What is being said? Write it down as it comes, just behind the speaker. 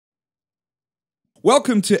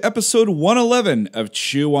Welcome to episode 111 of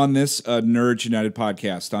Chew on This, a Nerds United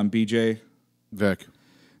podcast. I'm BJ. Vic.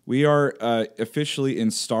 We are officially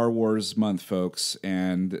in Star Wars month, folks,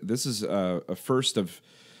 and this is a first of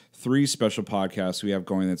three special podcasts we have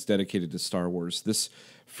going that's dedicated to Star Wars. This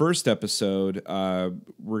first episode,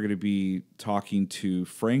 we're going to be talking to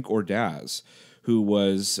Frank Ordaz, who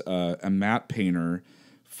was a matte painter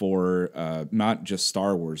for not just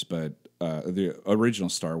Star Wars, but the original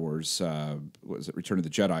Star Wars, was it Return of the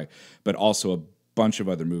Jedi, but also a bunch of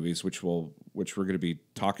other movies, which we're going to be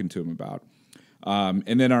talking to him about.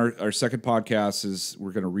 And then our second podcast is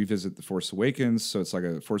we're going to revisit The Force Awakens, so it's like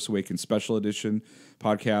a Force Awakens special edition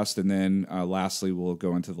podcast, and then lastly we'll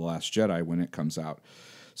go into The Last Jedi when it comes out.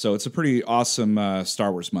 So it's a pretty awesome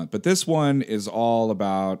Star Wars month. But this one is all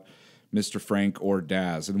about Mr. Frank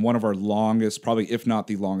Ordaz, and one of our longest, probably if not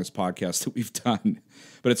the longest podcast that we've done.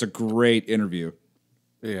 But it's a great interview.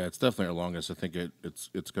 Yeah, it's definitely our longest. I think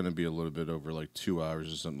it's going to be a little bit over like 2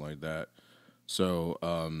 hours or something like that. So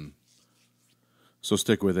so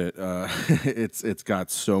stick with it. It's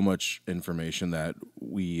got so much information that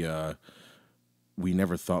we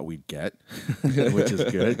never thought we'd get, which is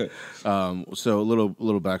good. So a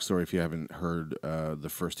little backstory, if you haven't heard the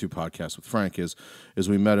first two podcasts with Frank, is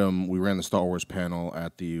we met him. We ran the Star Wars panel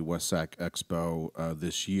at the Westsac Expo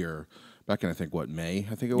this year, back in I think May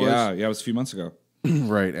I think it was. Yeah, it was a few months ago.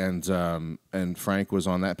 Right, and Frank was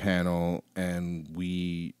on that panel, and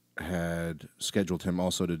we had scheduled him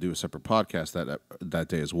also to do a separate podcast that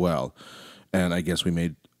day as well, and I guess we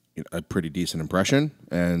made a pretty decent impression,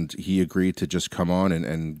 and he agreed to just come on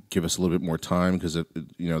and give us a little bit more time because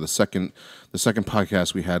the second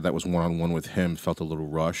podcast we had that was one-on-one with him felt a little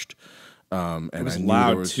rushed. And it was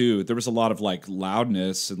loud too. There was a lot of like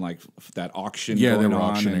loudness and like that auction. Yeah, they were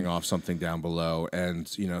auctioning off something down below, and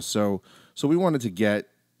so we wanted to get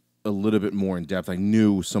a little bit more in depth. I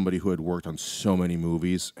knew somebody who had worked on so many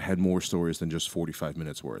movies had more stories than just 45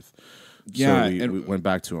 minutes worth. Yeah, so we went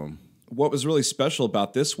back to him. What was really special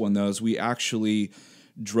about this one, though, is we actually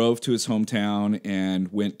drove to his hometown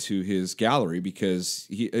and went to his gallery because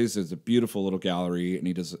his is a beautiful little gallery, and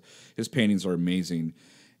his paintings are amazing.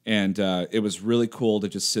 And it was really cool to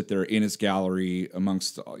just sit there in his gallery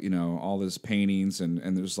amongst all his paintings,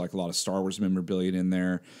 and there's like a lot of Star Wars memorabilia in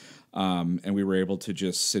there. And we were able to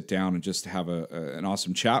just sit down and just have an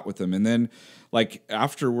awesome chat with him. And then, like,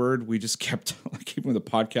 afterward, we just kept, like, even when the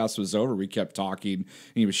podcast was over, we kept talking, and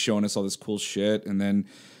he was showing us all this cool shit. And then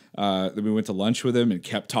we went to lunch with him and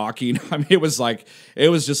kept talking. I mean, it was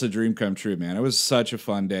just a dream come true, man. It was such a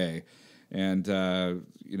fun day. And,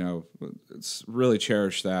 it's really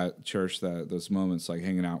cherish those moments, like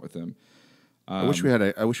hanging out with him. I wish we had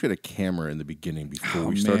a camera in the beginning before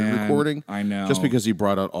we started recording. I know, just because he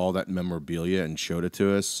brought out all that memorabilia and showed it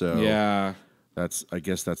to us. So yeah, I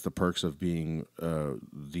guess that's the perks of being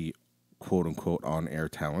the quote unquote on air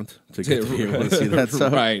talent to get to be able to see that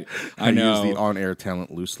stuff. Right, I know. Use the on air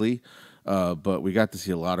talent loosely, but we got to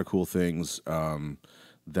see a lot of cool things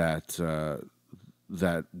that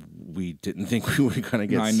we didn't think we were going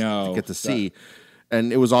to get to see,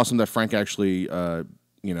 and it was awesome that Frank actually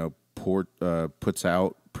puts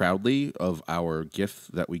out proudly of our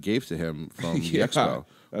gift that we gave to him from the expo,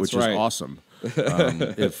 which is awesome.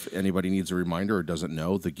 If anybody needs a reminder or doesn't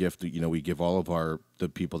know, the gift that we give all of the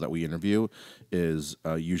people that we interview is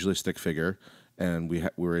usually a stick figure, and we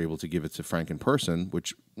were able to give it to Frank in person,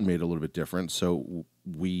 which made it a little bit different. So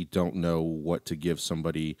we don't know what to give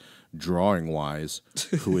somebody drawing wise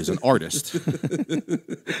who is an artist.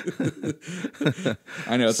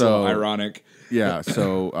 I know, it's so ironic. Yeah,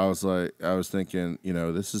 so I was thinking,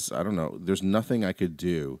 I don't know, there's nothing I could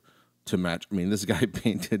do to match. I mean, this guy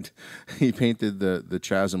painted the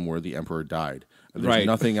chasm where the Emperor died. There's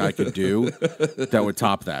nothing I could do that would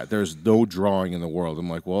top that. There's no drawing in the world. I'm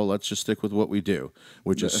like, well, let's just stick with what we do,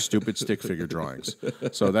 which is stupid stick figure drawings.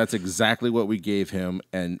 So that's exactly what we gave him,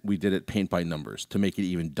 and we did it paint by numbers to make it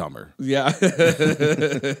even dumber. Yeah,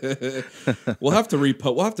 we'll have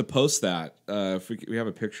to post that. If we have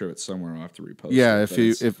a picture of it somewhere, I'll have to repost. Yeah, if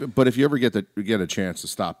you ever get a chance to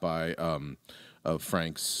stop by of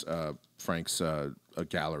Frank's a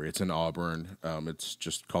gallery. It's in Auburn. It's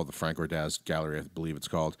just called the Frank Ordaz Gallery, I believe it's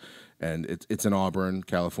called, and it's in Auburn,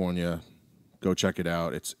 California. Go check it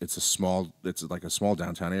out. It's like a small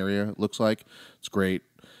downtown area. It looks like it's great.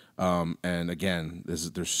 And again,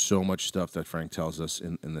 there's so much stuff that Frank tells us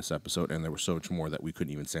in this episode, and there was so much more that we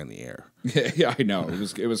couldn't even say in the air. Yeah, I know. It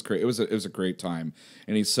was great. It was a great time,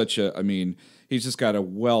 and he's he's just got a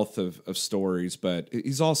wealth of stories, but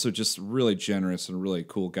he's also just really generous and a really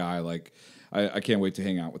cool guy. Like, I can't wait to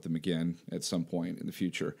hang out with them again at some point in the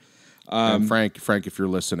future. And Frank, if you're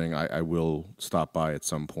listening, I will stop by at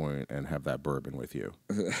some point and have that bourbon with you.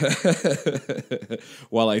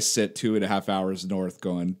 While I sit 2.5 hours north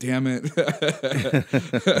going, damn it.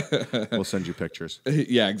 We'll send you pictures.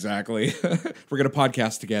 Yeah, exactly. We're going to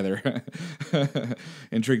podcast together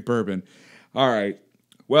and drink bourbon. All right.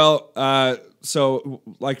 Well, so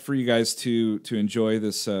like for you guys to enjoy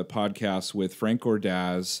this podcast with Frank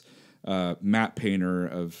Ordaz, Matt Painter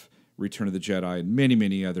of Return of the Jedi, and many,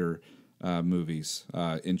 many other movies.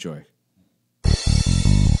 Enjoy.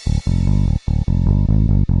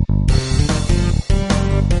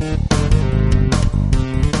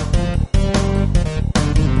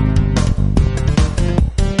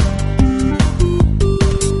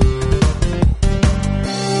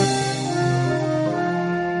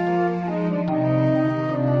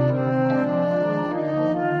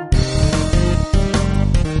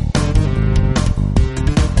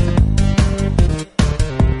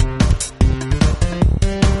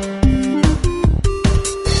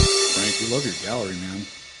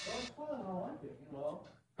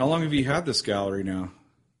 How long have you had this gallery now?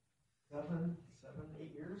 7,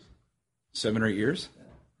 8 years. 7 or 8 years? Yeah.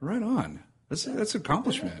 Right on. That's an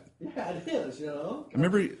accomplishment. Yeah, it is, you know. I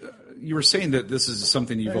remember you were saying that this is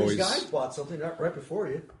something you've always... These guys bought something right before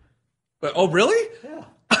you. But, oh, really? Yeah.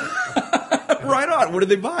 Right on. What did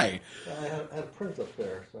they buy? I had a print up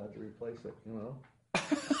there, so I had to replace it, you know.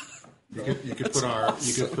 You could put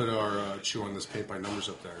our chew on this paint by numbers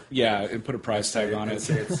up there. Yeah, and put a price tag on it.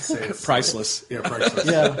 Say it's Priceless. Yeah, priceless.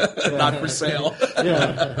 Yeah. Not for sale.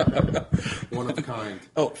 Yeah. One of a kind.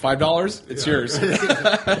 Oh, $5? It's yours.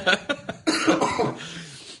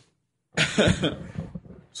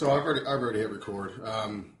 So I've already hit record.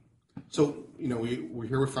 So we're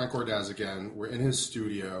here with Frank Ordaz again. We're in his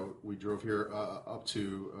studio. We drove here up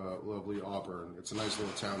to lovely Auburn. It's a nice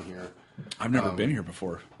little town here. I've never been here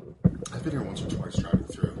before. I've been here once or twice driving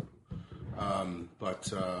through.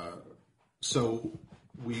 So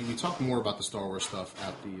we talked more about the Star Wars stuff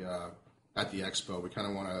at the expo. We kind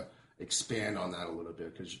of want to expand on that a little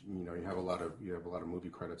bit because you have a lot of movie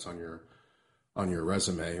credits on your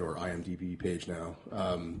resume or IMDb page now.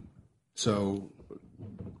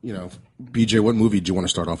 BJ, what movie do you want to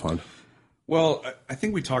start off on? Well, I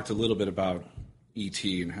think we talked a little bit about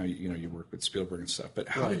E.T. and how you work with Spielberg and stuff. But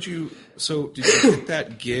how did you get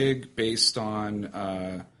that gig based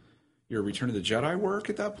on your Return of the Jedi work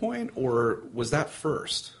at that point, or was that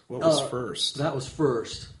first? What was first? That was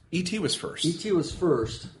first. E.T. was first. E.T. was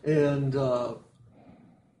first, and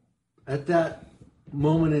at that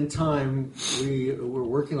moment in time, we were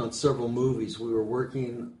working on several movies. We were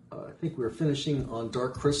working, I think we were finishing on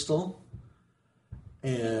Dark Crystal,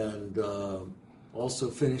 and also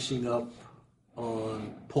finishing up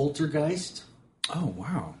on Poltergeist. Oh,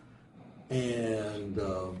 wow. And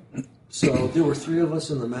so there were 3 of us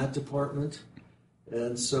in the Matt department,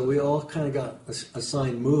 and so we all kind of got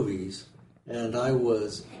assigned movies, and I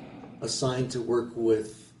was assigned to work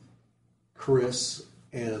with Chris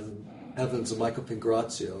and Evans and Michael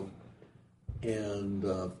Pingrazio, and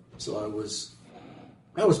so I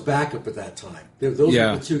was backup at that time. Those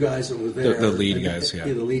were the 2 guys that were there. The lead guys,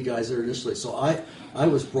 the lead guys there initially. So I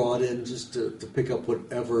was brought in just to pick up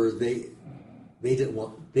whatever they didn't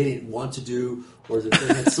want to do or that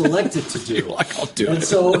they had selected to do. Like, I'll do it. And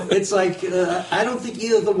so it's like I don't think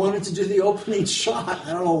either of them wanted to do the opening shot.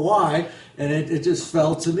 I don't know why. And it just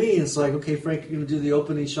fell to me. It's like, okay, Frank, you're going to do the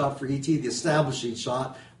opening shot for E.T., the establishing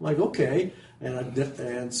shot. I'm like, okay.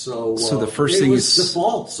 And so the first thing was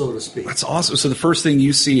default, so to speak. That's awesome. So the first thing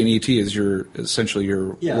you see in E.T. is essentially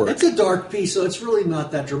your work. It's a dark piece, so it's really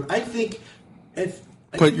not that dramatic. I think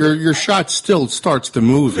But your shot still starts the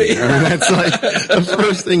movie. I mean, that's like the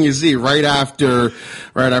first thing you see right after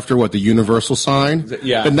what, the universal sign?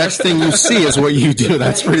 Yeah. The next thing you see is what you do.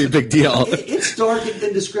 That's a pretty big deal. It's dark and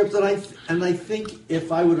indescript, and I think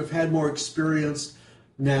if I would have had more experience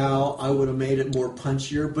now, I would have made it more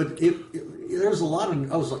punchier. But there was a lot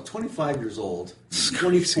of, I was like 25 years old,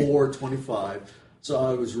 24, 25. So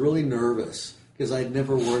I was really nervous because I'd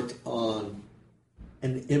never worked on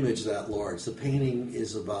an image that large. The painting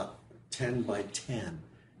is about 10 by 10,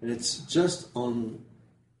 and it's just on.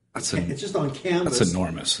 It's just on canvas. That's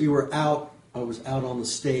enormous. We were out. I was out on the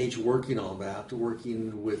stage working on that,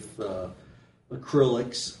 working with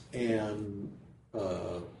acrylics and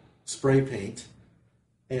spray paint,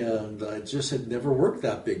 and I just had never worked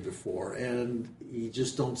that big before. And you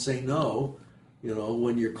just don't say no.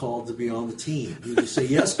 When you're called to be on the team, you just say,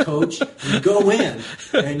 yes, coach, you go in,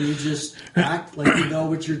 and you just act like you know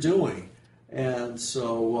what you're doing. And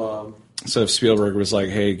so... So if Spielberg was like,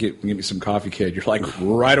 "Hey, get me some coffee, kid," you're like,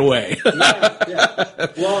 right away. Yeah.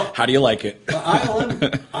 Well, How do you like it?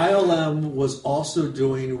 ILM was also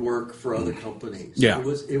doing work for other companies. Yeah.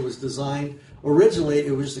 It was designed originally.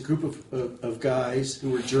 It was a group of guys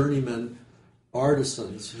who were journeyman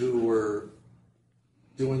artisans who were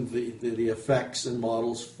doing the effects and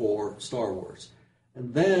models for Star Wars.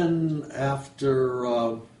 And then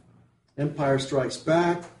after Empire Strikes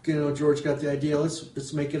Back, George got the idea.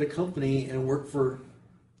 Let's make it a company and work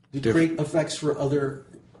create effects for other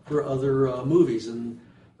movies, and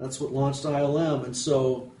that's what launched ILM. And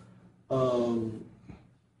so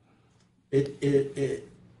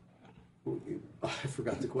I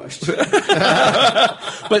forgot the question.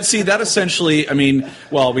 But see, that essentially, I mean,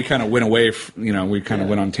 well, we kind of went away, we kind of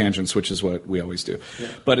went on tangents, which is what we always do. Yeah.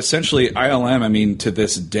 But essentially, ILM, I mean, to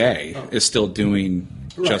this day, is still doing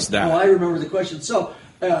just that. Well, I remember the question. So,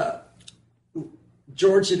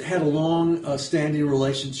 George had a long standing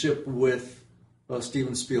relationship with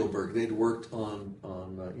Steven Spielberg. They'd worked on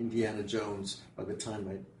Indiana Jones by the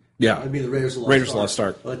time the Raiders of the Lost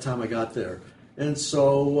Ark. By the time I got there. And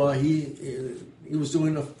so he was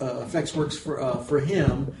doing effects works for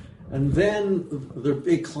him, and then their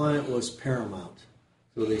big client was Paramount,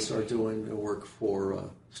 so they started doing work for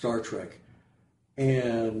Star Trek,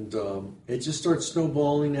 and it just started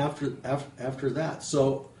snowballing after that.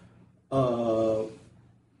 So the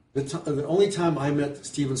only time I met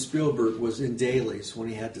Steven Spielberg was in dailies when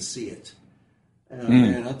he had to see it. And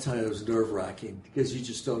man, I'll tell you, it was nerve-wracking because you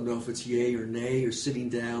just don't know if it's yay or nay. You're sitting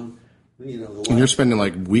down. And you're spending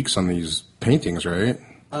like weeks on these paintings, right?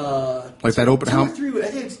 Like that open. I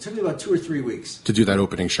think it took me about 2 or 3 weeks to do that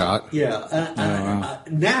opening shot. Yeah.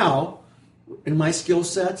 Now, in my skill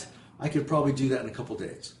set, I could probably do that in a couple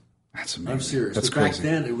days. That's amazing. I'm serious. That's but crazy.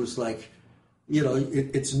 Back then, it was like,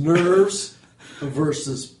 it's nerves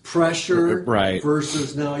versus pressure, right?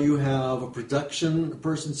 Versus now you have a production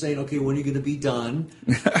person saying, "Okay, when are you going to be done?"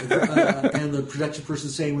 And the production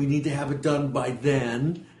person saying, "We need to have it done by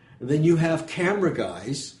then." And then you have camera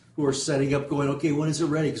guys who are setting up going, okay, when is it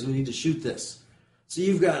ready? Because we need to shoot this. So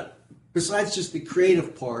you've got, besides just the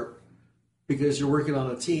creative part, because you're working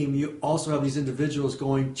on a team, you also have these individuals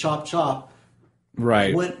going, chop, chop.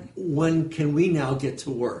 Right. When can we now get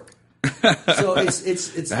to work? So it's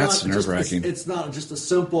That's nerve-wracking. It's not just a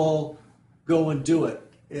simple go and do it.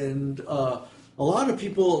 And a lot of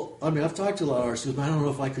people, I mean, I've talked to a lot of artists, but I don't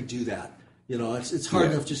know if I could do that. It's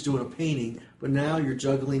hard enough just doing a painting, but now you're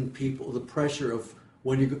juggling the pressure of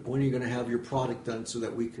when you're going to have your product done so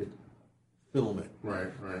that we could film it. Right.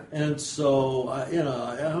 And so,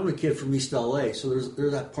 I'm a kid from East LA, so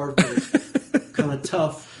there's that part that's kind of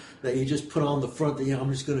tough that you just put on the front that,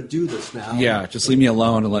 I'm just going to do this now. Yeah, just leave me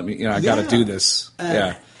alone and let me, I got to do this.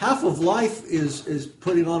 Half of life is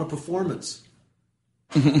putting on a performance.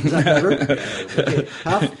 Is that better? Okay.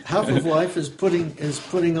 Half of life is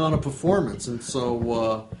putting on a performance, and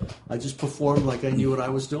so I just performed like I knew what I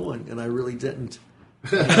was doing, and I really didn't.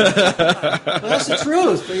 That's the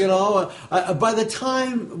truth. By the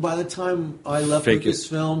time I left with this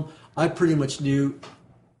film, I pretty much knew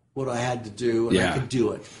what I had to do, and I could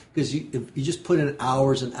do it because you just put in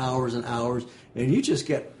hours and hours and hours, and you just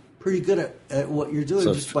get pretty good at what you're doing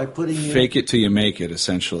just by putting in. Fake it till you make it,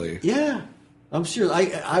 essentially. Yeah. I'm sure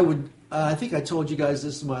I would. I think I told you guys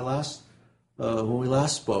this in my last when we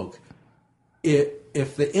last spoke.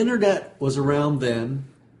 If the internet was around then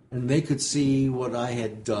and they could see what I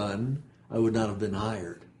had done, I would not have been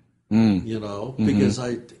hired. Because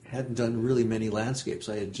I hadn't done really many landscapes.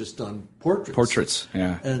 I had just done portraits.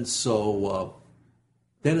 Yeah. And so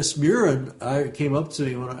Dennis Murin came up to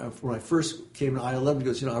me when I first came to ILM. He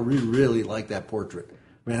goes, I really like that portrait.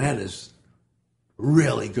 Man, that is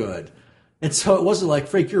really good. And so it wasn't like,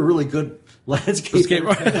 Frank, you're a really good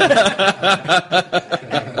landscaper.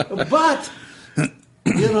 But,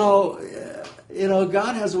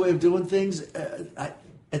 God has a way of doing things. At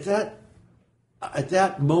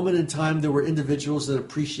that moment in time, there were individuals that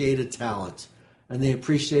appreciated talent. And they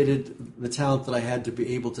appreciated the talent that I had to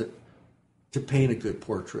be able to paint a good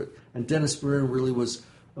portrait. And Dennis Murin really was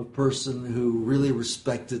a person who really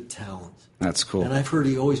respected talent. That's cool. And I've heard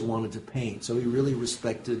he always wanted to paint. So he really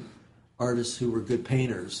respected artists who were good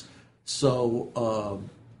painters. So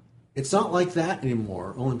it's not like that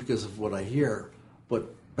anymore, only because of what I hear.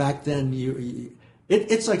 But back then,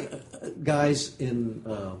 it's like guys in.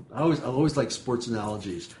 I always like sports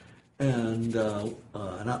analogies, and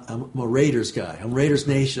I'm a Raiders guy. I'm Raiders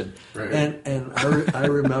Nation, right. and I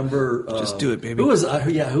remember just do it, baby. Who was the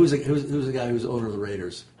guy who was owner of the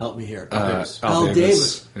Raiders? Help me here. Al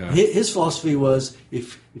Davis. Yeah. His philosophy was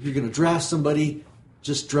if you're going to draft somebody,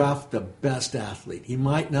 just draft the best athlete. He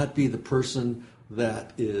might not be the person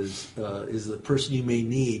that is the person you may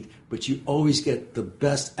need, but you always get the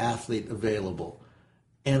best athlete available.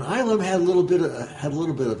 And ILM had a little bit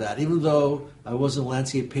of that. Even though I wasn't a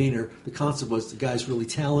landscape painter, the concept was the guy's really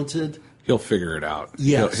talented. He'll figure it out.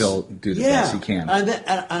 Yes. He'll do the best he can.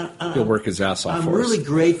 He'll work his ass off for us. I'm really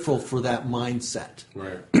grateful for that mindset.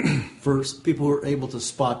 Right. For people who are able to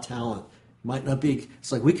spot talent. Might not be.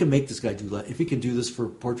 It's like we can make this guy do that. If he can do this for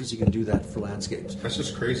portraits, he can do that for landscapes. That's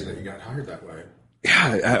just crazy that you got hired that way.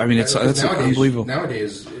 Yeah, I mean, that's unbelievable.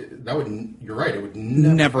 Nowadays, you're right. It would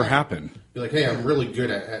never happen. Be like, hey, I'm really good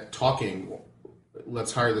at talking.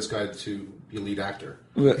 Let's hire this guy to be a lead actor.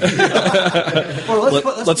 Let's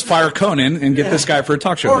fire Conan and get this guy for a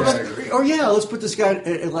talk show. Let's put this guy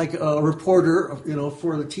like a reporter,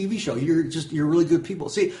 for the TV show. You're really good people.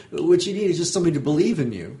 See, what you need is just somebody to believe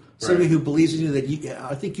in you, somebody who believes in you that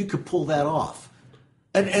I think you could pull that off.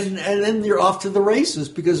 And then you're off to the races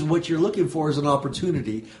because what you're looking for is an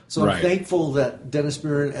opportunity. So I'm thankful that Dennis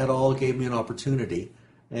Mirren et al. Gave me an opportunity,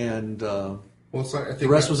 and I think the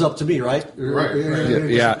rest was up to me, right? Right.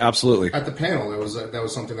 Yeah, absolutely. At the panel, that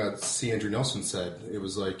was something that C. Andrew Nelson said. It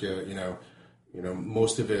was like,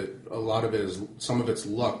 most of it, a lot of it is, some of it's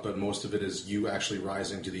luck, but most of it is you actually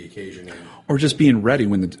rising to the occasion. Or just being ready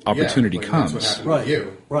when the opportunity comes. That's what happened with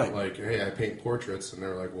you. Right. Like, hey, I paint portraits, and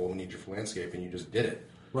they're like, well, we need you for landscape, and you just did it.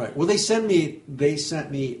 Right. Well, they sent me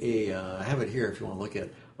a, I have it here if you want to look at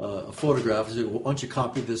a photograph. I said, why don't you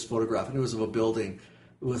copy this photograph? And it was of a building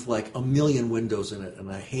with like 1 million windows in it, and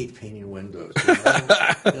I hate painting windows. Good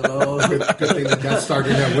thing that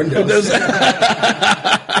started at windows. No,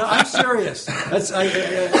 I'm serious.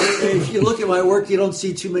 If you look at my work, you don't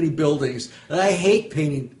see too many buildings. And I hate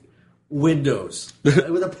painting windows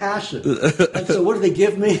with a passion. And so what do they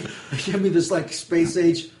give me? They give me this like space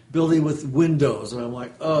age building with windows, and I'm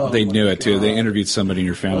like, oh. They knew it too. They interviewed somebody in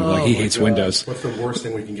your family like he hates windows. What's the worst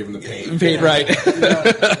thing we can give him to paint? Paint, right?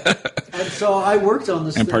 And so I worked on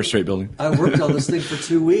this. Empire State Building. I worked on this thing for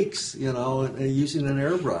 2 weeks, using an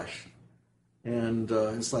airbrush, and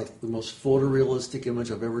it's like the most photorealistic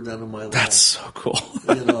image I've ever done in my life. That's so cool.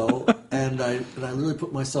 And I literally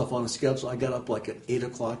put myself on a schedule. I got up like at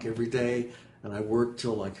 8:00 every day. And I worked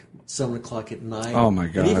till like 7:00 at night. Oh my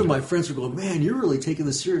God! And even my friends would go, "Man, you're really taking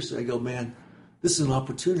this seriously." I go, "Man, this is an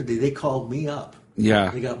opportunity." They called me up.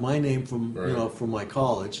 Yeah. They got my name from from my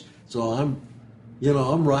college, so I'm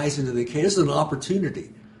rising to the occasion. This is an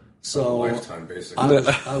opportunity. So lifetime, basically.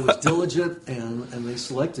 I was diligent, and they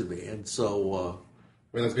selected me, and so.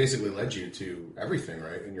 That's basically led you to everything,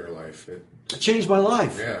 right, in your life. It changed my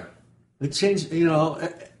life. Yeah. It changed.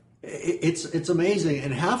 It's amazing,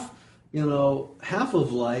 and half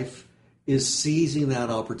of life is seizing that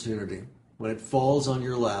opportunity. When it falls on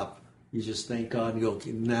your lap, you just thank God and go,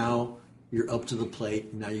 okay, now you're up to the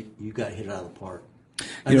plate. Now you got hit out of the park.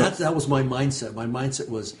 And that was my mindset. My mindset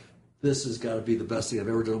was, this has got to be the best thing I've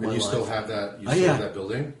ever done in my life. You still have that? You still have that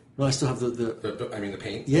building? No, I still have the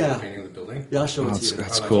paint? Yeah. The painting of the building? Yeah, I'll show it to you.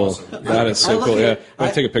 That's cool. Awesome. That is so cool. Yeah.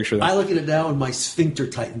 I'll take a picture of that. I look at it now and my sphincter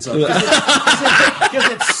tightens up.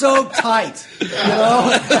 Because it's so tight. And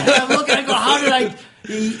I'm looking, I go,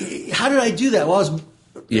 how did I do that? Well,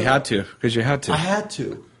 you had to, because you had to. I had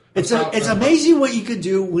to. It's amazing what you can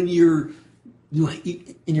do when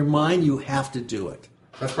in your mind, you have to do it.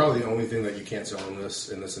 That's probably the only thing that you can't sell in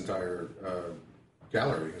this entire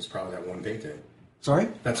gallery is probably that one painting. Sorry?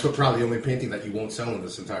 That's probably the only painting that you won't sell in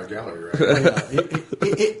this entire gallery,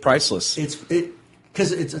 right? Priceless.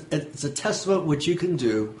 Because it's a testament what you can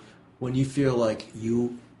do when you feel like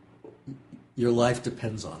your life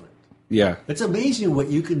depends on it. Yeah. It's amazing what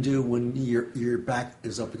you can do when your back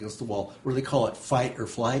is up against the wall, where they call it fight or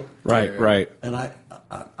flight. Right, right. And I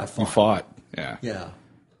fought. You fought. Yeah. Yeah.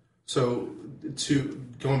 So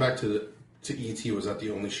going back to E.T., was that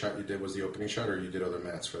the only shot you did? Was the opening shot, or you did other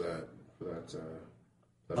mats for that?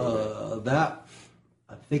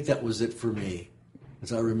 I think that was it for me,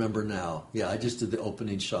 as I remember now. Yeah, I just did the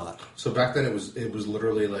opening shot. So back then it was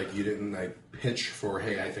literally like you didn't pitch for,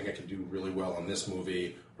 hey, I think I could do really well on this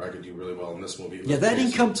movie, or I could do really well in this movie. Yeah, that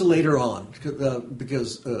didn't come till later on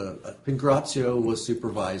because Pingrazio was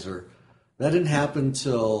supervisor. That didn't happen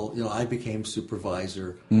till I became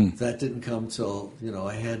supervisor. That didn't come till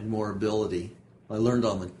I had more ability. I learned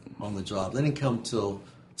on the job. That didn't come till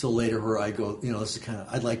later, where I go, this is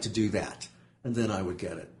I'd like to do that, and then I would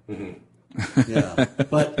get it. Mm-hmm. Yeah,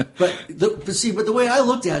 but the way I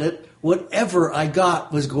looked at it, whatever I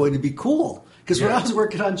got was going to be cool. Because when I was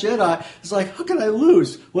working on Jedi, it's like, how can I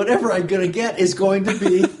lose? Whatever I'm going to get is going to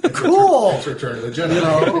be cool. It's Return of the Jedi. You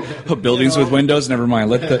know, Buildings with windows. Never mind.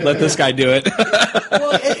 Let this guy do it.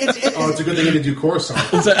 well, It's a good thing you didn't do Coruscant.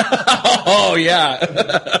 Oh yeah.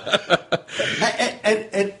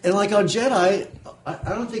 and like on Jedi, I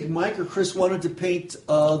don't think Mike or Chris wanted to paint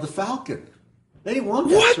the Falcon. They didn't want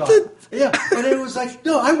that What shot. the- Yeah, and it was like,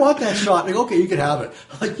 no, I want that shot. And they go, okay, you can have it.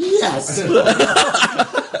 I'm like, yes.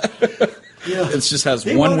 Yeah. It just has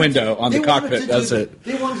They one wanted window on the they wanted cockpit. to That's do it.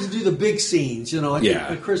 They wanted to do the big scenes, you know. I Yeah.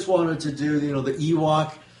 think Chris wanted to do, the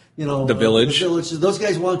Ewok, The village. The villages. Those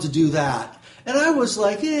guys wanted to do that, and I was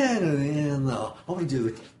like, no, I want to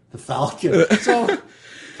do the Falcon. So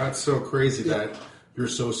That's so crazy that you're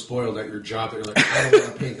so spoiled at your job that you're like, I don't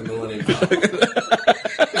want to paint the Millennium Falcon.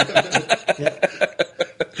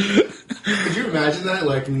 Could you imagine that?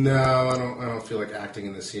 Like, no, I don't feel like acting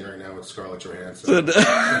in this scene right now with Scarlett Johansson.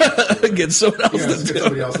 Get someone else Yeah, to let's do get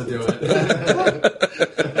somebody else to do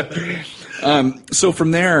it. So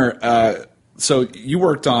from there, so you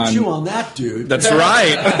worked on. chew on that, dude. That's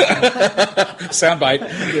right.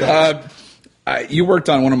 Soundbite. You worked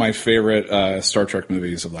on one of my favorite Star Trek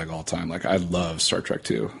movies of like all time. Like I love Star Trek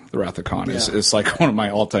II. The Wrath of Khan is Yeah. it's like one of my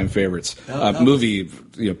all time favorites. That Movie,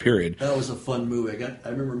 period. That was a fun movie. I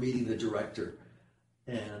remember meeting the director,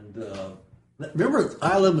 and remember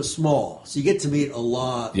Island is small, so you get to meet a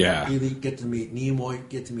lot. Yeah. You get to meet Nimoy, you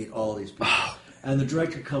get to meet all these people, and the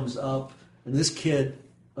director comes up, and this kid,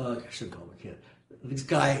 I shouldn't call him a kid. This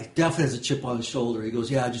guy definitely has a chip on his shoulder. He goes,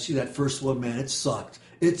 "Yeah, did you see that first one, man? It sucked.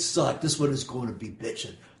 It sucked. This one is going to be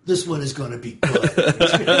bitching. This one is going to be good."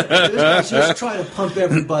 This guy's just trying to pump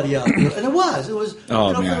everybody up, and it was. It was.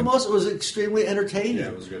 Oh, for the man. most, it was extremely entertaining. Yeah,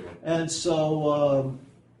 it was a good one. And so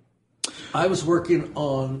I was working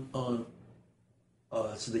on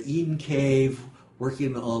so the Eden Cave,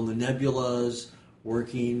 working on the nebulas,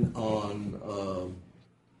 working on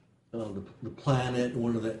the planet.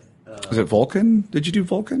 One of the Is it Vulcan? Did you do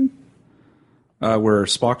Vulcan? Where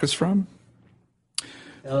Spock is from?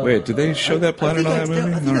 Wait, did they show that planet on that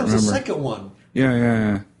movie? I think that was the second one.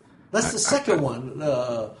 Yeah. That's the second one.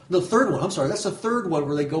 The third one. I'm sorry. That's the third one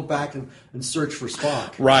where they go back and search for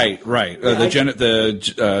Spock. Right.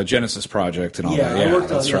 The Genesis project and all that. I Yeah, worked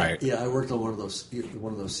that's on right. Yeah, I worked on one of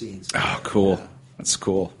those scenes. Oh, cool. Yeah. That's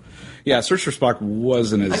cool. Yeah, Search for Spock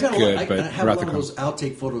wasn't as good, I but have Wrath one of of Khan. those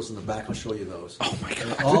outtake photos in the back. I'll show you those. Oh my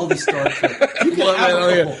god! All the Star Trek. You can have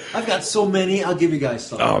a couple. I've got so many. I'll give you guys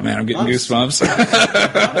some. Oh man, I'm getting goosebumps.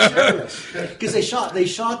 I'm serious. Because they shot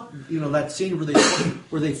that scene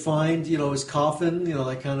where they find his coffin,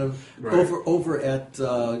 that kind of over at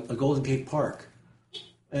Golden Gate Park.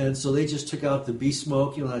 And so they just took out the bee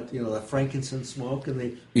smoke, that frankincense smoke, and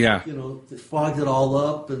they, they fogged it all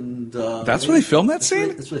up, and That's where they filmed that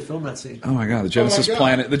scene? That's where they filmed that scene. Oh my god, the Genesis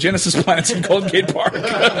planet. The Genesis planet's in Golden Gate Park.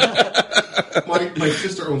 My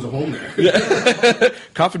sister owns a home there.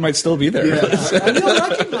 Coffin might still be there. And you'll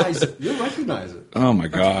recognize it. You'll recognize it. Oh my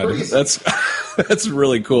god, crazy. that's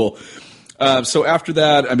really cool. So after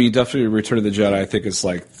that, I mean, definitely Return of the Jedi. I think is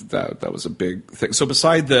like that was a big thing. So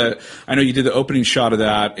beside I know you did the opening shot of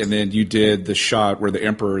that, and then you did the shot where the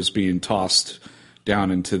Emperor is being tossed down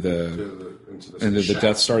into the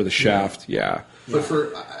Death Star, the shaft. Yeah. But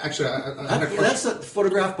I had a question. That's the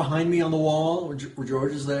photograph behind me on the wall where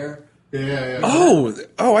George is there. Yeah. Oh,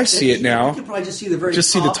 I see it now. You can probably just see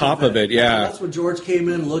the top of it. Yeah. That's when George came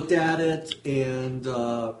in, looked at it, and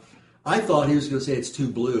I thought he was going to say it's too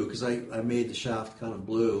blue because I made the shaft kind of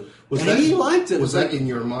blue. He liked it. Was that in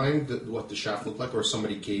your mind what the shaft looked like, or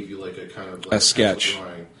somebody gave you like a kind of like a sketch?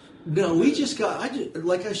 Drawing? No, we just got. I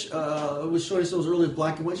was showing those earlier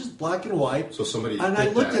black and white, just black and white. So somebody and did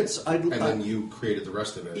I looked that, at, and then you created the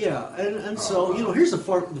rest of it. Yeah, and so here's the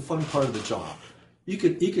fun part of the job. You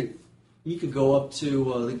could go up to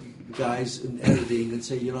the guys in editing and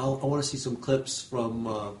say, I want to see some clips from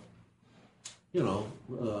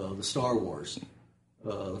the Star Wars,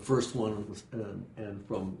 the first one, and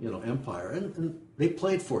from Empire, and they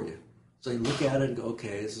play it for you. So you look at it and go,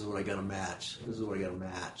 okay, this is what I got to match. This is what I got to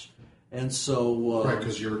match. And so Right,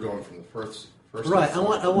 because you were going from the first. Right, I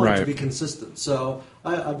want it to Right. be consistent. So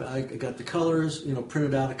I got the colors,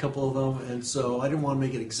 printed out a couple of them, and so I didn't want to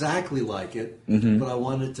make it exactly like it, but I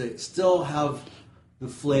wanted to still have the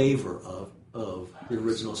flavor of the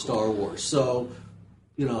original Star Wars. So,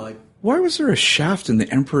 Why was there a shaft in the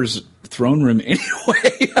Emperor's throne room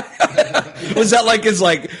anyway? Was that like his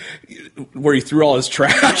where he threw all his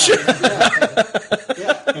trash?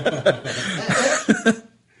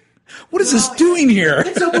 What is this doing here?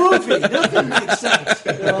 It's a movie. Nothing makes sense,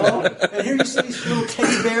 And here you see these little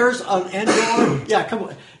teddy bears on Endor. Yeah, come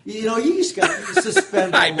on. You know, you just got to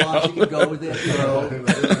suspend the logic and go with it. You know? I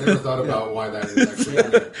never thought about why that is actually.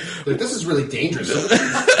 Like, this is really dangerous.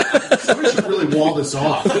 Somebody should really wall this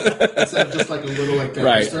off instead of just like a little like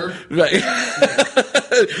banister. Right.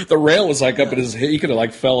 The rail was like up in his head. He could have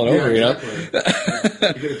like fell it over. Exactly. You know,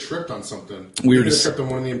 you could have tripped on something. We you were could have tripped on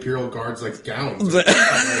one of the Imperial Guards like gowns.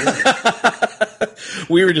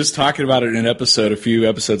 We were just talking about it in an episode a few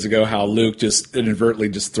episodes ago, how Luke just inadvertently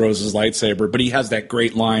just throws his lightsaber, but he has that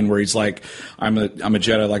great line where he's like, I'm a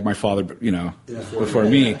Jedi like my father, you know, before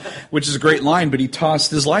me, which is a great line, but he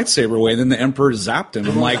tossed his lightsaber away, and then the Emperor zapped him.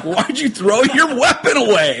 I'm like, why'd you throw your weapon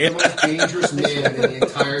away? The most dangerous man in the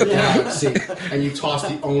entire galaxy, and you toss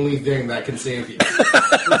the only thing that can save you.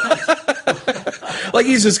 Like,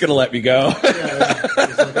 he's just going to let me go.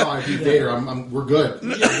 It's like, oh, I beat Vader. We're good.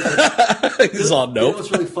 He's all, nope. You know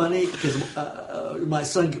what's really funny? Because my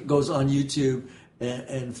son goes on YouTube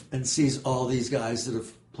and sees all these guys that have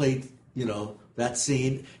played, you know, that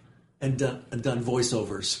scene and done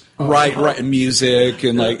voiceovers. Right, and music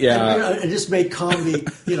and like, yeah. And just made comedy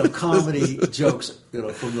jokes, you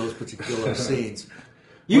know, from those particular scenes.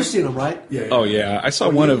 You've seen them, right? Yeah. Oh yeah, I saw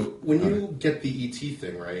when you get the ET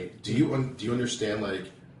thing, right? Do you understand like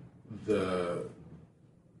the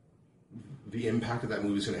impact that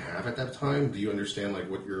movie's going to have at that time? Do you understand like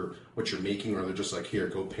what you're making, or they're just like, here,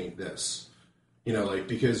 go paint this? You know, like,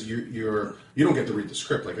 because you don't get to read the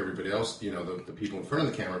script like everybody else. You know, the people in front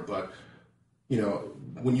of the camera, but you know,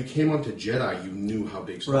 when you came onto Jedi, you knew how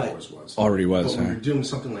big Star Wars was. Already was. But when you're doing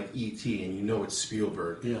something like E.T. and you know it's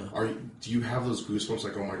Spielberg, do you have those goosebumps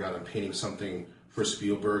like, oh my God, I'm painting something for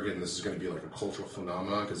Spielberg and this is going to be like a cultural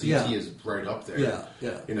phenomenon? Because E.T. is right up there.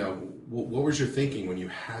 Yeah. You know, what was your thinking when you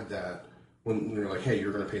had that, when you're like, hey,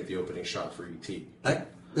 you're going to paint the opening shot for E.T.?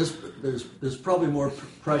 There's probably more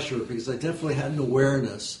pressure because I definitely had an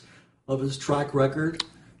awareness of his track record.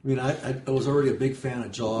 I mean, I was already a big fan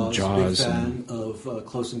of Jaws, big fan of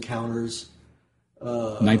Close Encounters.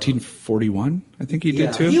 1941, I think he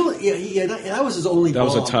did too. That was his only. That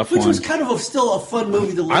was a tough one. Which was kind of still a fun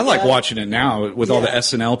movie to look at. I like watching it now with all the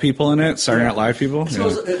SNL people in it, Saturday Night Live people. So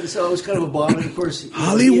it was kind of a bomb. And of course,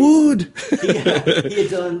 Hollywood. He had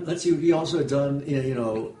done. Let's see. He also had done, you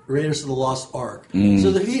know, Raiders of the Lost Ark. So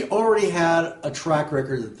that he already had a track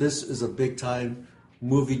record that this is a big time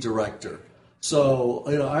movie director. So,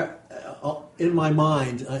 you know, in my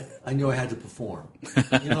mind, I knew I had to perform.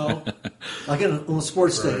 You know, like on the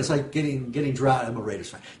sports thing, it's like getting drafted. I'm a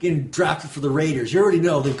Raiders fan. Getting drafted for the Raiders. You already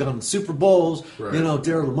know they've gone to Super Bowls. Right. You know,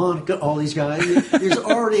 Darryl LaMonica, all these guys. There's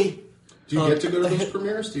already. Do you get to go to those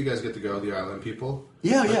premieres? Do you guys get to go, the Island people?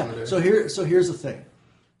 Yeah. So here's the thing.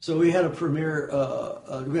 So we had a premiere.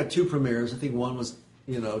 We had two premieres. I think one was,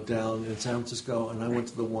 you know, down in San Francisco, and I went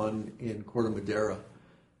to the one in Corte Madera.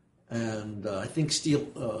 And I think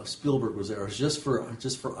Spielberg was there. It was just for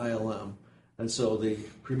ILM, and so they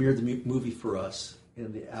premiered the movie for us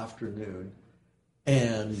in the afternoon.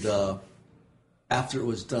 And after it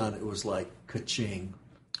was done, it was like ka-ching.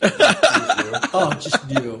 Just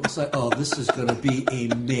knew. It's like, this is going to be a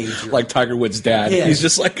major. Like Tiger Woods' dad. Yeah. He's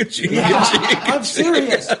just like ka-ching. I'm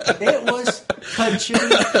serious. It was ka-ching.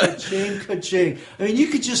 I mean, you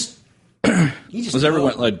could just. Was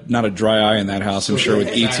everyone like not a dry eye in that house? I'm sure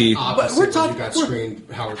with E.T. But we're talking. You got screened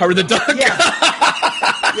Howard the Duck. Yeah.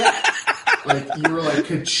 Like you were like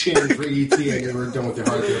ka-ching for E.T. and you were done with your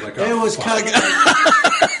heart. Like, it was kind of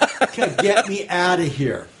get me out of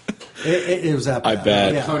here. It was that bad. I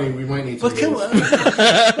bet. Yeah. Honey, we might need to. But come on.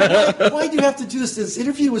 Why do you have to do this? This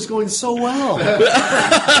interview was going so well.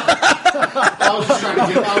 I was just trying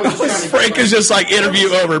to get. Frank is just like interview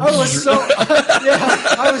over. I was so.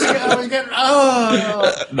 I was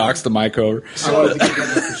getting. Knocks the mic over. I wanted to get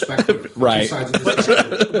that perspective. Right.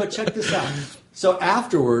 But check this out. So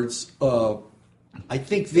afterwards, I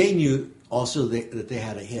think they knew also that they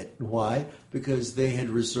had a hit. Why? Because they had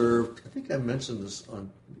reserved. I think I mentioned this on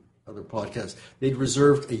other podcasts. They'd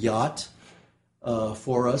reserved a yacht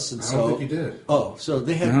for us, and I don't think you did. Oh, so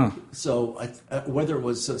they had. Yeah. So whether it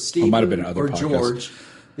was Steve might have been other or podcasts. George,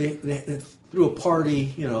 they threw a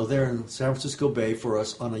party, you know, there in San Francisco Bay for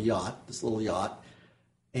us on a yacht, this little yacht,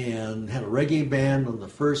 and had a reggae band on the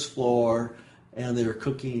first floor, and they were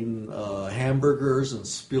cooking hamburgers, and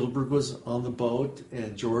Spielberg was on the boat,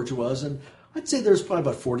 and George was, and I'd say there's probably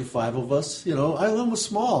about 45 of us. You know, Island was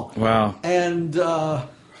small. Wow. And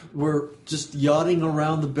we're just yachting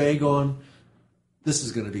around the bay going, this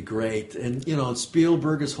is going to be great. And, you know,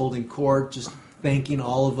 Spielberg is holding court, just thanking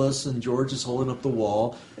all of us, and George is holding up the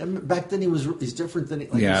wall. And back then he's different than,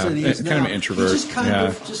 like you said, he is now. Kind of an introvert. He's just kind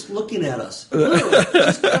of just looking at us.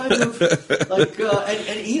 Just kind of like,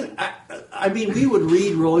 and he, I mean, we would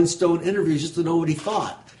read Rolling Stone interviews just to know what he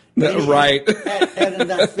thought. Right. And in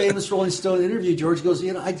that famous Rolling Stone interview, George goes,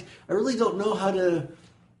 I really don't know how to,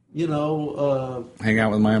 hang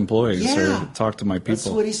out with my employees Yeah. or talk to my people. That's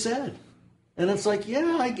what he said. And it's like,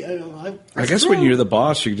 I guess when you're the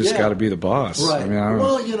boss, you just Yeah. got to be the boss. Right. I mean, I don't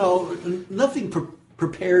well, nothing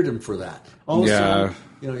prepared him for that. All of a sudden,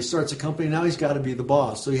 he starts a company. Now he's got to be the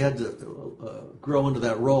boss. So he had to grow into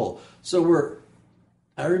that role. So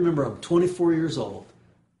I remember I'm 24 years old.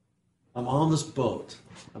 I'm on this boat.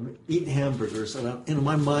 I'm eating hamburgers, and in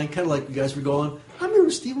my mind, kind of like you guys were going, I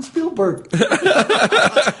remember Steven Spielberg.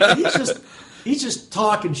 And he's just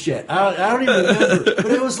talking shit. I don't even remember, but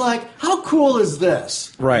it was like, how cool is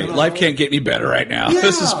this? Right, life can't get any better right now. Yeah,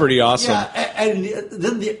 This is pretty awesome. Yeah, and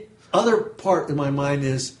then the other part in my mind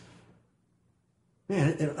is,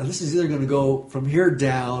 man, this is either going to go from here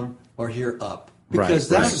down or here up. Because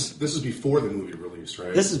this is before the movie release,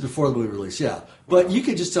 right? This is before the movie release, yeah. But you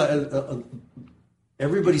could just tell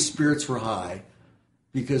everybody's spirits were high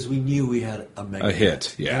because we knew we had a mega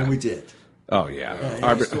hit, yeah. And we did. Oh, yeah.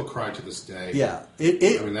 I still cry to this day. Yeah. I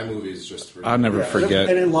mean, that movie is just... I'll never forget.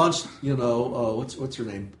 And it launched, what's her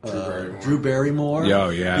name? Drew Barrymore. Oh,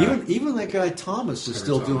 yeah. Even that guy Thomas is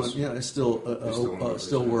still Thomas. doing, is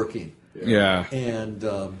still working. Yeah. And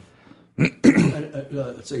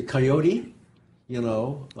it's a Coyote,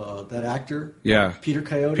 that actor. Yeah. Peter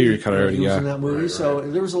Coyote. Peter Coyote, he was yeah. in that movie. Right. So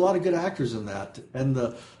there was a lot of good actors in that. And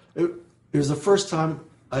it was the first time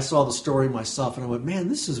I saw the story myself, and I went, man,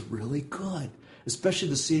 this is really good. Especially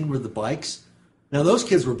the scene with the bikes. Now, those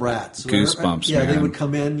kids were brats. Goosebumps, Yeah, man. they would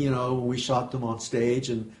come in, when we shot them on stage,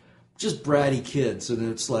 and just bratty kids. And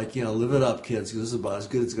it's like, live it up, kids, because this is about as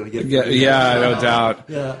good as it's going to get. Yeah, no doubt.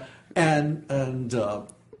 Yeah. And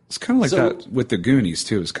it's kind of like so- that with the Goonies,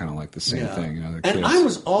 too. It's kind of like the same thing. The kids. And I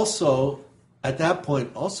was also, at that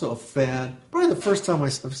point, also a fan, probably the first time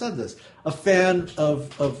I've said this, a fan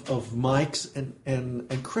of Mike's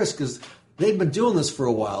and Chris, because they'd been doing this for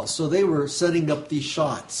a while. So they were setting up these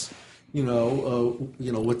shots,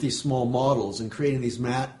 with these small models and creating these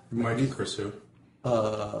Mike and Chris who?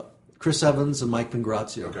 Chris Evans and Mike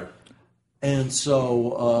Pingrazio. Okay. And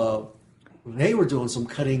so they were doing some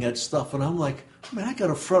cutting edge stuff, and I'm like, man, I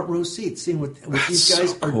got a front row seat seeing what these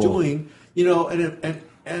guys are doing,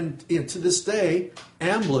 and to this day,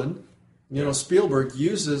 Amblin, Spielberg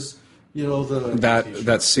uses,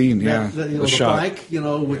 that scene, the shot. bike,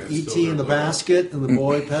 with E.T. in the basket and the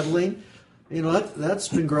boy pedaling, that's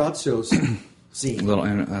Pingrazio's scene.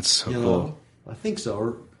 That's so cool. I think so,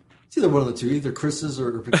 or it's either one of the two, either Chris's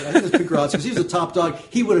or I think it's Pingrazio, because he was a top dog.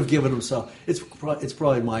 He would have given himself. It's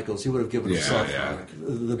probably Michael's. He would have given himself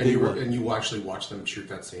the big one. And you actually watched them shoot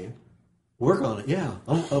that scene? Work on it, yeah.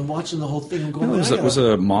 I'm watching the whole thing. I'm going. Was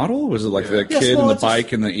it a model? Was it like the kid and the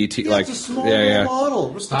bike and the ET? Yeah, like it's a small yeah. model.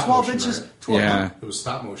 It was 12 inches. Right? 12, Yeah. It was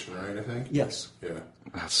stop motion, right? I think. Yes. Yeah.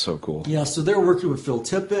 That's so cool. Yeah, so they're working with Phil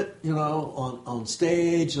Tippett, on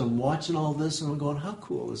stage. And I'm watching all this, and I'm going, "How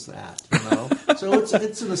cool is that?" So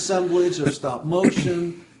it's an assemblage of stop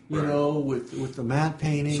motion, with the matte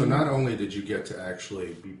painting. So not only did you get to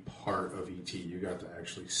actually be part of ET, you got to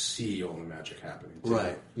actually see all the magic happening. Too.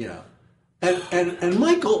 Right. Yeah. And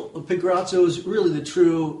Michael Pingrazio is really the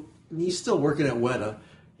true. He's still working at Weta.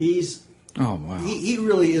 He's Oh wow. he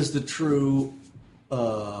really is the true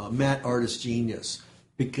matte artist genius,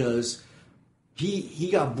 because he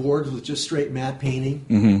got bored with just straight matte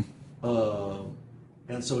painting,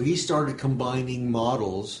 and so he started combining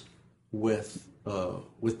models with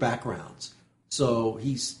backgrounds. So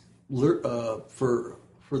he's for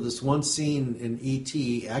this one scene in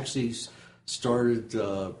E.T. actually started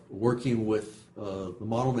working with the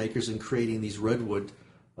model makers and creating these redwood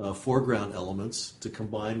foreground elements to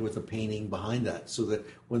combine with a painting behind that, so that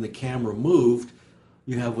when the camera moved,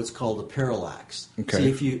 you have what's called a parallax.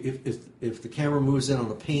 Okay. See, if the camera moves in on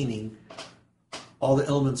a painting, all the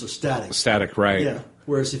elements are static. Static, right? Yeah.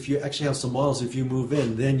 Whereas if you actually have some models, if you move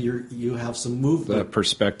in, then you have some movement. The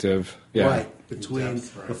perspective, yeah. Right, between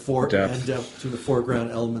Depth, right. the Depth. depth between the foreground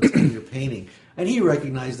elements in your painting, and he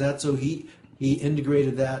recognized that, so he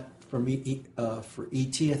integrated that for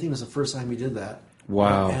E.T. I think it was the first time he did that.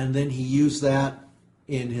 Wow! And then he used that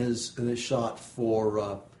in his shot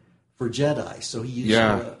for Jedi. So he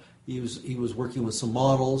used, he was working with some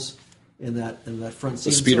models in that front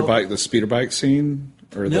scene. The speeder bike scene,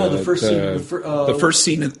 or No, the first scene. The first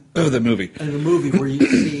scene of the movie. In the movie where you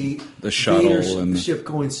see The shuttle Vader's and- ship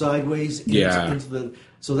going sideways into the.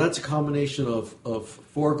 So that's a combination of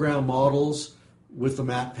foreground models with the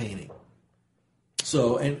matte painting.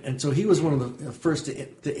 So and so he was one of the first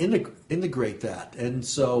to integrate that, and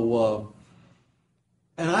so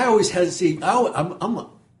and I always hesitate.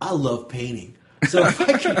 I love painting. So if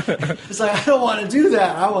I can, it's like I don't want to do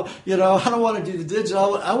that. I don't want to do the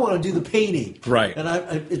digital. I want to do the painting. Right.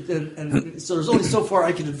 And so there's only so far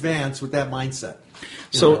I can advance with that mindset.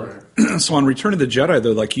 So on Return of the Jedi,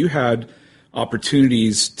 though, like you had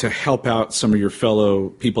opportunities to help out some of your fellow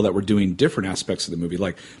people that were doing different aspects of the movie,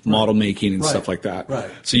 like model making and stuff like that.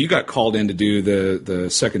 Right. So you got called in to do the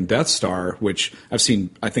second Death Star, which I've seen.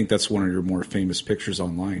 I think that's one of your more famous pictures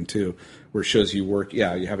online too, where it shows you work.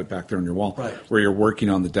 Yeah, you have it back there on your wall, right, where you're working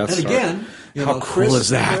on the Death Star. And again, how cool is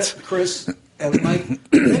that? Chris and Mike,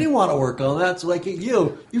 they didn't want to work on that. So like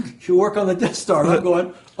you work on the Death Star. And I'm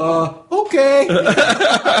going, okay.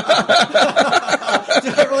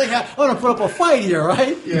 I want to put up a fight here,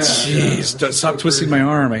 right? Yeah. Jeez, stop twisting my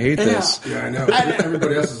arm. I hate this. Yeah, I know.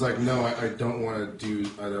 Everybody else is like, no, I don't want to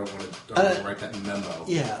write that memo.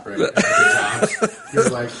 Yeah. Right? You're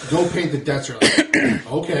like, go paint the Death Star. Like,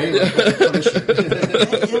 okay.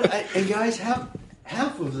 And guys,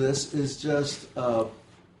 half of this is just, I'm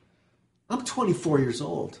 24 years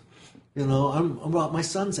old. I'm about my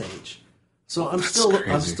son's age. So I'm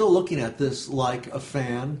still looking at this like a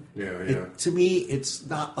fan. Yeah. To me, it's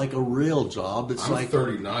not like a real job. It's I'm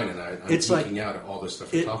 39 and I'm geeking out at all this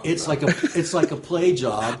stuff you're talking about. It's like a play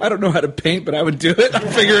job. I don't know how to paint, but I would do it.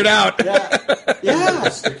 I'd figure it out. Yeah.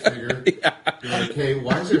 Stick figure. Yeah. You're like, hey,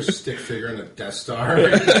 why is there a stick figure in a Death Star?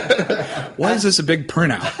 Why is this a big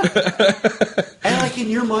printout? And like in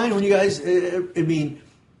your mind, when you guys,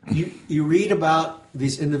 you read about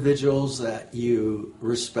these individuals that you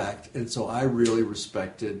respect, and so I really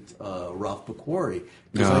respected Ralph McQuarrie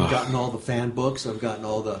because I've gotten all the fan books, I've gotten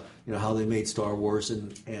all the how they made Star Wars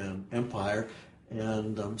and Empire,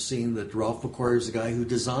 and I'm seeing that Ralph McQuarrie is the guy who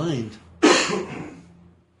designed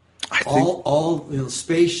all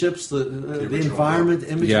spaceships, the environment,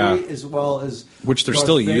 imagery, as well as which they're Darth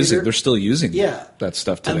still Vader. using. They're still using that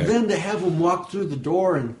stuff today. And then to have him walk through the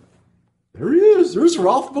door and there he is. There's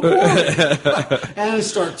Ralph McQuarrie. And I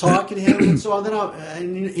start talking to him and so on. Then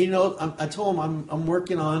I told him I'm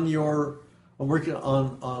working on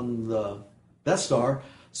the Death Star.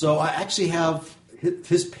 So I actually have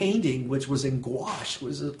his painting, which was in gouache,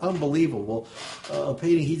 was an unbelievable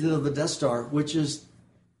painting he did of the Death Star, which is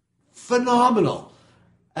phenomenal.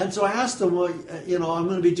 And so I asked him, well, I'm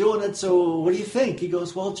going to be doing it. So what do you think? He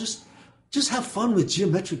goes, well, just have fun with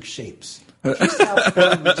geometric shapes. Just have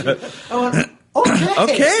fun with you. I went,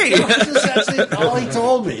 okay. That's actually all he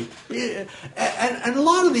told me. Yeah. And a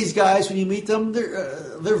lot of these guys, when you meet them,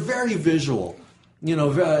 they're very visual. I'm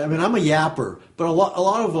a yapper, but a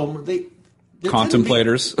lot of them they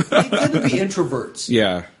contemplators. They tend to be introverts.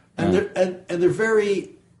 Yeah. And they're very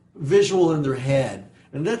visual in their head,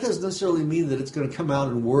 and that doesn't necessarily mean that it's going to come out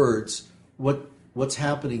in words. What's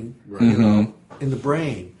happening, in the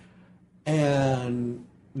brain, and.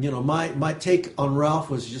 My take on Ralph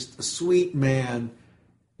was just a sweet man,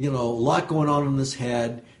 a lot going on in his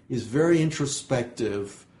head. He's very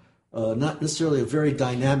introspective, not necessarily a very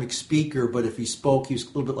dynamic speaker, but if he spoke, he was a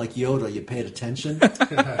little bit like Yoda. You paid attention,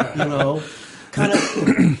 kind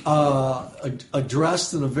of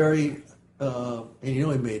addressed in a very, and he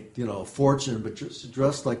made, a fortune, but just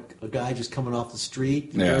dressed like a guy just coming off the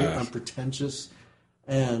street, very unpretentious,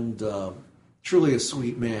 and truly a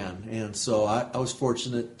sweet man. And so I was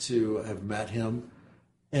fortunate to have met him.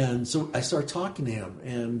 And so I started talking to him.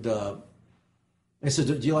 And I said,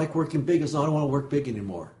 do you like working big? He goes, no, I don't want to work big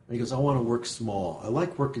anymore. And he goes, I want to work small. I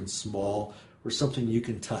like working small or something you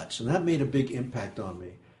can touch. And that made a big impact on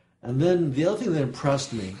me. And then the other thing that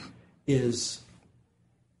impressed me is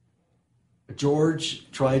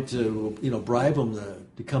George tried to, bribe him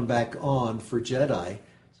to come back on for Jedi.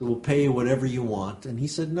 So we'll pay you whatever you want. And he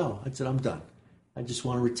said, no. I said, I'm done. I just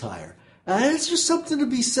want to retire. And it's just something to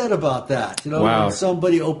be said about that. Wow. When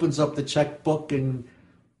somebody opens up the checkbook and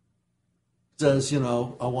says, I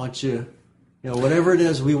want you, whatever it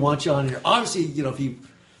is, we want you on here. Obviously, if you,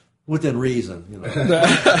 within reason, you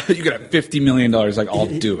could have $50 million, like, I'll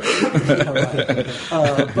do it. Yeah,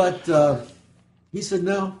 right. But he said,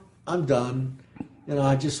 no, I'm done.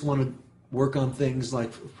 I just want to work on things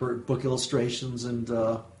like for book illustrations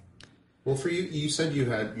and... Well, for you, you said you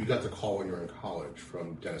got the call when you were in college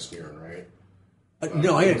from Dennis Muren, right?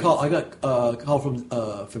 No, I got a call. I got a call from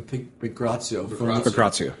Pigrazio.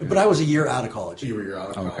 Pigrazio. But I was a year out of college. You were a year out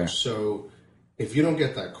of college. Okay. So if you don't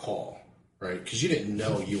get that call, right, because you didn't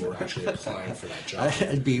know you were actually applying for that job.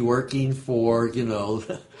 I'd be working for,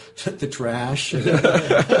 the trash.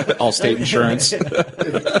 Allstate Insurance. Yeah,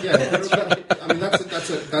 I mean, that's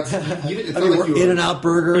it's How not do you like want you In-N-Out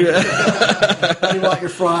Burger? How do you want your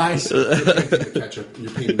fries? ketchup.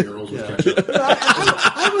 You're painting murals with ketchup.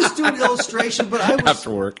 I was doing illustration, but I was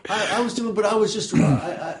After work. I was doing, but I was just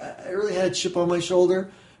I really had a chip on my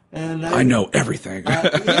shoulder, and I know everything.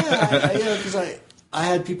 because I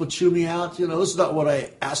had people chew me out. You know, this is not what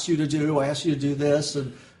I asked you to do. I asked you to do this,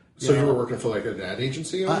 and So you were working for like an ad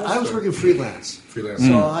agency? I was working freelance. Freelance.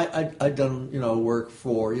 So I'd done work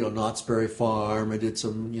for Knott's Berry Farm. I did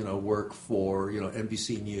some work for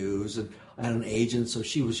NBC News, and I had an agent, so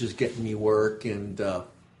she was just getting me work and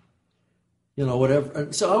whatever.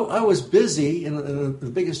 And so I was busy, and the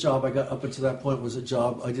biggest job I got up until that point was a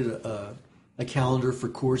job. I did a calendar for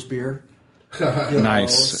Coors Beer.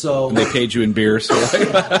 Nice. So and they paid you in beer. So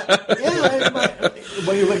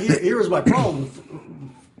here was my problem.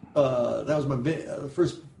 That was my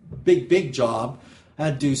first big job. I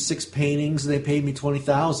had to do 6 paintings, and they paid me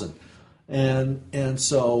 $20,000, and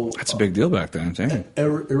so that's a big deal back then. Dang. It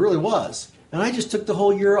really was. And I just took the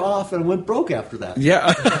whole year off and went broke after that.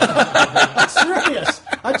 Yeah. I'm serious.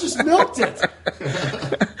 I just milked it.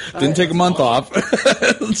 Didn't take a month off.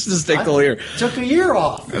 Let's just take the whole year. Took a year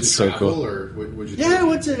off. That's so cool. Or would you? Yeah, I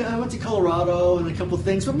went to Colorado and a couple of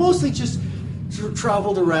things, but mostly just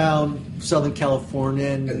traveled around Southern California.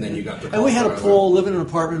 And then you got the and we had a pool, living in an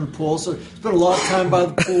apartment in a pool, so spent a lot of time by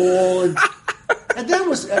the pool. And that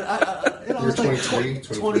was, I was like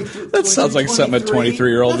 23. That sounds like something a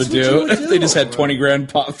 23-year-old would do. They just had 20 grand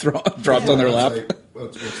dropped on their lap. Like,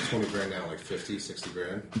 what's 20 grand now? Like 50, 60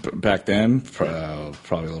 grand? Back then,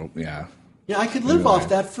 probably a little, yeah. Yeah, I could live off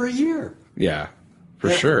that for a year. Yeah, for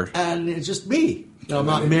sure. And it's just me. I'm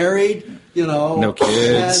not married, No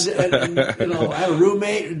kids. And I had a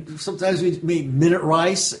roommate, and sometimes we made minute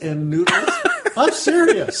rice and noodles. I'm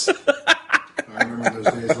serious. I remember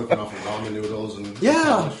those days looking off of ramen noodles and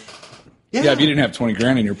Yeah, if you didn't have 20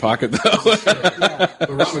 grand in your pocket, though. But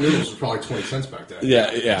ramen noodles were probably 20 cents back then.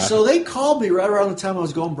 Yeah. So they called me right around the time I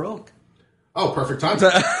was going broke. Oh, perfect time.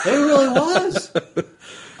 It really was.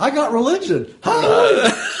 I got religion.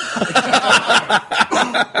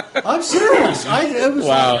 I'm serious.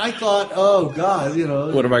 Wow. I thought, oh God,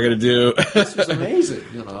 What am I going to do? this was amazing,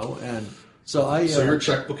 and so I. So your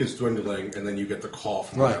checkbook is dwindling, and then you get the call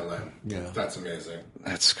from Right. ILM. Yeah. That's amazing.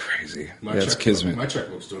 That's crazy. My That's checkbook, kismet. My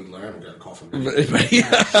checkbook's dwindling. I haven't got a call from And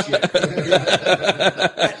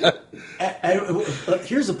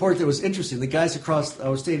here's the part that was interesting. The guys across, I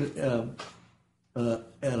was staying at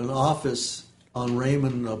an office on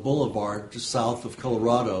Raymond Boulevard, just south of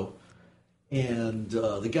Colorado, and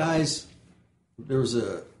the guys, there was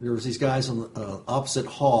these guys on the opposite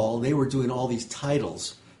hall. They were doing all these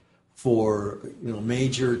titles for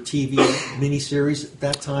major TV miniseries at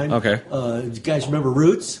that time. Okay. You guys remember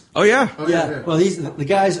Roots? Oh, yeah. Yeah. Well, the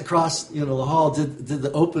guys across the hall did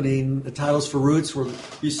the opening, the titles for Roots, where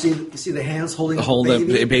you see the hands holding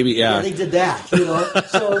the baby. Yeah. They did that.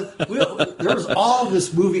 So there was all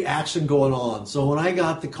this movie action going on. So when I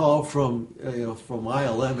got the call from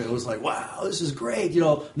ILM, it was like, wow, this is great.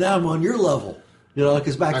 Now I'm on your level.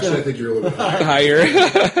 Because back Actually, then, I think you're a little bit higher. Higher.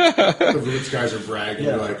 The Roots guys are bragging.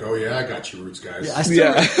 Yeah. You're like, oh yeah, I got you, Roots guys. I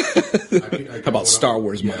still, How about Star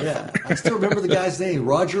Wars, Yeah. motherfucker? I still remember the guy's name,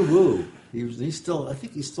 Roger Wu. He's still in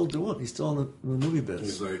the movie biz.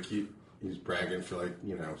 He's like, he's bragging for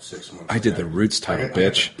 6 months. I did the Roots title,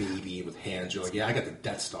 bitch. I got the baby with hands. You're like, yeah, I got the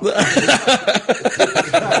Death Star. Yeah,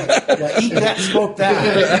 eat that, smoke that.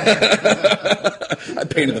 I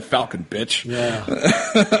painted the Falcon, bitch. Yeah.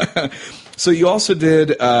 So you also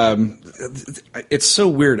did. It's so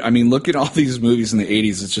weird. I mean, look at all these movies in the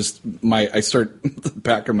 '80s. It's just the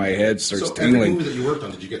back of my head starts So every tingling. movie that you worked on,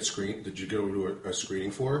 did you get screened? Did you go to a screening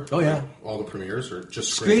for? Oh, yeah. Like, all the premieres or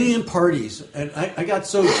just Screening and parties, and I got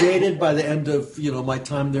so jaded by the end of my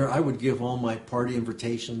time there. I would give all my party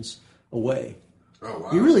invitations away. Oh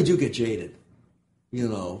wow! You really do get jaded, Do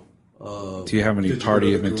you have any Did you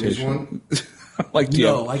party go to the Goonies invitation? I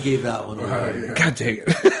gave that one away. Yeah. God dang it!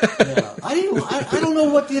 Yeah. I don't know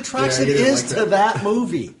what the attraction Yeah, you didn't is like to that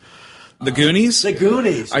movie. The Goonies. The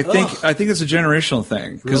Goonies. I think it's a generational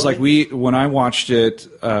thing because Really? when I watched it,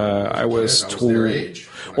 I was That was their 12. age.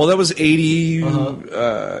 Well, that was 80,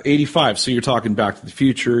 85. So you're talking Back to the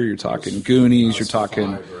Future. You're talking Goonies. You're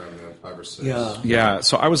talking 5 or 6. Yeah.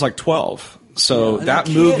 So I was like 12. So And that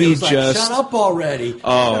the kid, movie it was like, just. shut up already.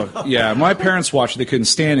 Oh yeah, my parents watched it. They couldn't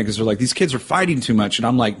stand it because they're like, these kids are fighting too much, and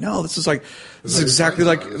I'm like, no, this is exactly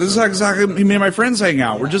me and my friends hang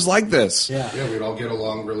out. We're just like this. Yeah. Yeah, we'd all get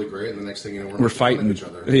along really great, and the next thing you know, We're fighting each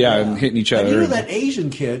other. Yeah, and hitting each And other. that Asian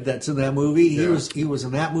kid that's in that movie? He Yeah. was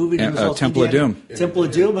in that movie. And he was also Temple of Indiana- Doom. Temple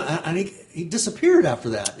of Doom. And he disappeared after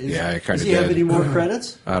that. Yeah, he kinda Does he have did. any more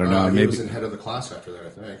credits? I don't know. He Maybe was in head of the class after that, I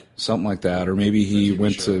think. something like that, or maybe he TV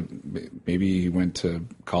went show. to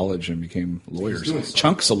college and became lawyers. doing something.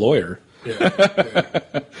 Chunk's a lawyer. Yeah.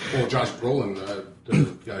 Well, Josh Brolin, the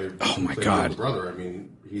guy who Oh, my played God. the brother. I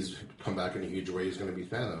mean, he's come back in a huge way. He's going to be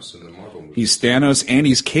Thanos in the Marvel movie. He's Thanos and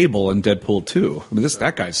he's Cable in Deadpool 2. I mean,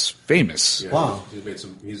 that guy's famous. Yeah, Wow. He's made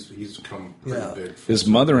some. He's come pretty Yeah. big. His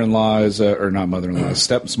mother-in-law is, or not mother-in-law, his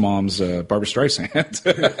stepmom's Barbara Streisand.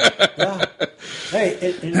 Yeah.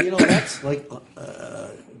 Hey, and you know that's like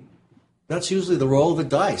that's usually the roll of the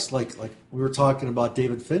dice. Like we were talking about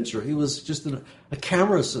David Fincher. He was just a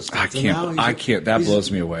camera assistant. I can't. That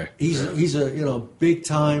blows me away. He's a big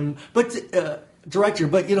time, director.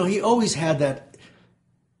 But he always had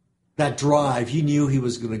that drive. He knew he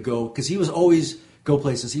was going to go because he was always go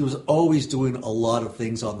places. He was always doing a lot of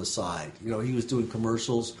things on the side. He was doing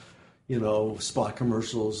commercials, spot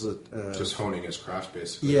commercials that just honing his craft,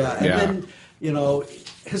 basically. yeah, and Yeah. then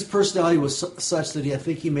his personality was such that I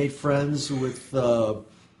think he made friends with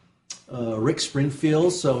Rick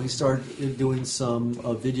Springfield. So he started doing some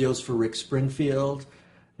videos for Rick Springfield,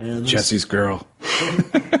 and Jesse's girl.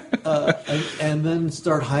 and then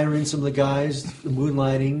start hiring some of the guys,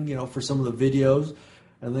 moonlighting, for some of the videos.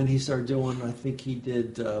 And then he started doing. I think he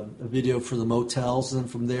did a video for the motels, and then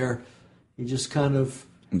from there, he just kind of.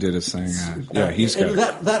 Did his thing. Yeah, he's and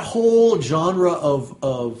got that whole genre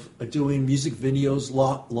of doing music videos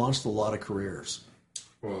launched a lot of careers.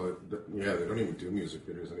 Well, yeah, they don't even do music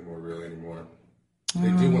videos anymore.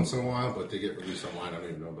 They do once in a while, but they get released online. I don't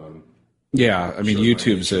even know about them. Yeah, I mean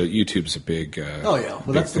Shows YouTube's a big. Oh yeah, well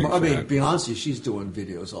big that's thing for that. Beyonce. She's doing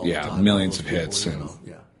videos all the Yeah, time. millions All of those hits people, and-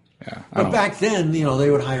 yeah. Yeah, I But don't- back then,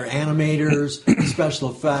 they would hire animators,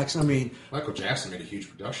 special effects. I mean, Michael Jackson made a huge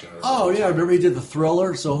production out of it. oh yeah, I remember he did the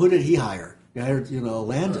Thriller. So who did he hire? He hired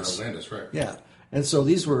Landis. Landis, right? Yeah, and so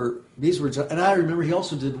these were, and I remember he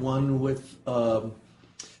also did one with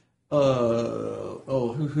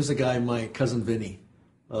who's the guy? My cousin Vinny,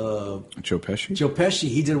 Joe Pesci. Joe Pesci.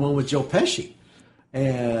 He did one with Joe Pesci,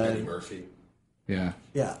 Eddie and Murphy, Yeah,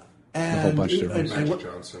 yeah, whole and bunch of different- Magic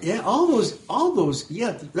Johnson. yeah, all those.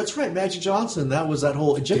 Yeah, that's right, Magic Johnson. That was that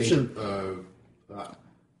whole Egyptian.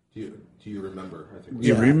 Do you remember? I think.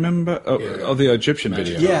 you Yeah. remember? Oh, Yeah. oh, the Egyptian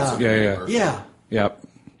Magic video. Yeah. Johnson, yeah, Eddie yeah, Murphy. Yeah, yep.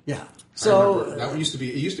 yeah. I So remember that used to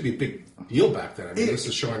be a big deal back then. I mean, this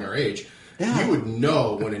is showing our age. Yeah. You would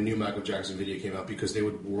know when a new Michael Jackson video came out because they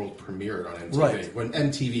would world premiere it on MTV. Right. When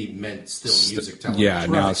MTV meant still music television. Yeah,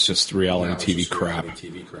 now Right. it's just reality Now it's TV just crap. reality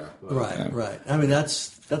TV crap. But, right. I mean,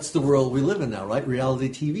 that's the world we live in now, right? Reality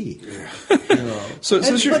TV. So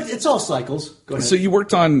But it's all cycles. Go ahead. So you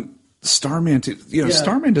worked on Starman too. Yeah.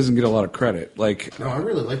 Starman doesn't get a lot of credit. Like, No, I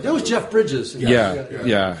really like that. that was movie. Jeff Bridges.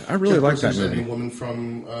 yeah. I really Jeff like that Bridges and movie. the woman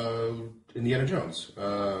from Indiana Jones.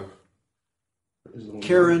 Is the woman-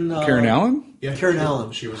 Karen Allen? Yeah, Karen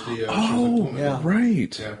Allen. She was the. Oh, woman. yeah.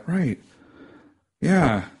 Right, Yeah. right.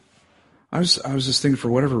 Yeah. I was just thinking, for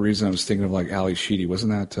whatever reason, I was thinking of like Ali Sheedy.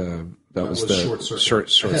 Wasn't that that was was the Short Circuit.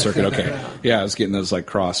 short circuit? Okay, yeah, I was getting those like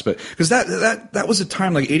crossed, but because that was a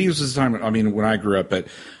time, like 80s was a time. I mean, when I grew up, but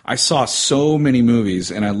I saw so many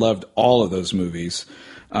movies and I loved all of those movies.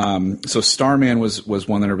 So Starman was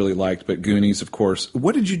one that I really liked, but Goonies, of course.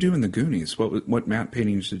 What did you do in the Goonies? What matte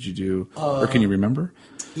paintings did you do, or can you remember?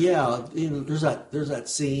 Yeah, there's that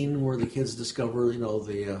scene where the kids discover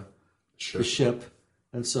the ship,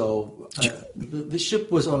 and so the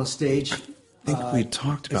ship was on a stage. I think we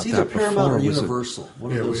talked about It's either that Paramount before. or Was it- Universal.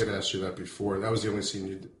 One Yeah, of we those. had asked you that before. That was the only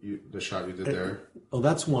scene the shot you did there. Oh,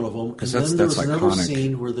 that's one of them. And that's- then there was that's another iconic.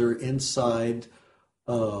 scene where they're inside.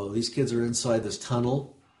 These kids are inside this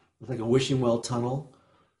tunnel, it's like a wishing well tunnel.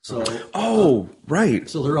 So, Oh, right.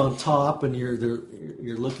 so they're on top, and you're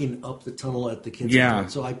looking up the tunnel at the kids. Yeah.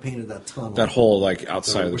 So I painted that tunnel. That whole like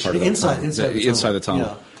outside of the part of The the inside, tunnel. inside, The inside the tunnel.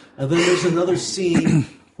 Yeah. And then there's another scene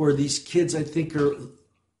where these kids, I think,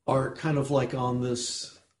 are kind of like on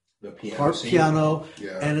this The piano. harp scene. piano,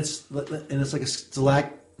 Yeah. and it's like a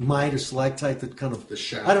stalagmite or stalactite that kind of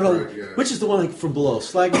shaft, I don't know right, yeah. which is the one like from below,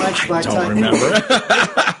 stalagmite, stalactite. Don't remember.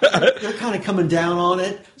 They're kind of coming down on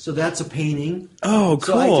it, so that's a painting. Oh,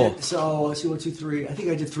 So I cool. did, so let's see, 1, 2, 3. I think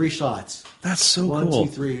I did 3 shots. That's so 1, cool.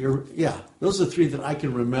 2, 3. Yeah, those are the 3 that I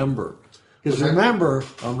can remember. Because remember,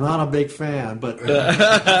 I'm not a big fan, but Was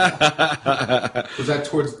that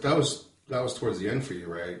towards the end for you,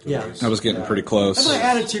 right? Yeah. I was getting pretty close. and my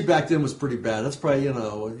attitude back then was pretty bad. That's probably frankly,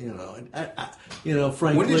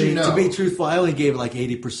 When did you know? to be truthful, I only gave it like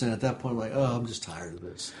 80%. At that point, I'm like, oh, I'm just tired of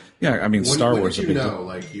this. Yeah, I mean, Star when Wars. did a you big know, deal.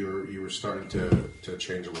 like you were starting to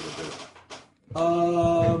change a little bit?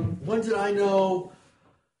 When did I know?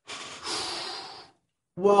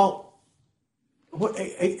 Well,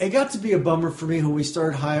 it got to be a bummer for me when we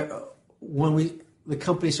started the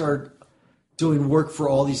company started doing work for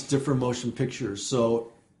all these different motion pictures.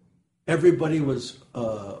 So everybody was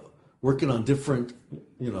working on different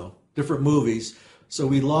movies. So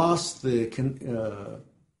we lost the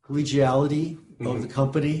collegiality of the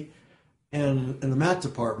company, and in the Matt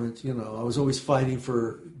department, I was always fighting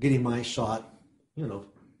for getting my shot,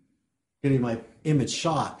 getting my image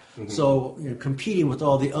shot. So competing with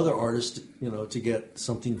all the other artists, to get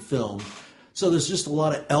something filmed. So there's just a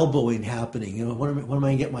lot of elbowing happening. When am I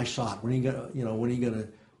going to get my shot? When are you going to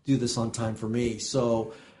do this on time for me?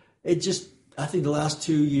 So I think the last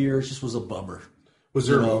 2 years just was a bummer. Was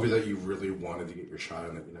there a movie that you really wanted to get your shot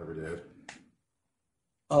in that you never did?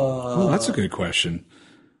 That's a good question.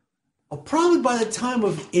 Probably by the time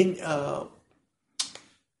of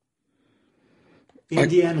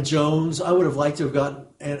Indiana Jones, I would have liked to have gotten,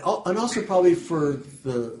 and also probably for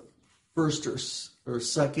the first or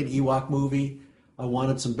second Ewok movie, I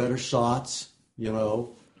wanted some better shots. And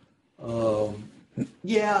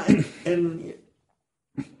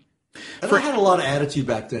I had a lot of attitude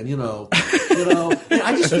back then,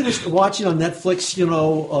 I just finished watching on Netflix,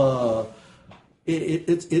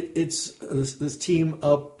 it's this team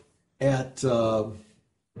up at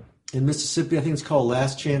in Mississippi. I think it's called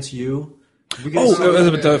Last Chance U.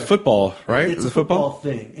 The football, right? It's a football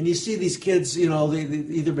thing, and you see these kids.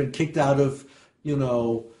 They've either been kicked out of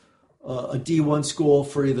a D1 school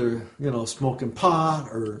for either smoking pot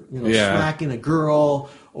or smacking a girl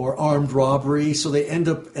or armed robbery. So they end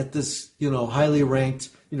up at this highly ranked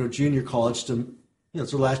junior college to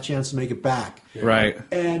it's their last chance to make it back. Right.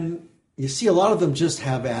 And you see a lot of them just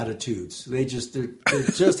have attitudes. They just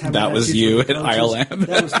have that was you at ILM.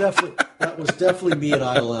 That was definitely me at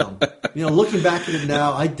ILM. Looking back at it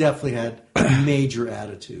now, I definitely had a major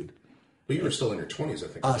attitude. But you were still in your 20s, I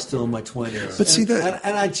think. I was still in my 20s. Yeah. But see that,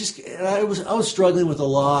 and I was struggling with a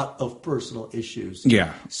lot of personal issues.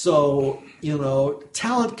 Yeah. So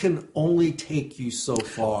talent can only take you so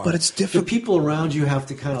far. But it's difficult. The people around you have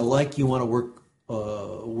to kind of like you, want to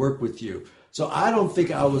work with you. So I don't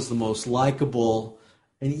think I was the most likable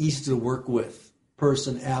and easy to work with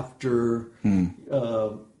person after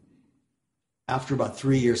about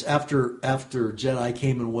 3 years. After Jedi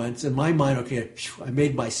came and went, in my mind, okay, I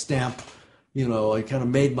made my stamp. I kind of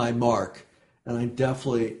made my mark, and I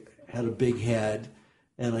definitely had a big head,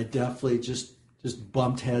 and I definitely just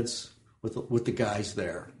bumped heads with the guys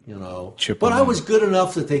there. But I was good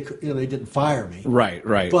enough that they didn't fire me. Right.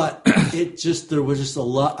 But there was just a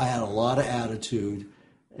lot. I had a lot of attitude,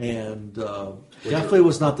 and definitely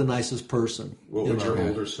was not the nicest person. What would your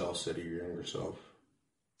older self say to your younger self?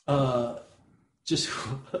 Just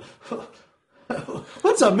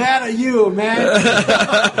what's the matter, you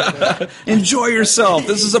man? Enjoy yourself.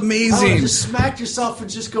 This is amazing. Just smack yourself and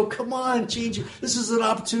just go. Come on, change it. This is an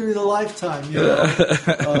opportunity of a lifetime.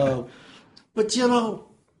 But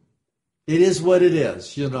it is what it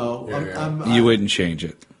is. You wouldn't change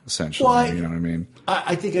it, essentially. Well, you know what I mean?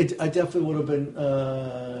 I think I definitely would have been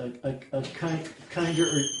a kinder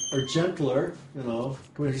or gentler. Can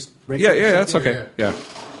we just break? Yeah, that's okay. Yeah.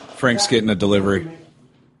 Frank's getting a delivery.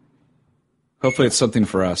 Hopefully it's something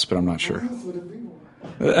for us, but I'm not sure.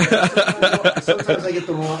 Sometimes I get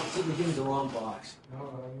the wrong box.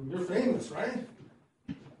 You're famous, right?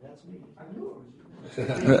 That's me. I knew it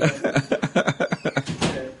was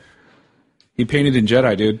you. He painted in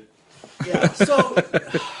Jedi, dude. Yeah, so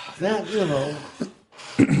that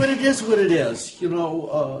but it is what it is,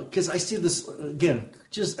 because I see this again,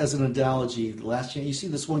 just as an analogy. Last year, you see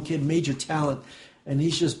this one kid, major talent, and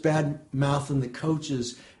he's just bad mouthing the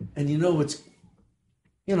coaches, and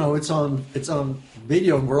it's on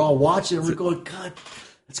video, and we're all watching, and we're going, God,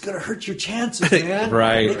 it's gonna hurt your chances, man.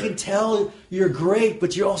 Right. They can tell you're great,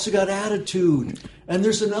 but you also got attitude. And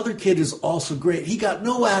there's another kid who's also great. He got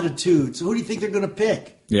no attitude. So who do you think they're gonna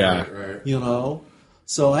pick? Yeah. Right.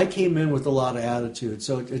 So I came in with a lot of attitude.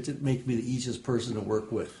 So it didn't make me the easiest person to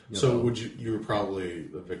work with. So you were probably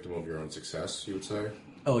the victim of your own success, you would say?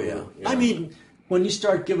 Oh yeah. I mean, when you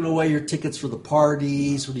start giving away your tickets for the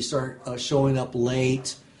parties, when you start showing up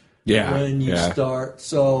late, when you start,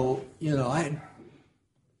 so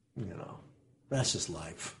that's just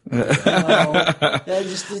life. I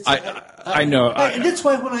know. And that's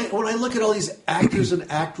why when I look at all these actors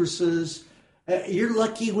and actresses, you're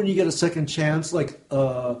lucky when you get a second chance. Like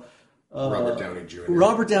Robert Downey Jr.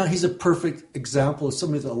 Robert Downey, he's a perfect example of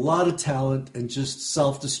somebody with a lot of talent and just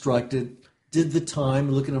self-destructed. Did the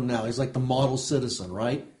time. Look at him now. He's like the model citizen,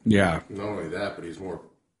 right? Yeah. Not only that, but he's more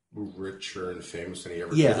richer and famous than he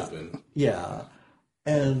ever could have been. Yeah.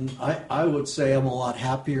 And I would say I'm a lot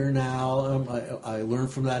happier now. I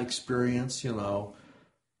learned from that experience, you know.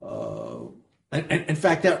 And in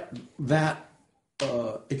fact, that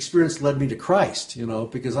experience led me to Christ, you know,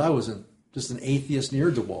 because I was just an atheist near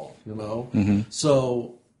the wall, you know. Mm-hmm.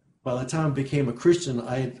 So by the time I became a Christian,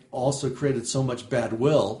 I had also created so much bad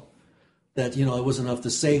will that, you know, it was enough to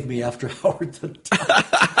save me after Howard the Duck.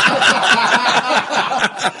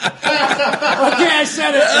 Okay, I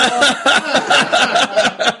said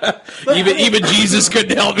it. Even Jesus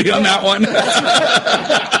couldn't help me on that one. When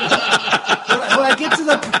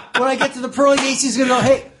I get to the pearly gates, he's gonna go,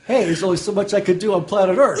 hey, there's only so much I could do on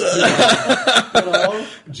planet Earth. You know?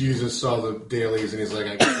 Jesus saw the dailies and he's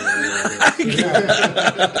like,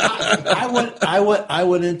 I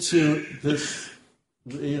went into this,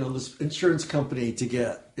 you know, this insurance company to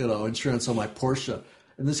get, you know, insurance on my Porsche.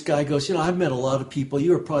 And this guy goes, you know, I've met a lot of people.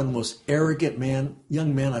 You are probably the most arrogant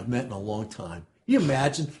young man I've met in a long time. Can you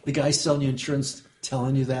imagine the guy selling you insurance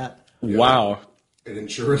telling you that? Wow. An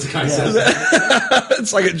insurance guy says that.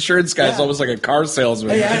 It's like an insurance guy. It's almost like a car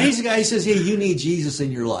salesman. Yeah, and he's the guy who says, hey, you need Jesus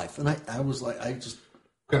in your life. And I was like, I just...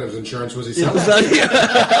 What kind of insurance was he selling?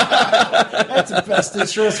 That's the best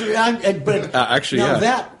insurance. But actually,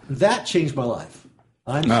 that changed my life.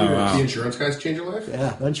 I'm serious. Wow. The insurance guys changed your life?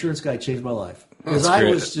 Yeah, the insurance guy changed my life. Because I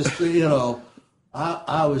was just, you know,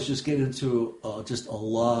 I was just getting into just a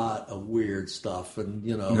lot of weird stuff, and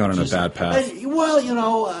you know, going on a bad path. And, well, you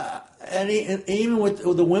know, and even with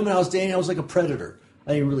the women I was dating, I was like a predator.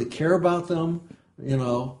 I didn't really care about them. You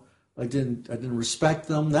know, I didn't respect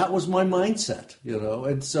them. That was my mindset. You know,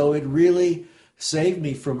 and so it really saved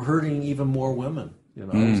me from hurting even more women. You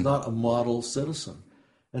know, I was not a model citizen,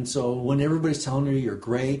 and so when everybody's telling you you're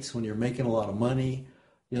great, when you're making a lot of money.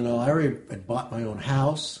 You know, I already had bought my own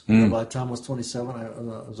house. You know, by the time I was 27, I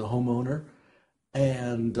was a homeowner,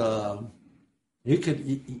 and you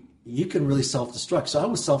can really self-destruct. So I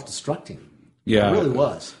was self-destructing. Yeah, I really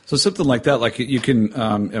was. So something like that, like you can,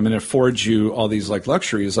 it affords you all these like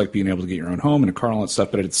luxuries, like being able to get your own home and a car and all that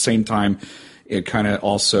stuff. But at the same time, it kind of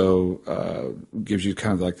also gives you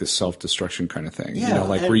kind of like this self-destruction kind of thing. Yeah, you know,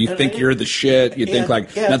 like where you think you're the shit. You think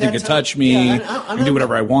like nothing can touch me. I can do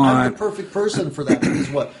whatever I want. I'm the perfect person for that because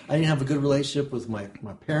what? I didn't have a good relationship with my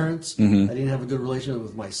parents. I didn't have a good relationship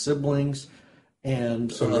with my siblings.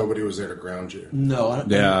 And so nobody was there to ground you. No.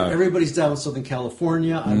 Everybody's down in Southern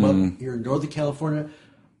California. I'm up here in Northern California.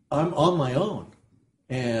 I'm on my own.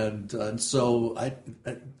 And so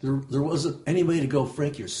there wasn't any way to go,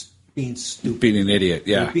 Frank, you're being stupid. Being an idiot,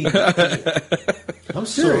 yeah. I'm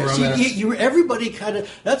serious. Everybody kind of.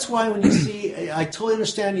 That's why when you see, I totally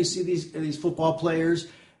understand. You see these football players,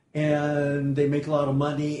 and they make a lot of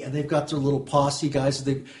money, and they've got their little posse guys.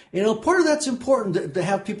 Part of that's important to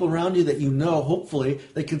have people around you that you know. Hopefully,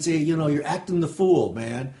 they can say, you know, you're acting the fool,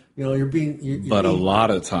 man. You know, you're being. But a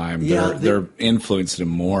lot of time, they're influencing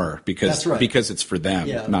them more because it's for them,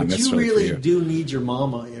 not necessarily for you. You really do need your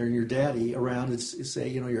mama or your daddy around to say,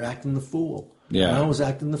 you know, you're acting the fool. Yeah, and I was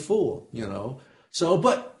acting the fool. You know, so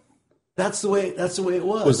but that's the way it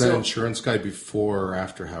was. Was that insurance guy before or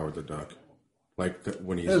after Howard the Duck? Like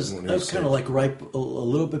when he was kind of like right a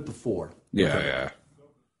little bit before. Yeah.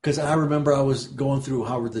 Because I remember I was going through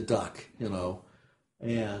Howard the Duck, you know,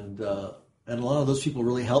 and a lot of those people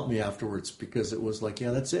really helped me afterwards because it was like,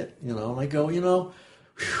 yeah, that's it, you know. And I go, you know,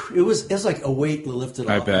 it was like a weight lifted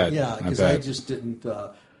off. I bet. Yeah, because I just didn't.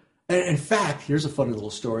 And in fact, here's a funny little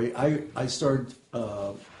story. I started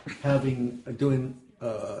doing.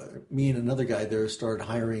 Me and another guy there started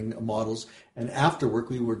hiring models, and after work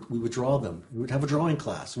we would draw them. We would have a drawing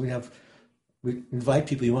class. We'd invite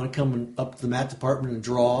people. You want to come up to the mat department and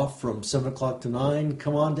draw from 7:00 to 9?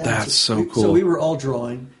 Come on down. That's so cool. So we were all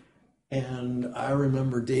drawing, and I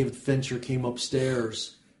remember David Fincher came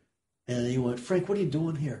upstairs, and he went, "Frank, what are you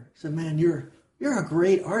doing here?" I said, "Man, you're a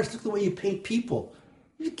great artist. Look at the way you paint people.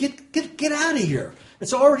 Get out of here."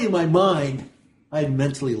 It's already in my mind. I had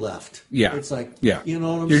mentally left. Yeah. It's like, yeah. You know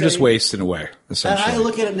what I'm saying? You're just wasting away, essentially. And I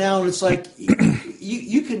look at it now and it's like,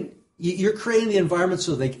 you're creating the environment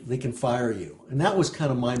so they can fire you. And that was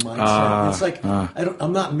kind of my mindset. It's like,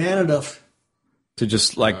 I'm not man enough. To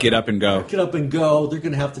just like get up and go. Get up and go. They're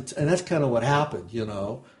going to have to, and that's kind of what happened, you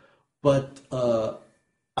know. But I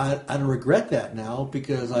don't regret that now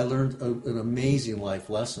because I learned an amazing life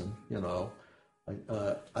lesson, you know.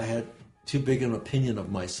 I had too big an opinion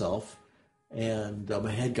of myself. And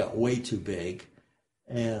my head got way too big,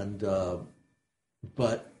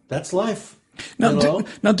 but that's life. Now,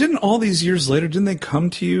 didn't all these years later, didn't they come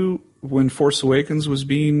to you when Force Awakens was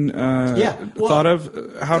being thought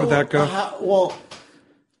of? How did that go?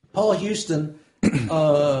 Paul Houston,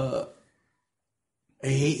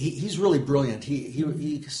 he's really brilliant.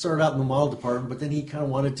 He started out in the model department, but then he kind of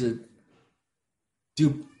wanted to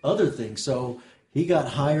do other things. So he got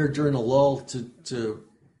hired during a lull to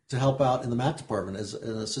help out in the Mac department as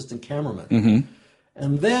an assistant cameraman.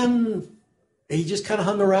 And then he just kind of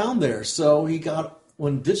hung around there. So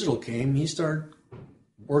when digital came, he started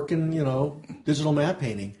working, digital matte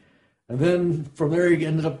painting. And then from there, he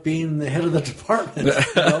ended up being the head of the department,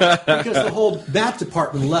 because the whole matte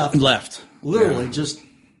department left. Literally just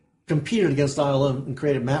competed against ILM and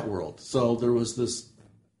created Matte World. So there was this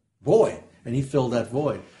void, and he filled that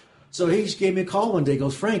void. So he just gave me a call one day. He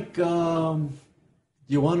goes, Frank, do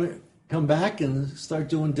you want to come back and start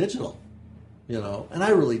doing digital? And I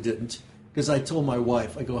really didn't, because I told my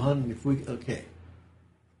wife, I go, hon,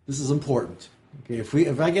 this is important. Okay,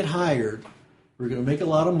 if I get hired, we're going to make a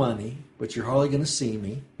lot of money, but you're hardly going to see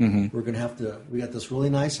me. We're going to we got this really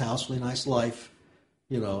nice house, really nice life,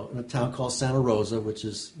 in a town called Santa Rosa, which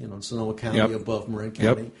is, in Sonoma County above Marin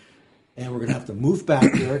County. And we're going to have to move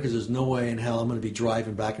back there because there's no way in hell I'm going to be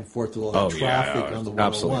driving back and forth with all that traffic on the 101.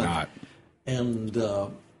 Absolutely not. And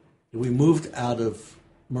we moved out of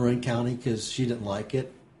Marin County because she didn't like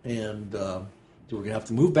it. And so we're going to have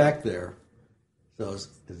to move back there. So is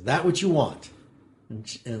that what you want?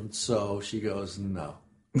 And so she goes, no.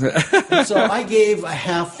 And so I gave a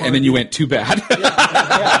half-hearted... And then you went, too bad.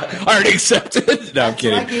 I already accepted. No, I'm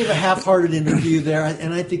kidding. So I gave a half-hearted interview there,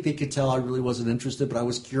 and I think they could tell I really wasn't interested, but I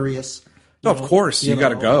was curious. No, of course. You got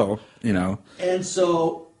to go, And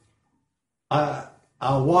so I'm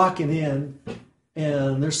walking in,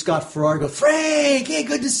 and there's Scott Farrar. I go, Frank, hey,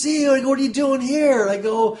 good to see you. I go, what are you doing here? I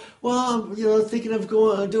go, well, I'm thinking of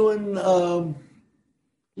doing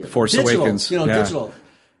Force digital, Awakens. Digital.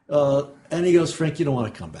 And he goes, Frank, you don't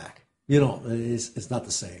want to come back. It's not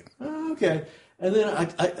the same. Oh, okay. And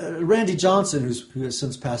then Randy Johnson, who has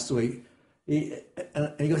since passed away, and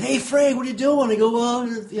he goes, hey, Frank, what are you doing? I go, well,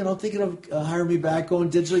 thinking of hiring me back, going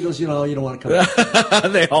digital. He goes, you don't want to come back.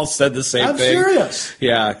 They all said the same thing. I'm serious.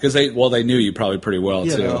 Yeah, because they knew you probably pretty well,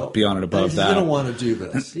 too, beyond and above that. You don't want to do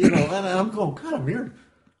this. And I'm going, God, I'm here.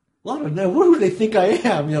 What do they think I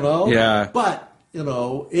am, Yeah. But...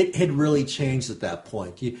 it had really changed at that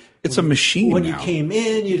point. It's a machine When now. you came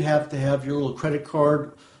in, you'd have to have your little credit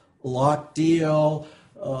card lock deal.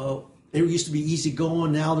 It used to be easy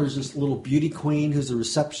going. Now there's this little beauty queen who's a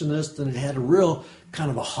receptionist, and it had a real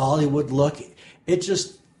kind of a Hollywood look. It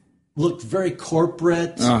just looked very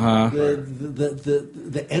corporate. The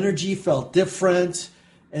energy felt different.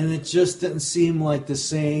 And it just didn't seem like the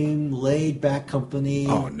same laid-back company.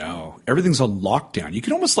 Oh, no. Everything's on lockdown. You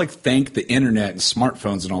can almost, thank the internet and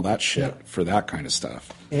smartphones and all that shit for that kind of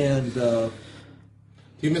stuff. And do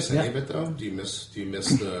you miss any of it, though? Do you miss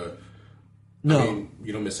the... No.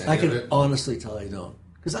 You don't miss any I of it? I can honestly tell I don't.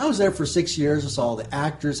 Because I was there for 6 years. I saw all the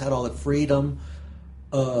actors, had all the freedom.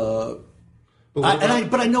 But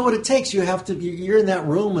I know what it takes. You have to... You're in that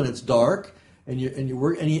room, and it's dark. And you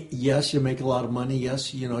work, and yes, you make a lot of money.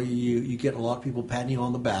 Yes, you get a lot of people patting you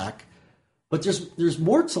on the back. But there's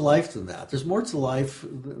more to life than that. There's more to life.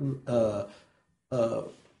 But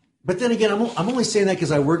then again, I'm only saying that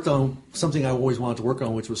because I worked on something I always wanted to work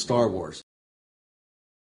on, which was Star Wars.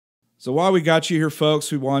 So while we got you here,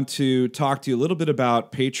 folks, we want to talk to you a little bit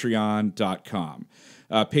about Patreon.com.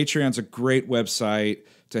 Patreon's a great website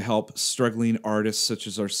to help struggling artists such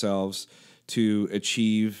as ourselves to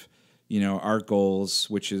achieve our goals,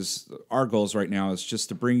 which is our goals right now is just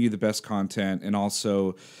to bring you the best content, and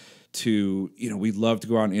also to, we love to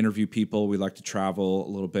go out and interview people. We like to travel a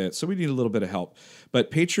little bit. So we need a little bit of help,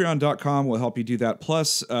 but patreon.com will help you do that.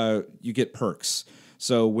 Plus you get perks.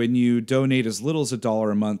 So when you donate as little as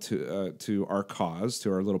 $1 a month to our cause,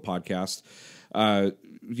 to our little podcast,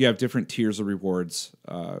 you have different tiers of rewards,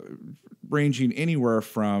 ranging anywhere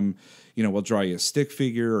from, we'll draw you a stick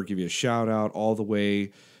figure or give you a shout out, all the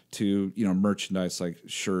way to merchandise like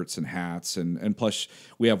shirts and hats, and plus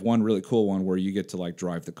we have one really cool one where you get to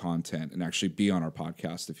drive the content and actually be on our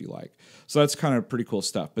podcast if you like. So that's kind of pretty cool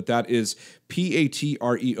stuff. But that is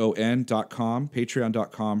patreon.com,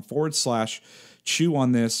 patreon.com/chew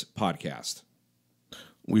on this podcast.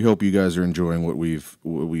 We hope you guys are enjoying what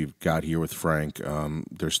we've got here with Frank.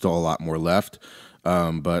 There's still a lot more left,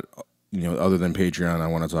 but other than Patreon, I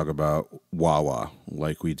want to talk about Wawa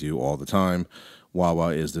like we do all the time. Wawa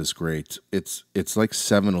is this great. It's like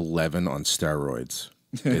 7-Eleven on steroids.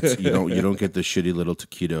 You don't get the shitty little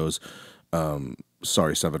taquitos.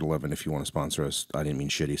 Sorry, 7-Eleven, if you want to sponsor us. I didn't mean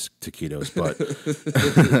shitty taquitos, but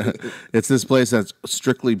it's this place that's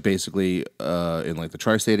strictly basically in the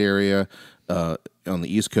tri-state area, on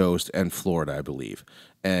the East Coast and Florida, I believe.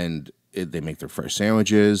 And they make their fresh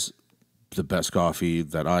sandwiches. the best coffee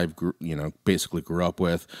that I've basically grew up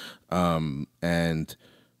with, and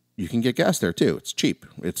you can get gas there too. It's cheap.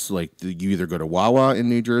 It's like you either go to Wawa in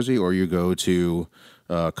New Jersey or you go to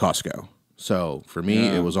Costco. So for me,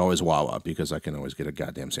 it was always Wawa because I can always get a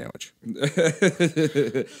goddamn sandwich. You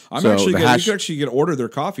can actually order their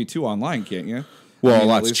coffee too online, can't you? Well, a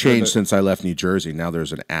lot's changed since I left New Jersey. Now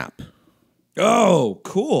there's an app. Oh,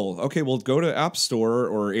 cool. Okay, well, go to App Store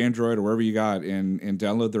or Android or wherever you got and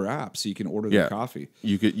download their app so you can order their coffee.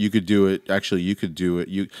 You could do it. Actually, you could do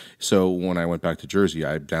it. So when I went back to Jersey,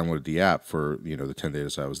 I downloaded the app for the 10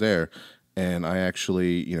 days I was there, and I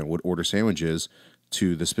actually would order sandwiches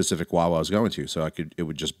to the specific Wawa I was going to, so it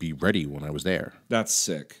would just be ready when I was there. That's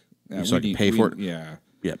sick. Yeah, so I could pay for it. Yeah,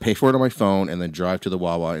 pay for it on my phone and then drive to the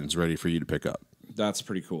Wawa and it's ready for you to pick up. That's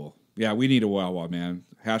pretty cool. Yeah, we need a Wawa, man.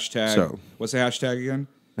 Hashtag. So, what's the hashtag again?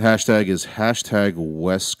 The hashtag is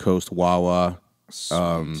West Coast Wawa.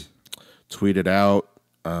 Tweet it out.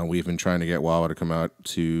 We've been trying to get Wawa to come out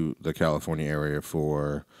to the California area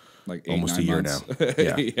for like almost a year months. now.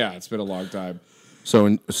 Yeah. Yeah, it's been a long time. So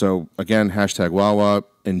again, hashtag Wawa.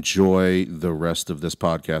 Enjoy the rest of this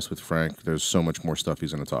podcast with Frank. There's so much more stuff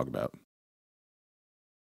he's going to talk about.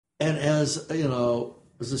 And as a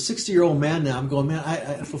 60-year-old man now, I'm going, man,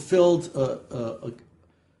 I fulfilled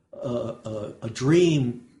a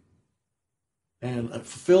dream, and I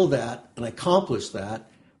fulfilled that, and I accomplished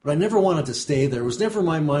that, but I never wanted to stay there. It was never in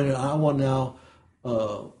my mind, I want now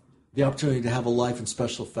the opportunity to have a life in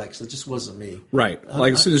special effects. It just wasn't me. Right.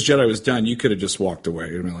 Like, as soon as Jedi was done, you could have just walked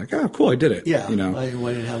away. You'd been like, oh, cool, I did it. Yeah. I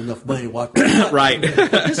didn't have enough money to walk away. Right.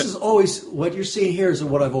 But this is always, what you're seeing here is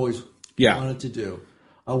what I've always wanted to do.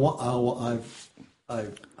 I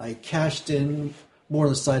cashed in more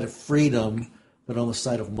on the side of freedom than on the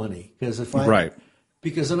side of money.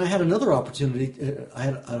 Because then I had another opportunity. I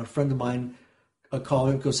had a friend of mine call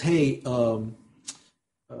me and goes, hey,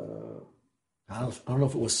 I don't know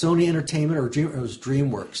if it was Sony Entertainment or it was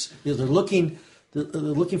DreamWorks. They're looking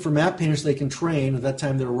for map painters they can train. At that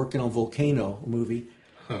time, they were working on Volcano, a movie.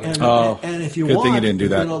 And if you good want, thing you didn't do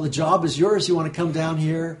that. The job is yours. You want to come down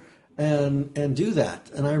here and do that.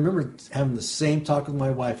 And I remember having the same talk with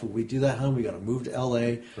my wife. If we do that, honey, we got to move to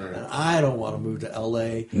L.A. Right. And I don't want to move to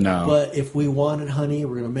L.A. No. But if we want it, honey,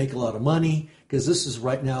 we're going to make a lot of money because this is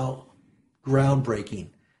right now groundbreaking.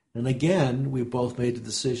 And again, we both made the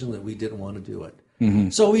decision that we didn't want to do it. Mm-hmm.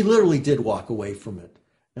 So we literally did walk away from it.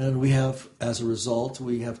 And we have, as a result,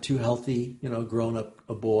 we have two healthy, grown-up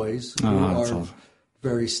boys who are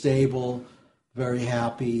very stable, very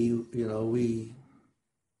happy.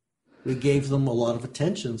 We gave them a lot of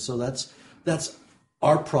attention. So that's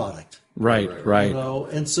our product. Right.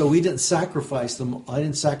 And so we didn't sacrifice them. I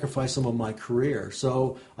didn't sacrifice some of my career.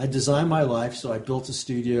 So I designed my life. So I built a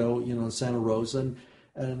studio, in Santa Rosa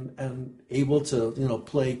and able to,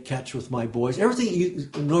 play catch with my boys. Everything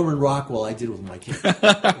Norman Rockwell I did with my kids.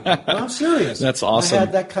 I'm serious. That's awesome. I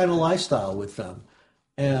had that kind of lifestyle with them.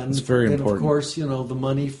 And it's very important. And of course, the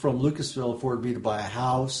money from Lucasfilm afforded me to buy a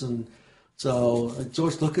house. And so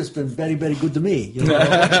George Lucas has been very, very good to me. And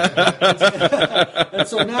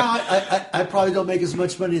so now I probably don't make as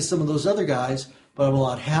much money as some of those other guys, but I'm a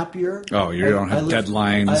lot happier. Oh, you don't have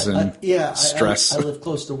deadlines and stress. I live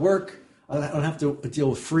close to work. I don't have to deal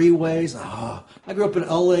with freeways. I grew up in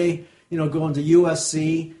L.A., going to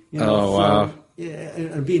USC,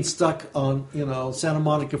 and being stuck on, Santa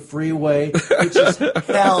Monica Freeway, which is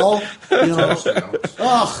hell.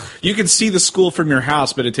 You can see the school from your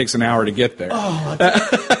house, but it takes an hour to get there.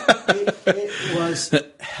 It was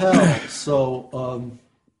hell. So,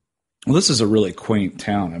 well, this is a really quaint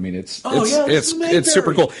town. I mean, it's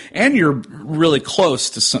super cool, and you're really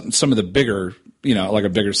close to some of the bigger, like a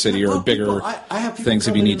bigger city or bigger I have things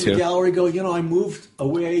if you need to. The gallery go, I moved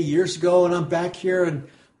away years ago, and I'm back here, and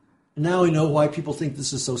now I know why people think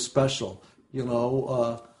this is so special.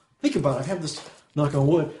 Think about it. I have this. Knock on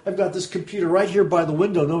wood. I've got this computer right here by the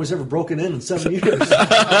window. Nobody's ever broken in 7 years. And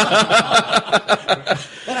I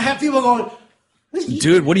have people going,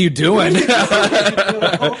 dude, what are you doing?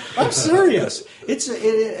 I'm serious.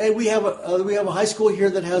 We have a high school here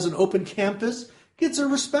that has an open campus. Kids are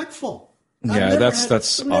respectful. Yeah, that's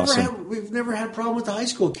awesome. We've never had a problem with the high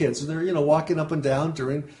school kids. They're walking up and down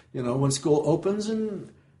during when school opens,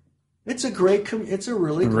 and it's a great. It's a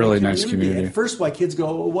really nice community. At first, my kids go,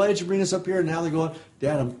 well, "Why did you bring us up here?" And now they're going,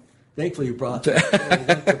 "Dad, I'm thankful you brought to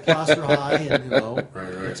Placer High," and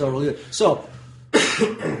it's all really good. So,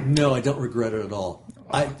 no, I don't regret it at all.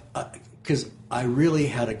 Because I really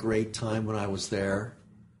had a great time when I was there.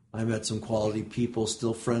 I met some quality people,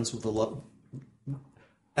 still friends with a lot.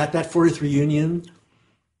 At that 40th reunion,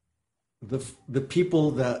 the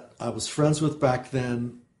people that I was friends with back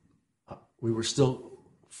then, we were still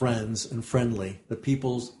friends and friendly. The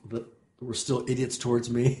people that were still idiots towards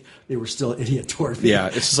me, they were still idiot toward me. Yeah,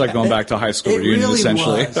 it's just like going back to high school It reunion, really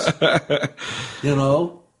essentially. was. You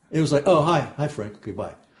know, it was like, oh, hi Frank, okay,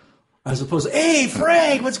 bye. As opposed to, hey,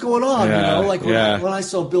 Frank, what's going on? Yeah, you know, like when, yeah. when I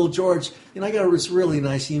saw Bill George, I got this really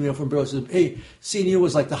nice email from Bill. Said, hey, seeing you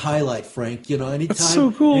was like the highlight, Frank. Anytime,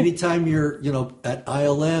 so cool. Anytime you're, at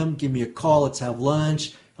ILM, give me a call. Let's have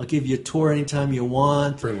lunch. I'll give you a tour anytime you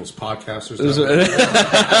want. Bring those podcasters down.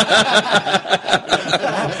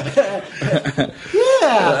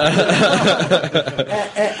 Yeah.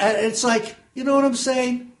 and it's like, you know what I'm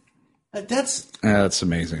saying? That's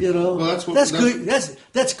amazing. Well, that's good.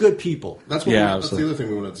 That's good people. That's what Yeah, that's the other thing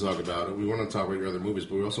we want to talk about. We want to talk about your other movies,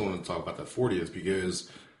 but we also want to talk about that 40th because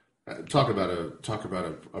talk about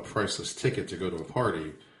a priceless ticket to go to a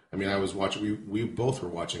party. I mean, I was watching. We both were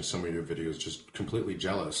watching some of your videos, just completely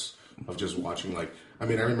jealous of just watching. Like, I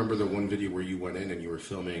mean, I remember the one video where you went in and you were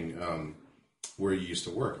filming where you used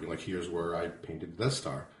to work. You're like, here's where I painted the Death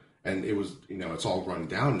Star, and it was, it's all run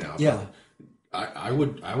down now. Yeah. I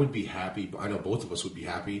would be happy. I know both of us would be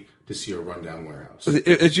happy to see a rundown warehouse.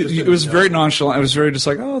 It was very nonchalant. I was very just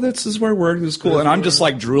like, oh, this is where I work. This is cool. And I'm just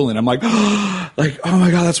like drooling. I'm like, oh my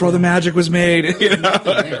God, that's where all the magic was made.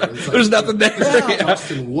 There's nothing there.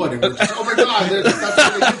 Dust and wood, and we're just, oh my God, that's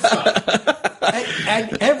where they did stuff.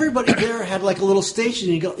 And everybody there had like a little station.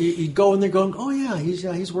 You go in there going, oh yeah,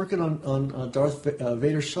 he's working on Darth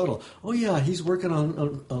Vader's shuttle. Oh yeah, he's working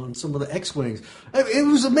on some of the X-wings. I mean, it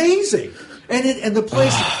was amazing. And the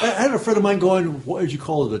place. I had a friend of mine going, why did you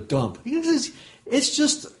call it a dump? It's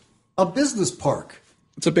just a business park.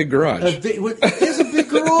 It's a big garage. It is a big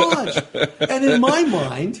garage. And in my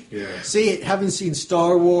mind, having seen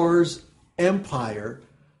Star Wars, Empire,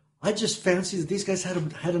 I just fancy that these guys had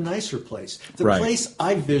a nicer place. The place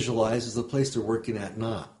I visualize is the place they're working at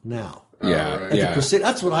now. Yeah,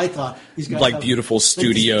 That's what I thought. These guys like beautiful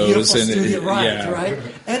studios right.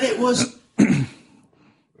 And it was. It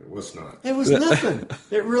was not. It was nothing.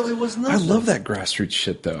 It really was nothing. I love that grassroots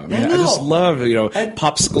shit, though. I mean, I just love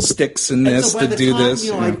popsicle sticks and this to do this.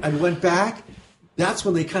 I went back. That's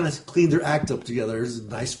when they kind of cleaned their act up together. There's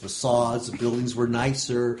nice facades. The buildings were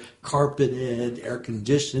nicer, carpeted, air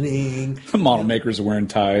conditioning. The model makers are wearing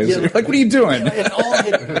ties. You're like, what are you doing?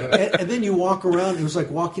 And then you walk around. It was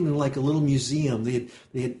like walking in like a little museum. They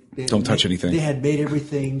don't touch anything. They had made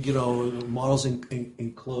everything, models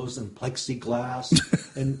enclosed in plexiglass.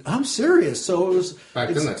 And I'm serious. So it was back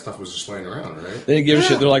then. That stuff was just laying around, right? They didn't give a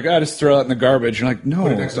shit. They're like, just throw it in the garbage. You're like, no,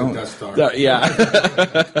 don't.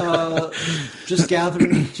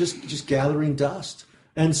 Just gathering dust.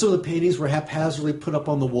 And some of the paintings were haphazardly put up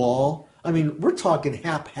on the wall. I mean, we're talking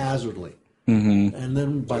haphazardly. Mm-hmm. And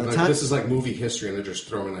then by the time this is like movie history, and they're just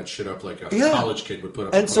throwing that shit up like a college kid would put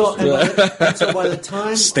up. And so by the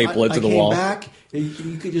time staple it to the came wall, back,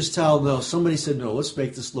 you could just tell. No, somebody said no. Let's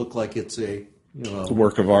make this look like it's a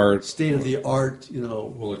work of art, state of the art.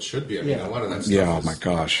 Well, it should be. I mean, a lot of that stuff. Yeah. Oh my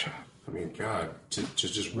gosh. I mean, God, to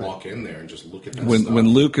just walk in there and just look at that when stuff. When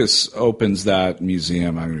Lucas opens that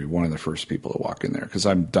museum, I'm going to be one of the first people to walk in there because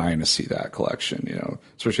I'm dying to see that collection.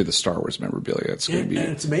 Especially the Star Wars memorabilia. It's going to be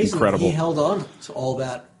it's amazing. Incredible. He held on to all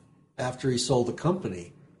that after he sold the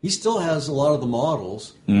company. He still has a lot of the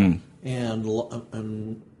models and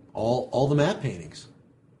all the matte paintings.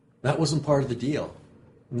 That wasn't part of the deal.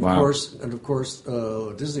 And of course,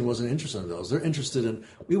 Disney wasn't interested in those. They're interested in,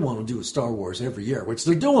 we want to do a Star Wars every year, which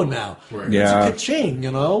they're doing now. Right. Yeah, it's a chain,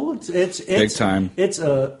 It's big time. It's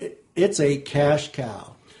a cash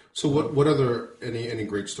cow. So, what other any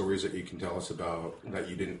great stories that you can tell us about that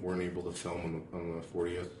you weren't able to film on the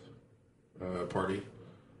 40th party?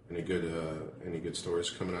 Any good stories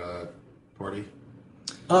coming out of that party?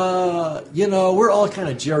 We're all kind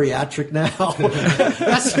of geriatric now.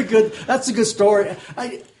 That's a good story.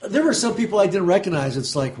 There were some people I didn't recognize.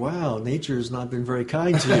 It's like, wow, nature has not been very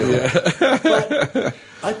kind to you. But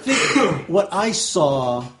I think what I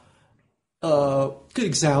saw, good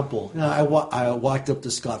example. I walked up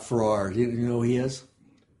to Scott Farrar. You know who he is?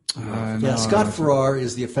 No, Scott Farrar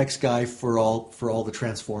is the effects guy for all the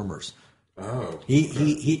Transformers. Oh,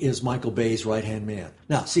 he is Michael Bay's right-hand man.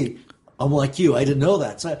 Now, see, I'm like you. I didn't know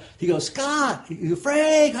that. So he goes, Scott,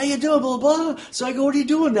 Frank, how you doing? Blah, blah, blah. So I go, what are you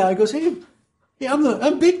doing now? He goes, hey,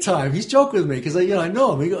 I'm big time. He's joking with me because I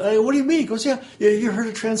know him. He goes, hey, what do you mean? He goes, yeah, you heard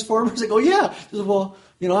of Transformers? I go, yeah. He goes, well,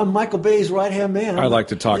 I'm Michael Bay's right-hand man. I'd like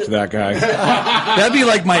to talk to that guy. That'd be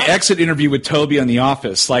like my exit interview with Toby on The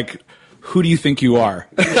Office. Like, who do you think you are?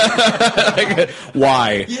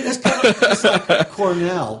 Why? Yeah, it's like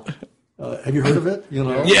Cornell. Have you heard of it? You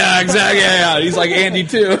know, Yeah, exactly. Yeah. He's like Andy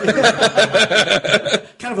too.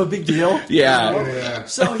 kind of a big deal. Yeah. You know?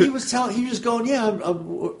 So he was going,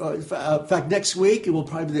 in fact, next week it will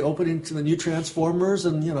probably be the opening to the new Transformers,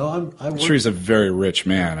 and I'm sure he's a very rich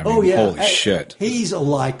man. I mean, holy shit. He's a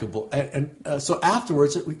likable, and so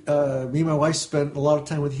afterwards, me and my wife spent a lot of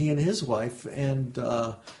time with he and his wife, and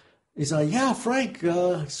he's like, "Yeah, Frank,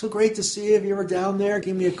 so great to see you. If you ever down there,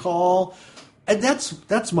 give me a call." And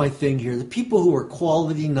that's my thing here. The people who are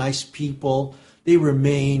quality, nice people, they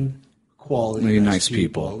remain quality, nice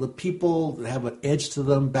people. The people that have an edge to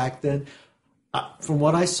them back then, from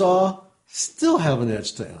what I saw, still have an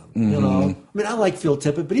edge to them. Mm-hmm. You know, I mean, I like Phil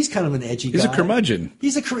Tippett, but he's kind of an edgy guy. He's a curmudgeon.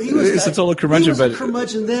 He's a total curmudgeon. He was a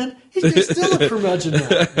curmudgeon then. He's still a curmudgeon now.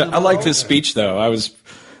 You know? I liked his speech though. It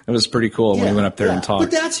was pretty cool when we went up there and talked.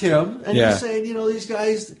 But that's him, and he's saying, these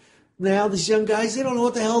guys. Now, these young guys, they don't know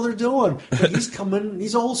what the hell they're doing. But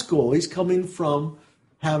he's old school. He's coming from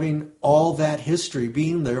having all that history,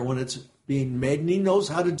 being there when it's being made, and he knows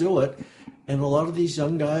how to do it. And a lot of these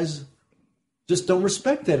young guys just don't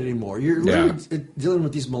respect that anymore. You're literally dealing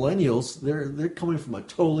with these millennials. They're coming from a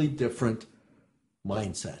totally different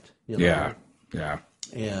mindset. You know? Yeah.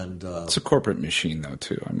 And it's a corporate machine, though,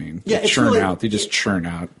 too. I mean, they just churn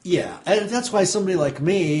out. Yeah, and that's why somebody like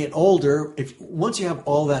me, and older, once you have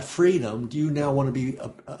all that freedom, do you now want to be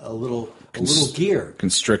a little geared,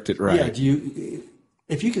 constricted, right? Yeah.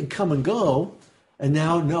 If you can come and go, and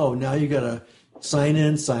now you got to sign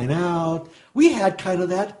in, sign out. We had kind of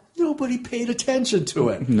that. Nobody paid attention to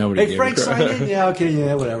it. Nobody. Hey, Frank, sign in. Yeah, okay,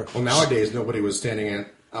 yeah, whatever. Well, nowadays nobody was standing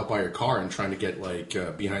out by your car and trying to get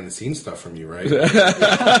behind the scenes stuff from you, right?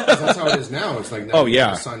 That's how it is now. It's like now you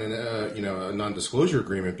have to sign a non-disclosure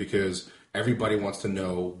agreement because everybody wants to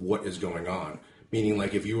know what is going on. Meaning,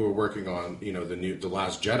 like if you were working on the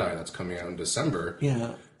Last Jedi that's coming out in December,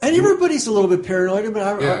 and everybody's a little bit paranoid. I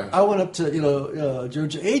mean, I went up to Joe.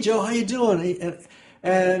 Hey, Joe, how you doing?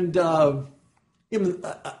 And I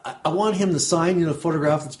want him to sign the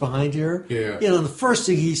photograph that's behind here. Yeah. The first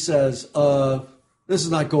thing he says. This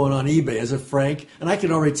is not going on eBay, is it, Frank? And I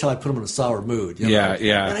can already tell I put him in a sour mood. Yeah.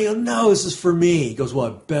 And I go, no, this is for me. He goes, well,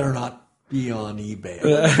 it better not be on eBay.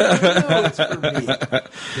 No, it's for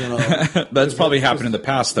me. That's probably happened in the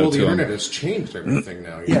past, though, too. Well, the internet has changed everything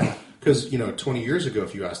now. Yeah. Because, 20 years ago,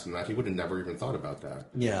 if you asked him that, he would have never even thought about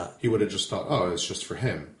that. Yeah. He would have just thought, oh, it's just for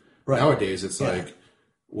him. Right. Nowadays, it's like,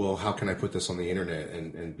 well, how can I put this on the internet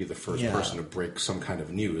and be the first person to break some kind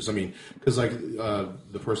of news? I mean, because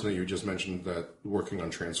the person that you just mentioned that working on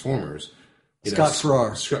Transformers, Scott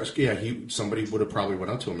Farrar. Somebody would have probably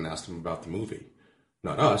went up to him and asked him about the movie.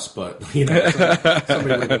 Not us, but somebody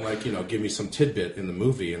would have been like, give me some tidbit in the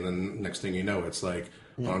movie, and then next thing you know, it's like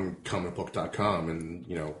on comicbook.com and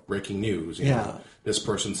breaking news. This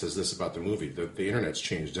person says this about the movie. The internet's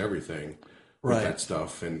changed everything with that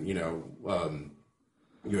stuff, and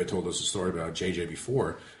you had told us a story about JJ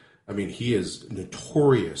before. I mean, he is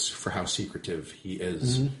notorious for how secretive he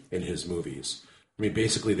is in his movies. I mean,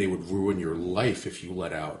 basically, they would ruin your life if you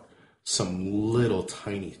let out some little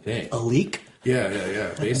tiny thing. A leak? Yeah.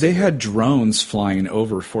 Basically. They had drones flying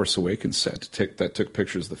over Force Awakens set that took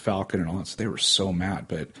pictures of the Falcon and all that. So they were so mad,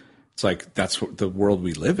 but it's like that's what the world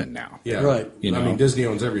we live in now. Yeah, right. I mean, Disney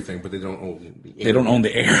owns everything, but they don't own the air. They don't own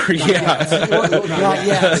the air. Not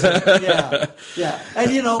yet. Yeah.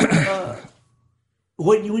 And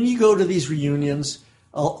when you go to these reunions,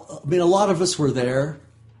 a lot of us were there,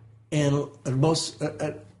 and most.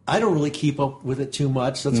 I don't really keep up with it too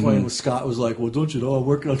much. That's why Scott was like, "Well, don't you know I'm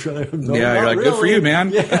working on trying?" No, you're like, "Good for you, man."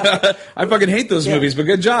 Yeah. I fucking hate those movies, but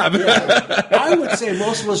good job. I would say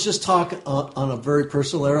most of us just talk on a very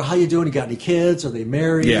personal level. How you doing? You got any kids? Are they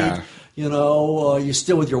married? Yeah. You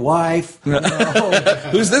still with your wife?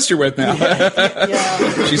 Who's this you're with now?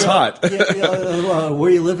 She's hot. Where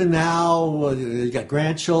you living now? You got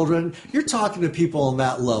grandchildren? You're talking to people on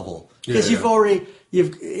that level because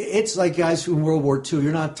it's like guys from World War II.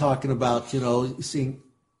 You're not talking about seeing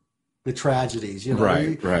the tragedies.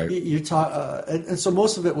 Right. You talk, and so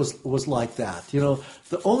most of it was like that.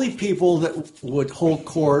 The only people that would hold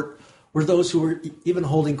court were those who were even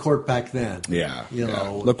holding court back then. Yeah. Yeah.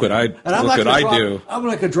 Look what I do. I'm not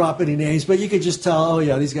going to drop any names, but you could just tell,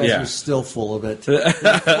 these guys are still full of it. They're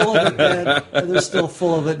full of it then, and they're still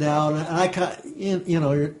full of it now.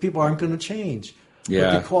 And people aren't going to change.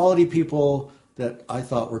 Yeah. But the quality people that I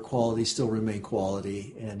thought were quality still remain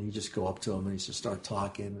quality, and you just go up to them and you just start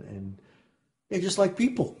talking, and they're just like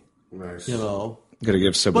people. Nice. Got to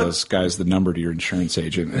give some of those guys the number to your insurance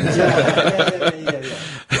agent. Yeah.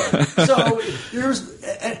 So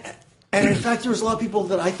and in fact, there was a lot of people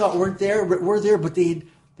that I thought were there, but they'd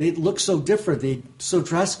they look so different. They so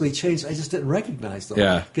drastically changed. I just didn't recognize them.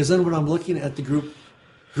 Yeah. Because then when I'm looking at the group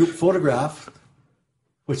photograph,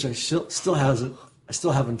 which I still haven't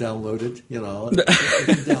downloaded. You know, I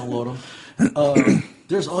can download them.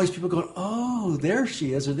 There's always people going, "Oh, there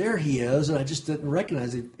she is," or "There he is," and I just didn't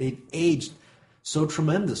recognize it. They aged so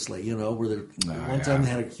tremendously, you know. Where one time they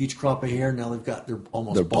had a huge crop of hair, now they're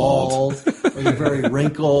almost bald, or they're very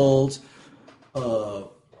wrinkled. I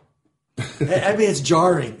mean, it's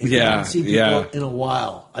jarring. If you haven't seen people in a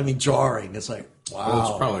while. I mean, jarring. It's like, wow. Well,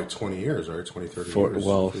 it's probably like 20 years, right? 20, 30 years.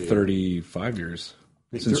 Well, 35 years.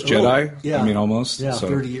 Since Jedi? Yeah. I mean, almost. Yeah, so.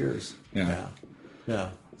 30 years. Yeah.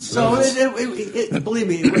 So it believe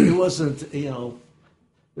me, it wasn't, you know,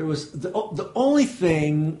 there was the only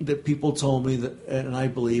thing that people told me that, and I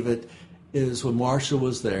believe it, is when Marsha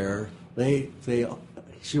was there,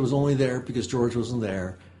 she was only there because George wasn't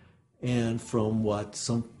there. And from what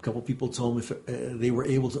some couple people told me, they were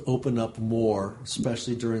able to open up more,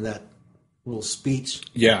 especially during that little speech.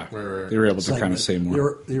 Yeah, they were able to kind of say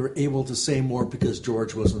more. They were able to say more because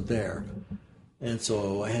George wasn't there. And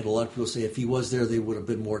so I had a lot of people say if he was there, they would have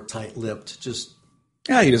been more tight-lipped.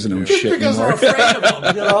 He doesn't own shit because anymore. they're afraid of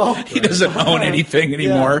him, you know? He doesn't own anything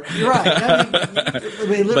anymore. Yeah, right. I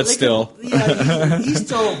mean, but still. He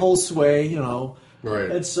still holds sway, you know. Right.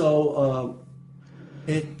 And so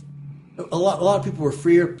a lot of people were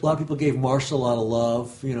free. A lot of people gave Marsha a lot of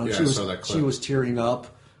love. You know, Yeah, I saw that clip. She was tearing up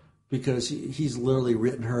because he's literally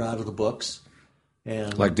written her out of the books.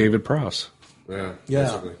 And Like David Prowse. Yeah.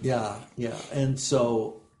 Yeah, Basically. and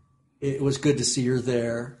so it was good to see her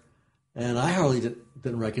there, and I hardly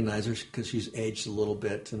didn't recognize her because she's aged a little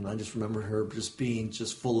bit, and I just remember her just being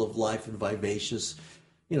just full of life and vivacious.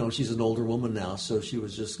 You know, she's an older woman now, so she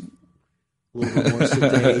was just a little bit more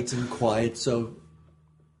sedate and quiet. So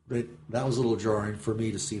that was a little jarring for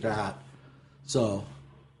me to see that. So.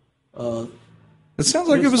 It sounds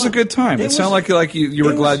like it was a good time. It sounded like you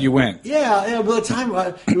were glad you went. Yeah. By the time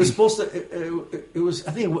it was supposed to, it was.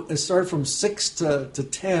 I think it started from 6 to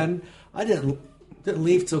 10. I didn't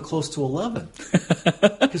leave till close to 11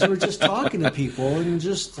 because we were just talking to people and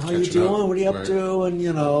just how you doing, what are you up to, and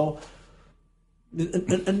you know,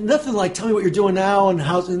 and nothing like tell me what you're doing now and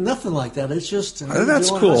nothing like that. It's just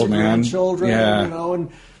that's cool, man. Children, you know,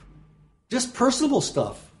 and just personable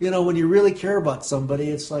stuff. You know, when you really care about somebody,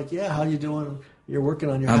 it's like, yeah, how you doing? You're working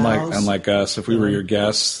on your house. Unlike us, if we were your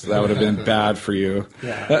guests, that would have been bad for you.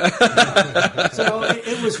 Yeah. So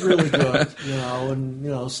it was really good, you know, and you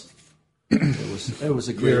know, it was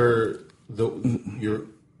a great.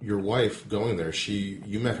 Your wife going there.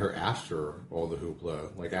 You met her after all the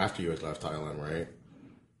hoopla, like after you had left Thailand,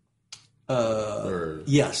 right?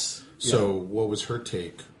 Yes. So, what was her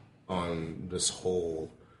take on this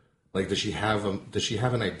whole? Like, does she have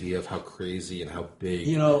an idea of how crazy and how big?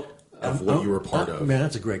 You know. Of what you were part of. Man,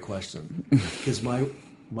 that's a great question. Because my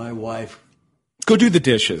wife... Go do the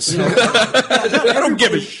dishes. You know, I don't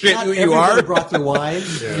give a shit who you are. Everybody brought their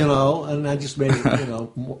wives, you know, and I just made it, you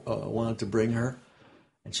know, wanted to bring her.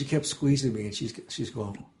 And she kept squeezing me, and she's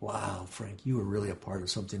going, wow, Frank, you were really a part of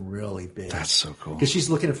something really big. That's so cool. Because she's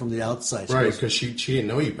looking at it from the outside. Right, because she didn't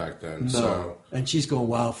know you back then. No. So. And she's going,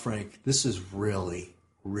 wow, Frank, this is really,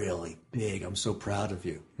 really big. I'm so proud of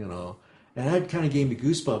you, you know. And that kind of gave me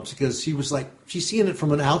goosebumps because she was like, she's seeing it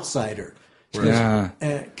from an outsider. Right. Yeah.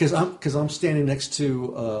 Because I'm standing next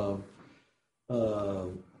to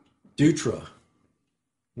Dutra,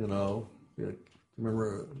 you know.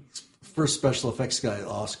 Remember, first special effects guy,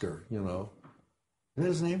 Oscar, you know. Is that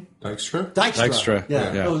his name? Dykstra?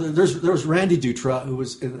 Yeah. Yeah. Oh, there was Randy Dutra, who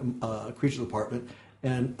was in Creature Department,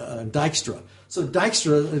 and Dykstra. So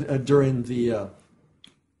Dykstra, during the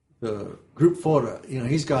group photo, you know,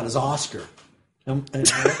 he's got his Oscar. And you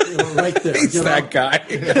know, right there. He's that guy.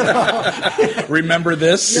 Remember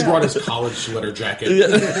this? He brought his college letter jacket.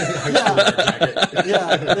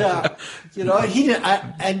 Yeah. You know, he did.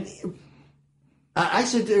 I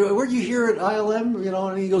said, "Were you here at ILM?" You know,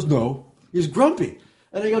 and he goes, "No." He was grumpy,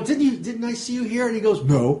 and I go, "Didn't I see you here?" And he goes,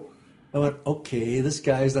 "No." I went, "Okay, this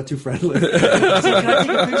guy is not too friendly." I said, "Can I take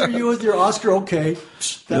a picture of you with your Oscar?" Okay,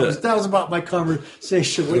 that was about my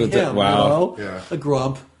conversation with him. Wow. You know? A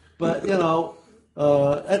grump, but you know,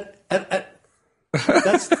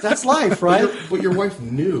 that's life, right? But your wife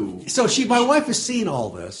knew. So my wife has seen all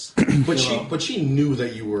this, but she knew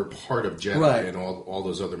that you were part of Jedi Right. and all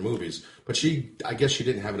those other movies. But I guess she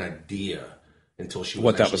didn't have an idea until she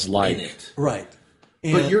What that was like. in it. right?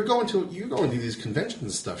 But you're going to these conventions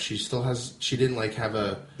and stuff. She didn't like have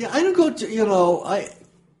a. Yeah, I don't go to, you know, I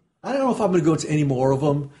don't know if I'm going to go to any more of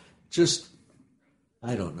them.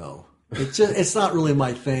 I don't know. It's not really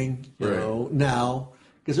my thing, you Right. know, now.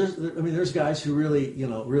 because there's guys who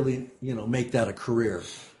really make that a career.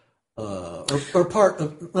 Or part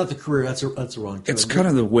of, not the career, that's the wrong term. It's kind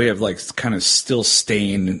of the way of like kind of still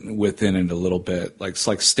staying within it a little bit. Like it's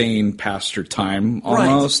like staying past your time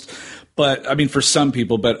almost. Right. But I mean, for some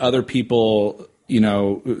people, but other people,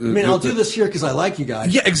 I'll do this here because I like you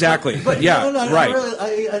guys. Yeah, exactly. But yeah, right.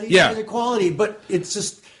 I need equality, but it's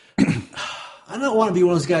just, I don't want to be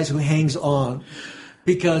one of those guys who hangs on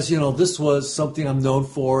because, this was something I'm known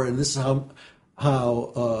for and this is how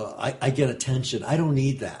I get attention. I don't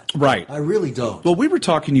need that. Right. I really don't. Well, we were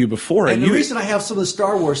talking to you before. And the reason I have some of the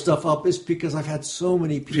Star Wars stuff up is because I've had so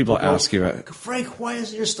many people ask you, Frank, why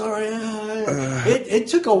isn't your Star Wars? It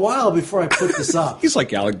took a while before I put this up. He's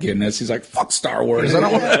like Alec Guinness. He's like, fuck Star Wars. I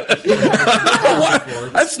don't want to.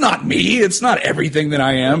 That's not me. It's not everything that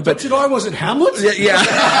I am. But I wasn't Hamlet? Yeah.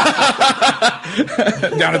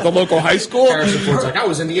 Down at the local high school. Harrison Ford's like, I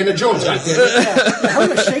was Indiana Jones. I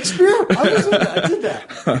heard of Shakespeare? I did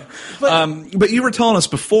that. But you were telling us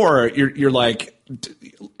before, you're like,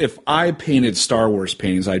 if I painted Star Wars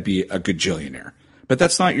paintings, I'd be a gajillionaire. But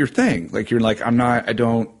that's not your thing. Like, you're like,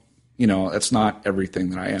 that's not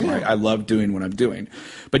everything that I am. Yeah. I love doing what I'm doing.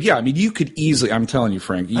 But yeah, I mean, you could easily, I'm telling you,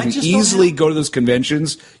 Frank, you can easily go to those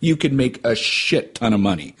conventions. You could make a shit ton of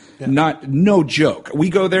money. Yeah. No joke. We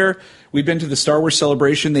go there. We've been to the Star Wars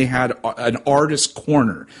Celebration. They had an artist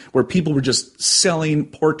corner where people were just selling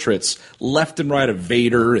portraits left and right of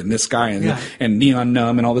Vader and this guy and Neon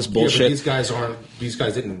Numb and all this bullshit. But these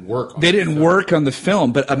guys didn't work on They didn't work on the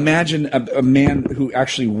film, but imagine a man who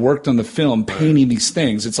actually worked on the film painting these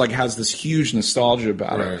things. It's like has this huge nostalgia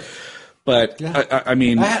about it. But I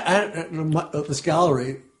mean, this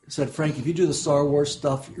gallery said, Frank, if you do the Star Wars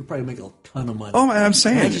stuff, you're probably making a ton of money. Oh, I'm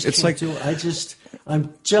saying it's like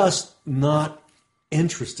I'm just not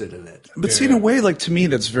interested in it. But see, in a way, like to me,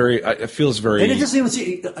 that's it feels very and it doesn't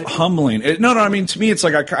even humbling. I mean, to me, it's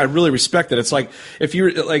like I really respect it. It's like if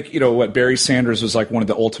you're like, Barry Sanders was like one of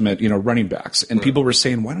the ultimate, running backs, and people were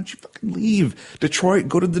saying, why don't you fucking leave Detroit,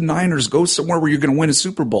 go to the Niners, go somewhere where you're going to win a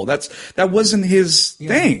Super Bowl. That wasn't his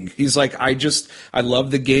thing. He's like, I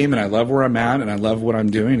love the game and I love where I'm at and I love what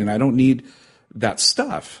I'm doing and I don't need that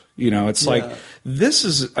stuff. It's like,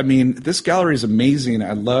 this gallery is amazing.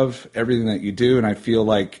 I love everything that you do. And I feel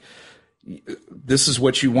like this is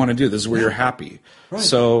what you want to do. This is where you're happy. Right.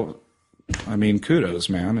 So, I mean, kudos,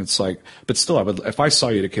 man. It's like, but still, if I saw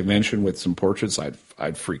you at a convention with some portraits,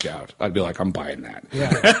 I'd freak out. I'd be like, I'm buying that.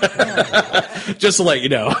 Yeah. Just to let you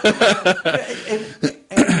know. and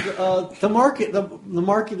the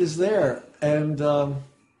market is there. And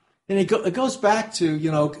it goes back to,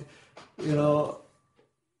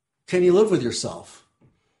 can you live with yourself?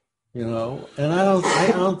 And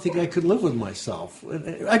I don't think I could live with myself.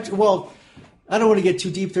 I don't want to get too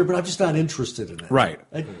deep there, but I'm just not interested in it. Right.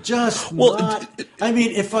 Do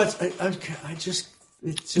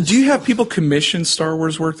you have people commission Star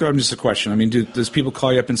Wars work though? I'm just a question. I mean, does people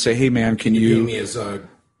call you up and say, "Hey, man, can you?" Name me as a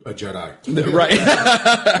Jedi. Right.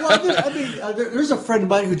 There's a friend of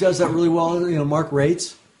mine who does that really well. Mark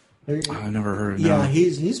Rates. I never heard of him. Yeah,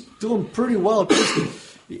 he's doing pretty well.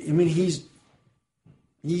 I mean, he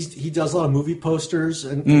does a lot of movie posters,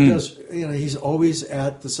 and he does. He's always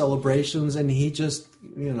at the celebrations, and he just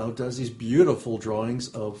does these beautiful drawings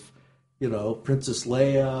of Princess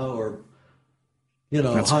Leia or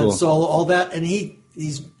Han Solo, all that, and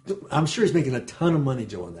I'm sure he's making a ton of money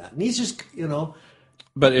doing that, and he's just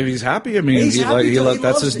But if he's happy, I mean,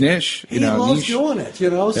 that's his niche. He loves doing it,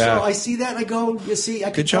 So I see that, and I go,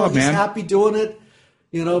 I can tell he's happy doing it,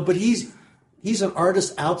 But he's an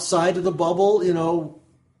artist outside of the bubble,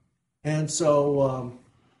 and so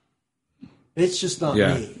it's just not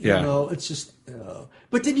me. It's just.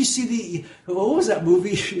 But did you see what was that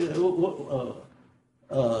movie?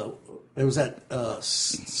 It was that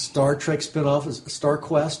Star Trek spinoff, Star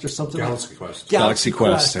Quest or something. Galaxy Quest. Galaxy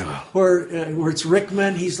Quest. Where it's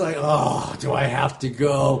Rickman. He's like, oh, do I have to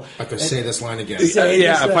go? I have to say this line again. If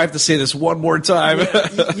I have to say this one more time.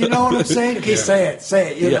 You know what I'm saying? Okay, say it.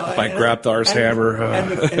 If I grab Dar's hammer.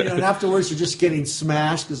 And afterwards, you're just getting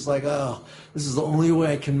smashed. It's like, oh, this is the only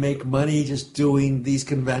way I can make money just doing these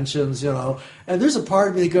conventions, And there's a part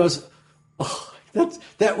of me that goes, oh,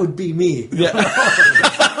 that would be me. Yeah.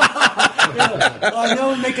 I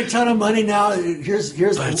know we make a ton of money now. Here's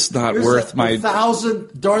worth my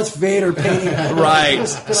 1,000 Darth Vader painting. Right,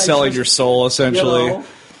 selling your soul essentially.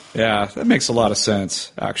 Yeah, that makes a lot of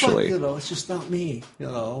sense. Actually, but, it's just not me.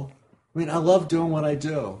 I mean, I love doing what I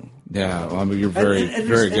do. Yeah, well, I mean, you're very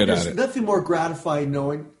good at it. There's nothing more gratifying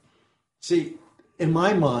knowing. See, in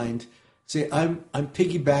my mind, See, I'm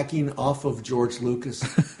piggybacking off of George Lucas,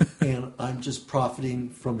 and I'm just profiting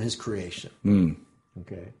from his creation.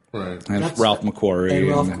 Okay, Right. And That's- Ralph McQuarrie. and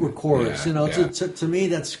Ralph McQuarrie. You know, to me,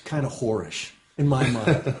 that's kind of whorish in my mind.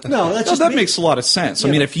 No, that's No, just that me. makes a lot of sense. I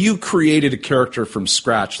Yeah. mean, if you created a character from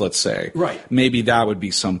scratch, let's say, Right. maybe that would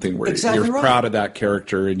be something where Exactly you're right. proud of that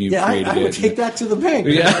character and you Yeah, created I would it. take that to the bank.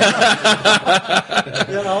 Yeah.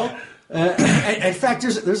 You know, in fact,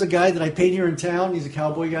 there's a guy that I paint here in town. He's a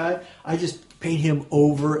cowboy guy. I just paint him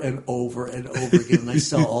over and over and over again, and I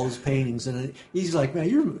sell all his paintings. And he's like, "Man,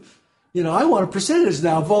 I want a percentage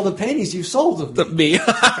now of all the paintings you've sold of me." Me.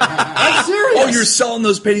 I'm serious. Oh, you're selling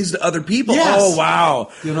those paintings to other people? Yes. Oh, wow.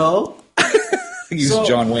 You know, He's So-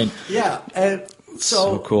 John Wayne. yeah, and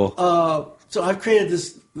So cool. So I've created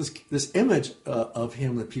this image of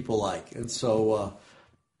him that people like, and so.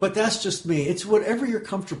 But that's just me. It's whatever you're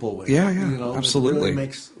comfortable with. Yeah, It absolutely. really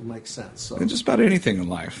makes sense. So. And just about anything in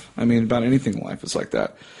life. I mean, about anything in life is like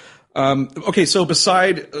that. Okay, so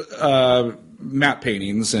beside matte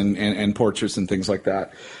paintings and portraits and things like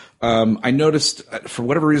that, I noticed for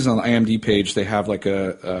whatever reason on the IMDb page they have like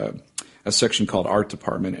a section called Art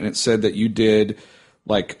Department, and it said that you did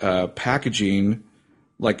like packaging,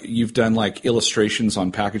 like you've done like illustrations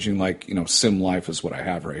on packaging, like Sim Life is what I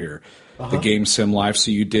have right here, the game Sim Life.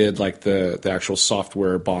 So you did like the actual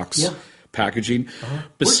software box. Yeah. Packaging.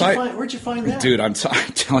 Where'd you find that? Dude, I'm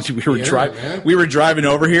telling you, man. we were driving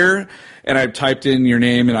over here, and I typed in your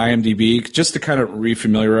name in IMDb just to kind of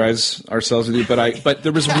refamiliarize ourselves with you. But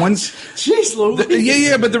there was one. Jeez, Louis.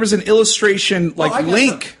 Yeah, but there was an illustration I got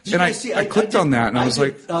link, the- and you see, I clicked on that, and I was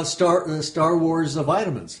did, like, Star Wars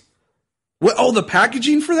vitamins. "What? Oh, the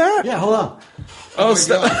packaging for that? Yeah, hold on. Oh,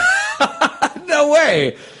 no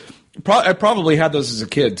way! I probably had those as a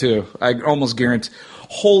kid too. I almost guarantee.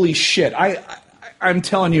 Holy shit! I'm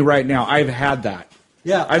telling you right now, I've had that.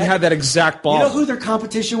 Yeah, I've had that exact ball. You know who their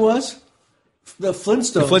competition was? The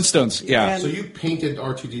Flintstones. The Flintstones, yeah. And- So you painted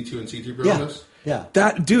R2D2 and C3PO yeah, on this? yeah.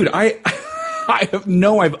 That dude, I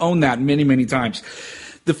I've owned that many times.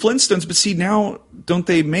 The Flintstones, but see now, don't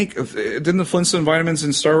they make? Didn't the Flintstone vitamins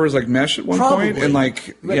in Star Wars like mesh at one point? Probably. And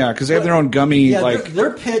like, But- yeah, because they have their own gummy. Yeah, like,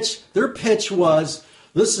 their pitch was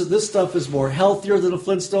this stuff is more healthier than a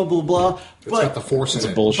Flintstone, blah blah. It's got the force in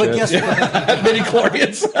it. bullshit. But guess what? Midi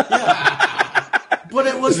chlorians. But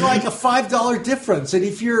it was like a $5 difference, and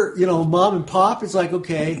if you're mom and pop, it's like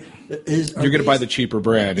okay, You're gonna buy the cheaper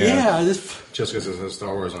brand. yeah. This, Just because it says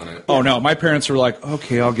Star Wars on it. Oh no, my parents were like,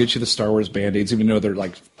 okay, I'll get you the Star Wars Band-Aids, even though they're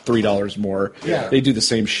like $3 more. Yeah. They do the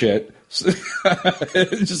same shit. Just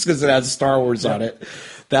because it has Star Wars on it.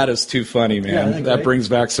 That is too funny, man. Yeah, isn't that that great? brings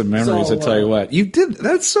back some memories, So, I tell you what. You did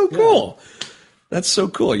that's so cool. That's so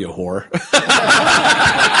cool, you whore.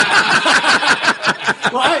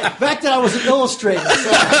 well, back then I was an illustrator. So,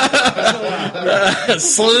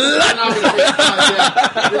 Slut.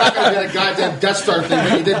 You're not going to get a goddamn Death Star thing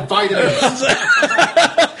when you did vitamins.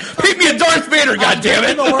 Paint me a Darth Vader,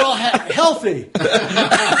 goddammit. we're all healthy.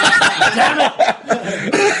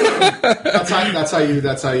 That's how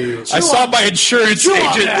you. I saw my insurance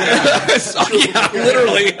agent.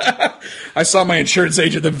 Literally. I saw my insurance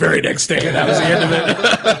agent the very next day, and that was the end of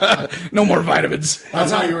it. No more vitamins.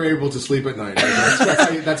 That's how you were able to sleep at night.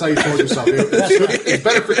 That's how you told yourself. It's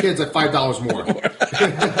better for kids at $5 more.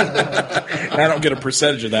 I don't get a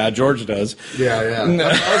percentage of that. George does. Yeah.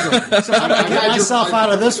 So I'm gonna get myself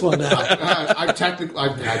out of this one now. I've had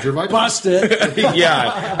your vitamins. Bust it.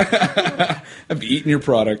 Yeah. I've eaten your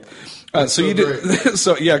product. So you did. great.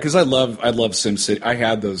 So yeah, because I love SimCity. I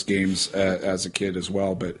had those games as a kid as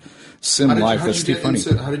well, but Sim How did- Life how did is you too get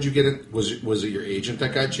funny. how did you get it? Was it your agent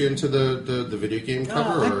that got you into the video game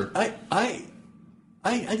cover? Or?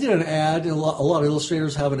 I did an ad. A lot of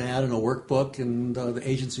illustrators have an ad in a workbook, and the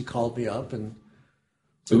agency called me up and.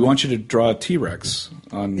 We want you to draw a T-Rex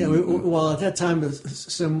on. Yeah, well, at that time,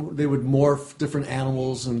 they would morph different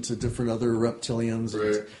animals into different other reptilians,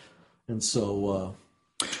 Right. and so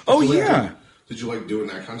Oh yeah, Did you like doing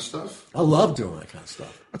that kind of stuff? I love doing that kind of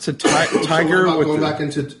stuff. that's a tiger So what about with going the, back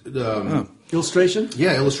into Illustration,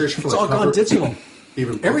 illustration for it's like all cover, gone digital.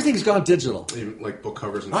 even book- Everything's gone digital. even like book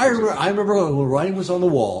covers. And I things remember, like I remember when writing was on the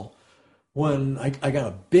wall, when I got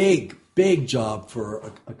a big job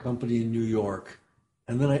for a company in New York.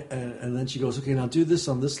 And then and then she goes, okay, now do this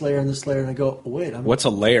on this layer and this layer. And I go, oh, wait, what's a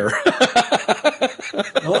layer?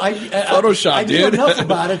 Photoshop, I dude. knew enough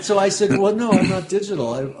about it, so I said, well, no, I'm not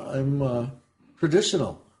digital. I'm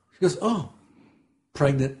traditional. She goes, oh,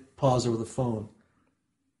 pregnant, pause over the phone.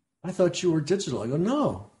 I thought you were digital. I go,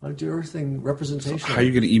 no, I do everything representation. How are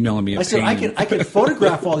you going to email me? I said, I can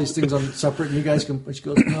photograph all these things on separate, and you guys can. She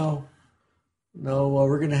goes, no, no,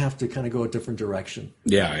 we're going to have to kind of go a different direction.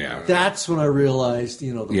 Yeah. That's when I realized,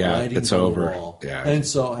 the writing's it's on the over. wall. Yeah. And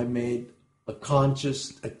so I made a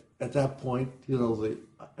conscious, at that point, the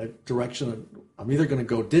direction. I'm either going to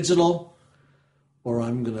go digital or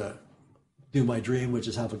I'm going to do my dream, which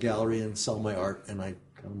is have a gallery and sell my art. And I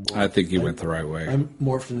think you went the right way. I'm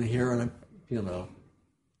morphed in here, and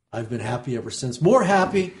I've been happy ever since. More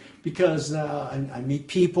happy because I meet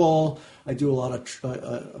people. I do a lot of.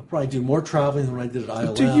 I probably do more traveling than when I did at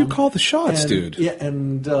ILM. Dude, you call the shots, dude. Yeah,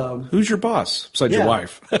 and who's your boss besides your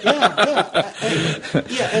wife? And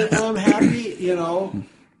I'm happy, and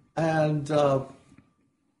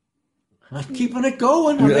I'm keeping it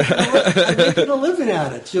going. I'm making a living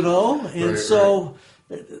at it, and so.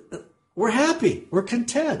 We're happy. We're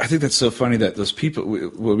content. I think that's so funny that those people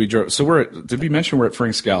we drove. So did we mention we're at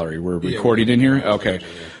Frank's Gallery? We're recording in here. Okay,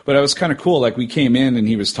 but it was kind of cool. Like we came in and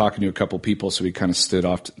he was talking to a couple people, so we kind of stood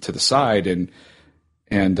off to the side and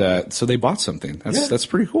so they bought something. That's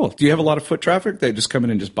pretty cool. Do you have a lot of foot traffic? They just come in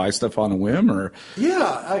and just buy stuff on a whim, or?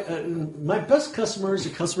 Yeah, my best customers are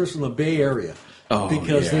customers from the Bay Area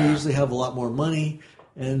because they usually have a lot more money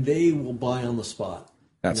and they will buy on the spot.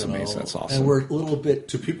 That's amazing. That's awesome. And we're a little bit.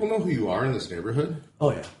 Do people know who you are in this neighborhood?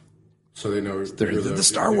 Oh yeah. So they know They're you're the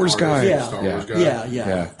Star Wars guy. Yeah. Star Wars guy.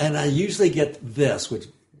 Yeah. And I usually get this, which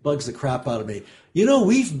bugs the crap out of me.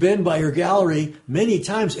 We've been by your gallery many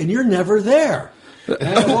times, and you're never there.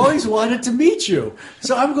 And I've always wanted to meet you.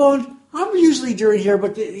 So I'm usually during here,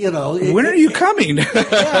 but when are you coming?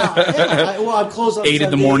 Well, I'm closed on 8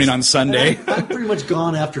 in the morning on Sunday. I'm pretty much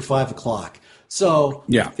gone after 5 o'clock. So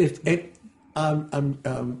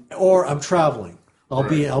or I'm traveling. I'll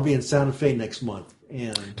be in Santa Fe next month.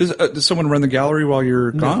 And does someone run the gallery while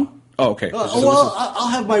you're gone? Oh, okay. I'll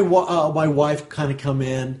have my wife kind of come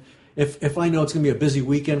in if I know it's going to be a busy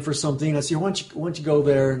weekend for something. I say, why don't you go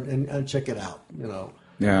there and check it out?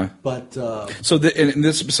 Yeah. But so and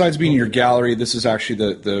this, besides being your gallery, this is actually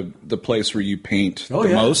the place where you paint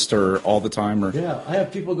most, or all the time, or I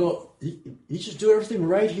have people go, you just do everything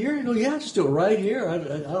right here. You go, yeah, just do it right here. I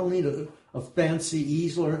don't need a fancy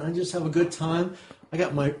easel, or I just have a good time. I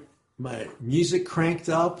got my music cranked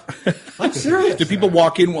up. I'm serious. Do people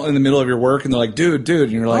walk in the middle of your work and they're like, dude,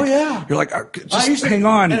 and you're like, you're like, just hang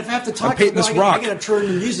on. And if I have to talk, I'm this rock. I got to turn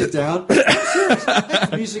the music down. I'm serious. I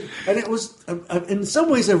got the music, and it was in some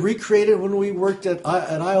ways I recreated when we worked at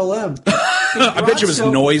ILM. I bet you it was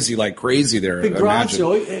noisy like crazy there. Big garage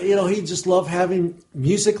show. He just loved having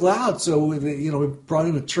music loud. So we brought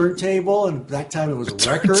in a turntable, and that time it was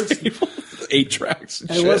records. 8 tracks.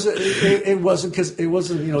 And it wasn't because it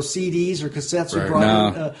wasn't CDs or cassettes. We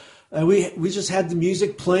brought in, we just had the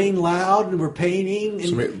music playing loud, and we're painting. And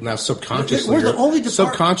so now subconsciously, we're the only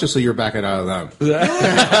subconsciously you're back at ILM.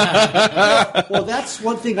 Well, that's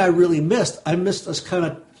one thing I really missed. I missed us kind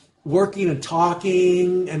of working and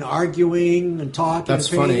talking and arguing and talking. That's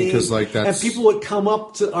and funny because and people would come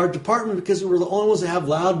up to our department because we were the only ones that have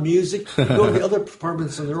loud music. You go to the other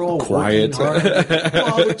departments and they're all quiet, working hard.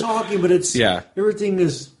 Well, they're talking, but it's everything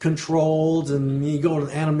is controlled. And you go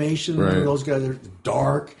to animation, and those guys are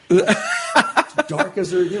dark. Dark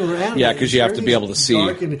as they're animated. Yeah, because you have to be able to see.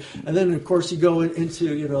 And then of course you go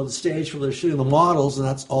into the stage where they're shooting the models, and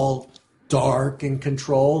that's all dark and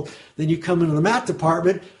controlled. Then you come into the matte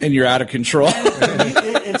department, and you're out of control.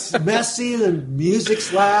 It's messy, and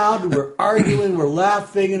music's loud, and we're arguing, we're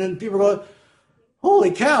laughing, and then people are going,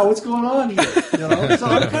 "Holy cow, what's going on here?" So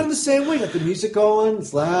I'm kind of the same way. Got the music going,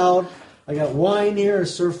 it's loud. I got wine here. I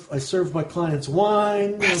serve my clients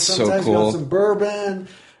wine. That's sometimes so cool. got some bourbon.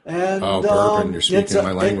 And, bourbon! You're speaking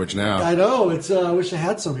my language now. I know. I wish I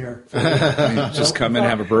had some here. Just come in,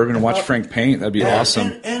 have a bourbon, and watch Frank paint. That'd be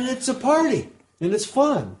awesome. And it's a party, and it's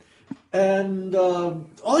fun. And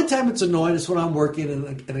only time it's annoying is when I'm working,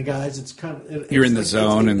 and the guys, it's kind of you're in the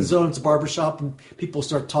zone, the zone. It's a barbershop, and people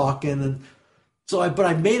start talking, and so but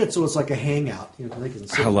I made it so it's like a hangout. They can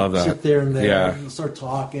sit, I love that. Sit there and start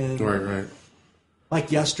talking. Right. Like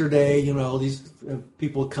yesterday, these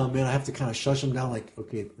people come in. I have to kind of shush them down. Like,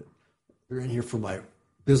 okay, they're in here for my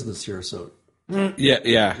business here, so. Yeah.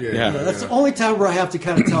 That's the only time where I have to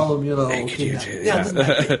kind of tell them, this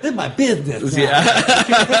is my business.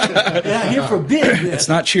 I'm here for business. It's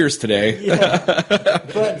not cheers today.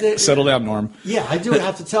 But settle down, Norm. Yeah, I do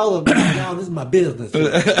have to tell them, now this is my business.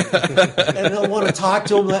 And they'll want to talk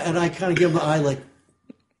to them, and I kind of give them the eye like,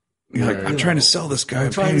 I'm trying to sell this guy a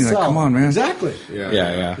painting. Like, come on, man. Exactly.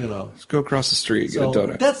 Yeah. Let's go across the street, get a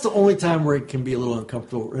donut. That's the only time where it can be a little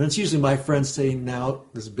uncomfortable. And it's usually my friends saying, now,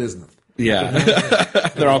 this is business. Yeah.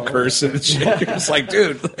 They're all cursing and shit. It's like,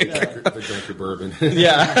 dude. Like, They drank your bourbon.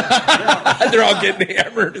 yeah. They're all getting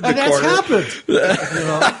hammered in the And that's corner. happened. You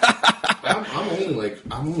know?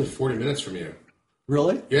 I'm only 40 minutes from you.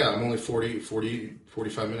 Really? Yeah, I'm only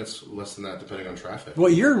 45 minutes less than that, depending on traffic.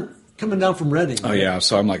 Well, you're coming down from Reading. Oh, yeah.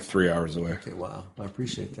 So I'm like 3 hours away. Okay, wow. I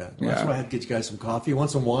appreciate that. Well, Yeah. That's why I had to get you guys some coffee. You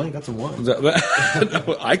want some wine? Got some wine.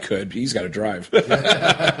 I could. He's got to drive.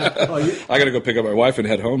 Oh, I got to go pick up my wife and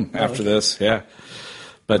head home after this. Yeah.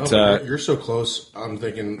 But You're so close. I'm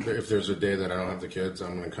thinking if there's a day that I don't have the kids,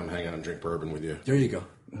 I'm going to come hang out and drink bourbon with you. there you go.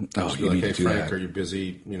 oh, Be you like, need hey, to do Frank, that. are you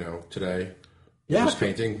busy? Today? Yeah. Just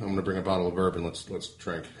painting. I'm going to bring a bottle of bourbon. Let's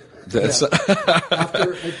drink. That's,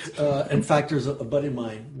 After, in fact, there's a buddy of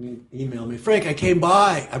mine he emailed me, Frank, I came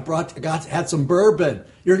by. Had some bourbon.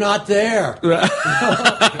 You're not there.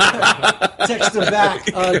 Text him back.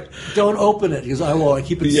 Don't open it. He goes, I won't. I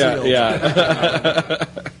keep it sealed. yeah.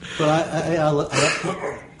 But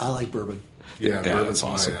I like bourbon. Yeah, Yeah, bourbon's that's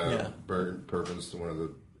awesome. Yeah. Bourbon's one of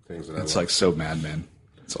the things that It's I like so Mad Men.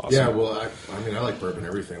 It's awesome. Yeah, well, I mean, I like bourbon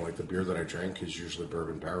everything. Like the beer that I drink is usually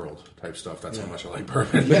bourbon barreled type stuff. That's how much I like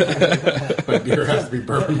bourbon. My beer has to be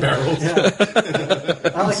bourbon barreled.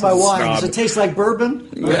 I like my wine. Does it taste like bourbon?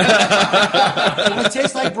 If it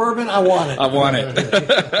tastes like bourbon, I want it. I want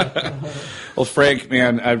it. Well, Frank,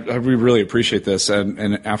 man, we really appreciate this.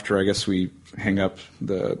 And after, I guess, we hang up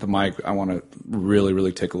the mic, I want to really,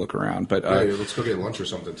 really take a look around. But Hey, let's go get lunch or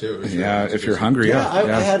something too. if you're hungry, Yeah,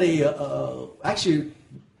 I had actually,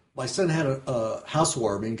 my son had a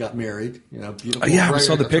housewarming, got married. Beautiful. I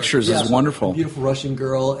saw the pictures. Yeah, It's wonderful. Beautiful Russian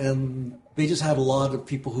girl, and they just had a lot of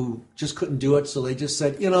people who just couldn't do it, so they just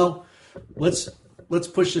said, let's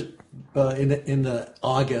push it in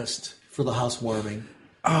August for the housewarming.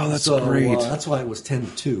 Oh, that's So great. that's why it was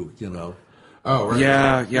 10-2. Oh, right.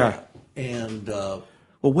 Yeah. And Well,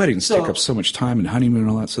 weddings So- take up so much time and honeymoon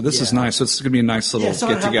and all that. So this is nice. So it's going to be a nice little so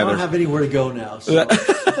I get don't together. have anywhere to go now. So.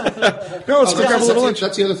 No, let's go grab a little lunch.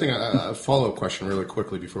 That's the other thing. A follow-up question, really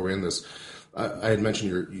quickly, before we end this. I had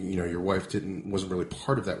mentioned your wife wasn't really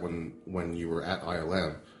part of that when you were at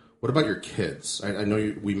ILM. What about your kids? I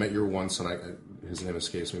know we met you once, and his name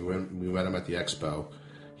escapes me. We met him at the expo.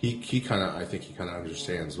 I think he kind of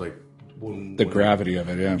understands The gravity of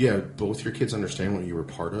it, yeah. Yeah, both your kids understand what you were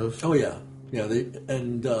part of. Oh yeah. Are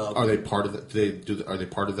Are they part of that? Are they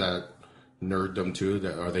part of that nerddom too?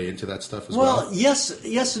 Are they into that stuff as Well, well? yes,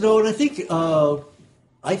 and no, and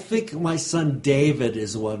I think my son David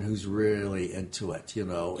is the one who's really into it.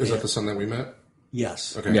 Is that the son that we met?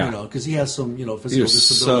 Yes. Okay. Yeah. Because he has some physical He's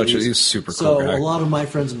disabilities. he's super so cool guy. a lot of my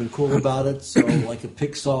friends have been cool about it. So like at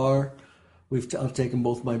Pixar, I've taken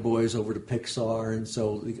both my boys over to Pixar, and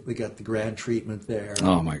so they got the grad treatment there.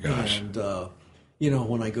 Oh, my gosh. And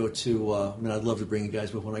when I go to, I'd love to bring you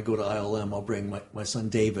guys, but when I go to ILM, I'll bring my son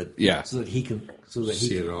David. Yeah. So that he can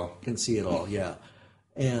See it all. Can see it all. Yeah.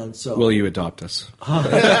 And so Will you adopt us?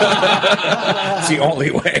 It's the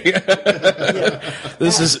only way.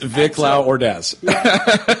 This is Vic Lau Ordaz.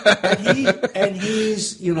 and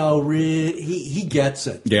he's he gets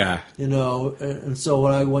it. Yeah. And so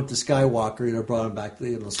when I went to Skywalker, brought him back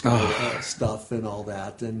the stuff and all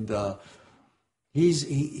that, and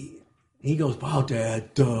he goes, "Wow, Dad,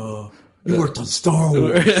 you worked on Star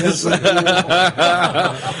Wars."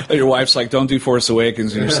 And your wife's like, "Don't do Force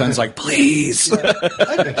Awakens," and your son's like, "Please."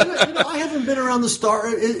 I haven't been around the Star.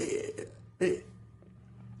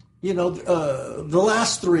 The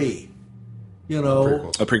last three.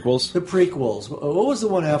 Prequels? The prequels. What was the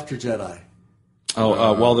one after Jedi?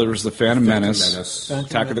 Well, there was the Phantom Menace, Menace.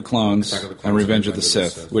 Attack of the Clones, and Revenge of the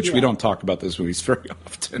Sith, which we Yeah. don't talk about those movies very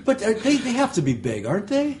often. But they have to be big, aren't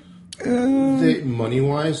they?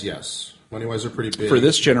 Money-wise, yes. Money-wise, they're pretty big. For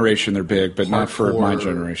this generation, they're big, but not for my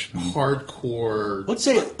generation. Hardcore. Let's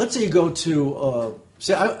say you go to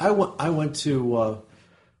I went to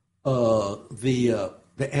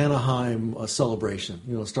the Anaheim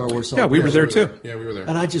celebration, Star Wars celebration. Yeah, we were there too. Yeah, we were there.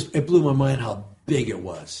 And it blew my mind how big it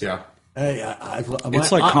was. Yeah.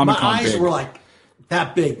 It's like Comic-Con my eyes big. were like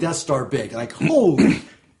that big, Death Star big. Like, holy,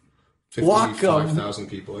 55,000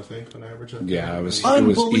 people, I think, on average. Yeah, it was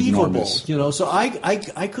unbelievable. enormous. So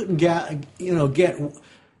I couldn't get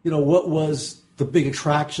what was the big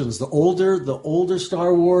attractions, the older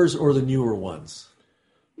Star Wars or the newer ones.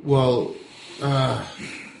 Well,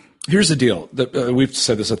 Here's the deal. We've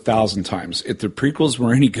said this 1,000 times. If the prequels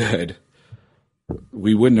were any good,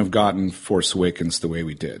 we wouldn't have gotten Force Awakens the way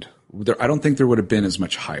we did. I don't think there would have been as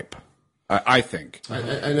much hype. I think.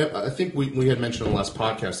 I think we had mentioned on the last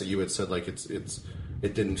podcast that you had said like it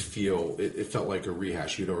didn't feel it felt like a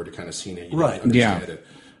rehash. You'd already kind of seen it, you Right. understand Yeah. it.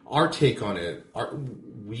 Our take on it,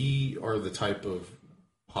 we are the type of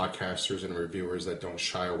podcasters and reviewers that don't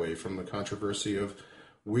shy away from the controversy of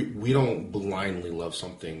we don't blindly love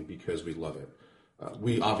something because we love it.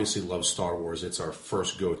 We obviously love Star Wars. It's our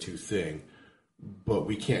first go-to thing, but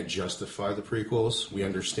we can't justify the prequels. We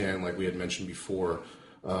understand, like we had mentioned before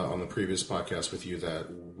on the previous podcast with you, that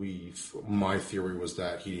my theory was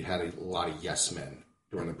that he had a lot of yes men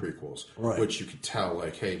during the prequels, right. Which you could tell,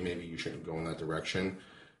 like, hey, maybe you shouldn't go in that direction.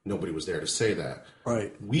 Nobody was there to say that.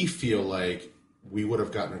 Right. We feel like we would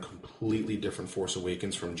have gotten a completely different Force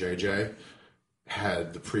Awakens from JJ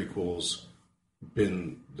had the prequels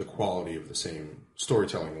been the quality of the same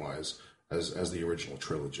storytelling-wise as the original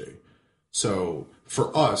trilogy. So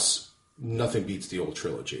for us, nothing beats the old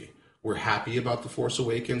trilogy. We're happy about the Force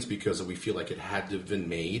Awakens because we feel like it had to have been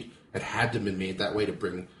made. It had to have been made that way to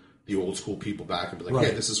bring the old school people back and be like, right.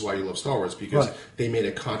 hey, this is why you love Star Wars, because right. they made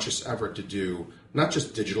a conscious effort to do not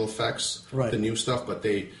just digital effects, right. the new stuff, but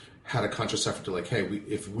they had a conscious effort to like, hey,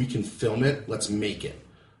 if we can film it, let's make it.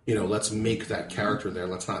 You know, let's make that character there.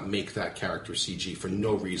 Let's not make that character CG for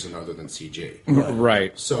no reason other than CG.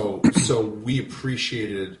 Right. So we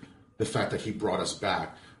appreciated the fact that he brought us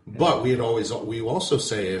back. But we also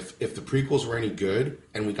say if the prequels were any good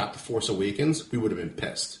and we got The Force Awakens, we would have been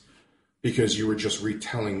pissed because you were just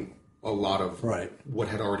retelling a lot of right. what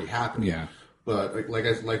had already happened. Yeah. But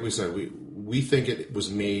like we said, we think it was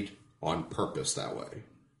made on purpose that way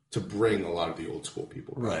to bring a lot of the old school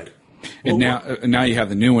people back. Right. And now you have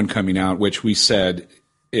the new one coming out, which we said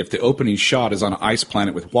if the opening shot is on an ice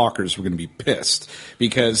planet with walkers, we're going to be pissed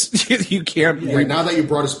because you can't. Yeah. Now that you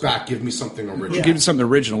brought us back, give me something original. Give me something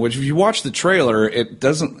original. Which, if you watch the trailer, it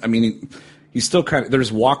doesn't. I mean, he's still kind of.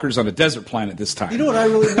 There's walkers on a desert planet this time. You know what I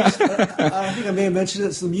really missed? I think I may have mentioned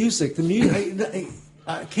it's the music. The music.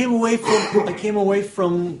 I came away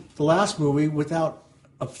from the last movie without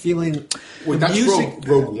a feeling. Wait, that's music.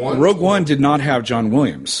 Rogue One. Rogue One did not have John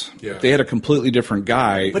Williams. Yeah. They had a completely different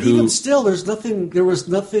guy. But who, even still, there was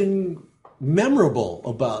nothing memorable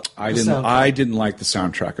about. I didn't like the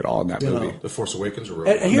soundtrack at all in that movie. The Force Awakens or Rogue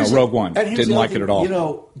And One? No, Rogue One. Didn't like it at all. You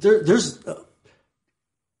know, there's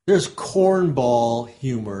cornball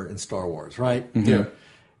humor in Star Wars, right? Mm-hmm. Yeah.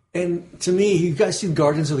 And to me, you guys seen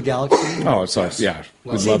Guardians of the Galaxy? Oh, it's like, yeah.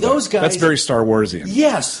 We See, love those that. guys- That's very Star Warsian.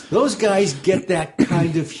 Yes, those guys get that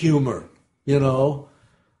kind of humor. You know,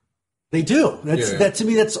 they do. That to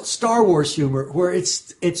me, that's Star Wars humor, where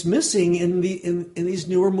it's missing in these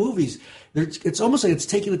newer movies. It's almost like it's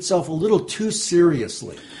taking itself a little too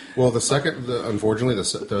seriously. Well, unfortunately,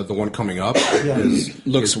 the one coming up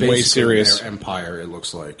Looks is way basically serious. Their Empire. It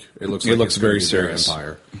looks like it looks very gonna be their serious.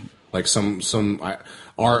 Empire. Like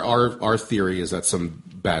our theory is that some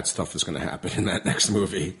bad stuff is going to happen in that next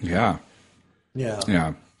movie. Yeah. Yeah.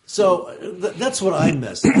 Yeah. So that's what I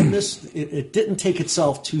missed. I missed it didn't take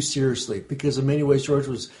itself too seriously because in many ways George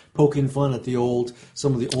was poking fun at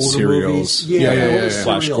some of the older Serials. movies. Yeah.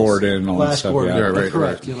 Flash Gordon, all that stuff. Gordon, Yeah, right,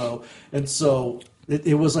 correct. right. You know, and so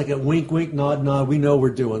it was like a wink, wink, nod, nod. We know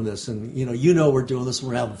we're doing this, and you know we're doing this, and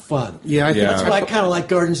we're having fun. Yeah, I think That's why I kind of like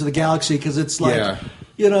Guardians of the Galaxy because it's like. Yeah.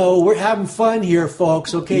 You know, we're having fun here,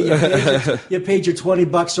 folks. Okay, you paid your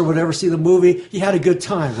 $20 or whatever. See the movie. You had a good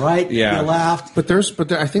time, right? Yeah. You laughed.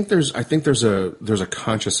 I think there's a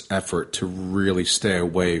conscious effort to really stay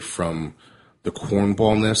away from the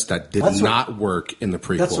cornballness that did not work in the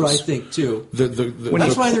prequels. That's what I think too.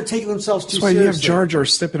 That's why they're taking themselves too That's why you have seriously. Jar Jar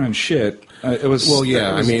stepping on shit. It was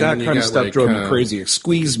I mean, that you kind of got, stuff like, drove me crazy.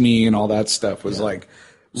 Squeeze me and all that stuff was like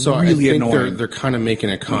So really I think annoying. they're kind of making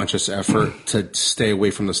a conscious effort to stay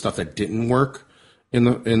away from the stuff that didn't work in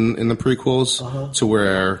the prequels to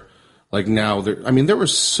where like now there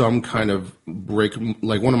was some kind of break.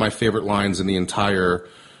 Like one of my favorite lines in the entire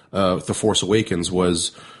The Force Awakens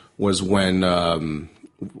was when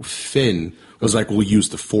Finn was like, we'll use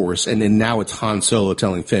the Force, and then now it's Han Solo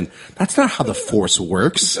telling Finn, that's not how the Force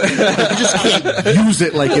works. Like, you just can't use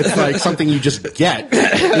it like it's like something you just get.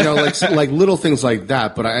 You know, like little things like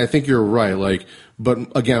that. But I think you're right. Like,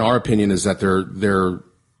 but again, our opinion is that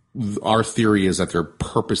our theory is that they're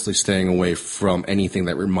purposely staying away from anything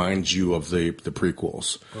that reminds you of the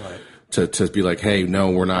prequels. Right. To be like, hey,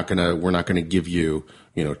 no, we're not gonna give you,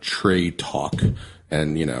 trade talk.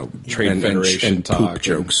 And Trade Federation and talk poop and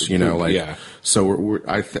jokes, poop, So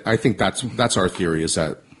I think that's our theory is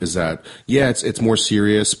that it's more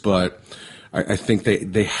serious, but I think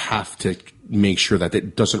they have to make sure that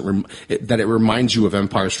it doesn't that it reminds you of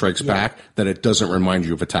Empire Strikes Back, that it doesn't remind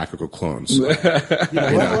you of Attack of the Clones. What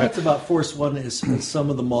I liked about Force One is some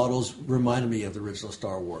of the models reminded me of the original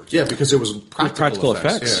Star Wars. Yeah, because it was practical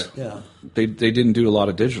effects. Yeah. They didn't do a lot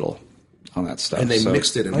of digital. on that stuff. And they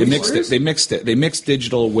mixed it in They the mixed stories? it. They mixed it. They mixed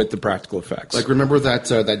digital with the practical effects. Like, remember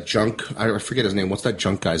that junk? I forget his name. What's that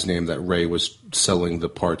junk guy's name that Ray was selling the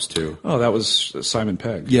parts to? oh, that was Simon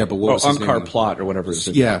Pegg. Yeah, but what was his Unkar name? Plot or whatever it is.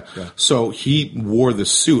 Yeah. So he wore the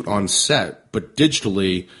suit on set, but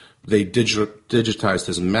digitally they digitized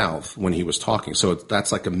his mouth when he was talking. So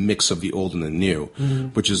that's like a mix of the old and the new,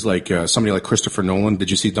 which is like somebody like Christopher Nolan. Did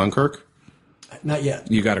you see Dunkirk? Not yet.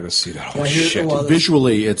 You got to go see that. Oh I hear- shit! well,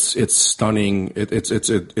 Visually, it's stunning.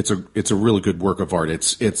 It's a really good work of art.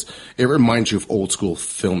 It reminds you of old school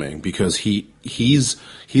filming because he's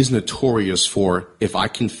notorious for, if I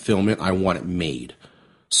can film it, I want it made.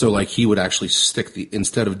 So like he would actually stick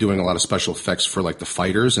instead of doing a lot of special effects for like the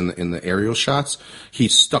fighters in the aerial shots, he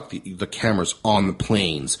stuck the cameras on the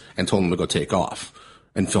planes and told them to go take off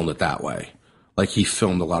and filmed it that way. Like he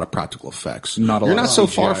filmed a lot of practical effects. You're not so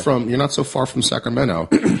far from Sacramento.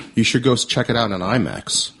 You should go check it out on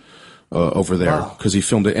IMAX over there because he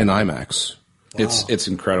filmed it in IMAX. It's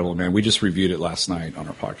incredible, man. We just reviewed it last night on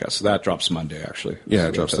our podcast. So that drops Monday, actually. Yeah,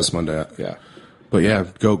 it drops this Monday. Yeah, but yeah,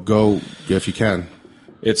 go if you can.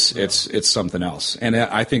 it's something else, and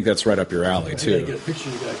I think that's right up your alley I gotta too. get a picture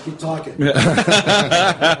of you guys. Keep talking.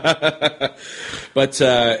 But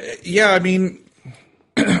yeah, I mean,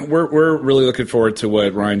 we're really looking forward to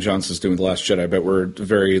what Ryan Johnson's doing with The Last Jedi. But we're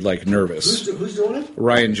very nervous. Who's doing it?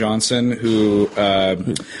 Ryan Johnson, who I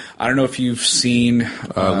don't know if you've seen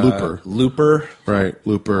Looper, Right,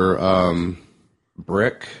 Looper.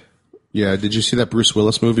 Brick. Yeah, did you see that Bruce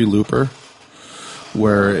Willis movie, Looper?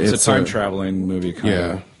 Where It's a time traveling movie. Kind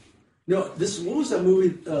Yeah. of. No, what was that movie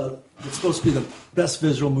that's supposed to be the best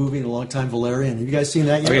visual movie in a long time, Valerian? Have you guys seen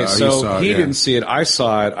that yet? Okay, he so saw it, he yeah. didn't see it. I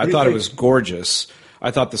saw it. I do you thought it think? was gorgeous.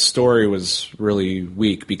 I thought the story was really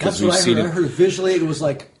weak because That's we've what I seen heard. it. I heard visually it was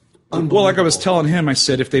like unbelievable. Well, like I was telling him, I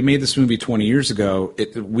said if they made this movie 20 years ago,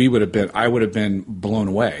 I would have been blown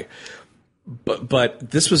away. But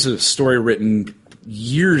this was a story written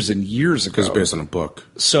years and years ago. because it's based on a book.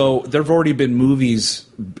 So there have already been movies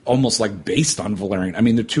almost like based on Valerian. I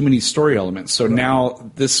mean, there are too many story elements. So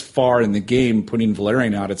now this far in the game, putting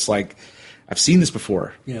Valerian out, it's like I've seen this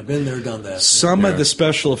before. Yeah, been there, done that. Some of the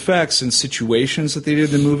special effects and situations that they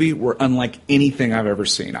did in the movie were unlike anything I've ever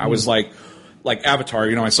seen. I was like Avatar.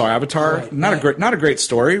 I saw Avatar. Right, Not a great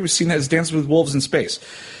story. We've seen that as Dances with Wolves in Space.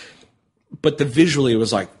 But visually, it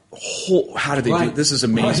was like, how did they do Right. it? This is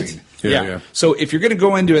amazing. Right. Yeah. So if you're going to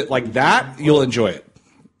go into it like that, you'll enjoy it.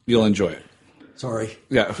 You'll enjoy it. Sorry.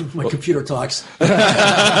 Yeah. My computer talks.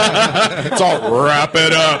 It's all wrap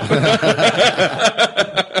it up.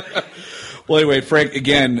 Well, anyway, Frank,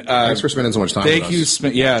 again, Thanks for spending so much time with thank us. you.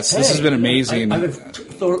 Yes, this has been amazing. I've been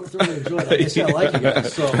thoroughly enjoying it. Like I said, I like you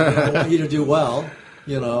guys, so I want you to do well.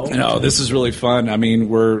 No, this is really fun. I mean,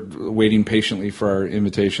 we're waiting patiently for our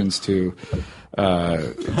invitations to.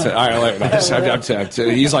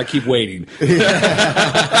 He's like, keep waiting.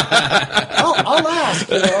 I'll ask.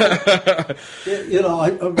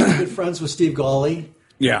 I'm very good friends with Steve Gawley.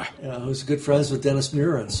 Yeah. Who's good friends with Dennis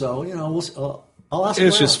Murin. So I'll ask.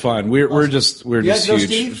 It's just fun. We're just guys know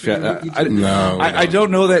huge. Steve? I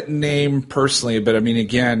don't know that name personally, but I mean,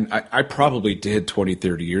 again, I probably did 20,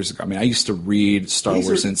 30 years ago. I mean, I used to read Star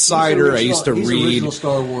Wars Insider. I used to read original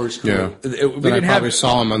Star Wars. Crew. Yeah. We Then didn't I have probably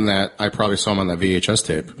saw him on that. I probably saw him on that VHS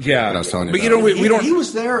tape. Yeah, that I was telling you. but about. we don't. He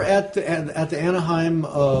was there at the Anaheim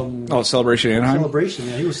Celebration Anaheim. celebration.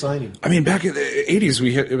 Yeah, he was signing. I mean, back in the 80s,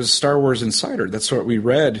 it was Star Wars Insider. That's what we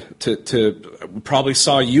read. Probably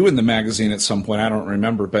saw you in the magazine at some point. I don't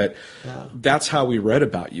remember, but that's how we read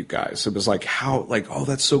about you guys. It was like, oh,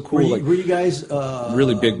 that's so cool. Were you guys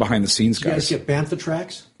really big behind the scenes did you guys? guys get Bantha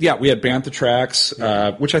tracks? Yeah, we had Bantha Tracks,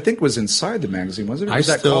 which I think was inside the magazine, wasn't it? Or was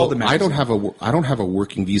that called the magazine? I don't have a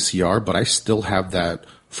working VCR, but I still have that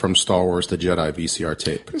from Star Wars the Jedi VCR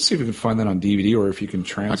tape. Let's see if we can find that on DVD or if you can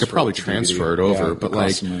transfer. I could probably it to transfer DVD. it over, Yeah, but it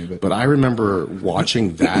costs some money, but I remember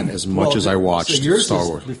watching that as much as I watched so yours Star was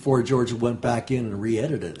Wars. before George went back in and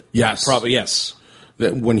re-edited it. Yes, Probably yes.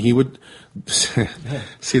 That when he would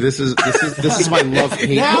see, this is my love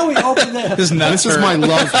hate. Now we open the This This is my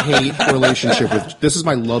love hate relationship with. This is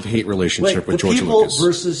my love hate relationship the with George people Lucas.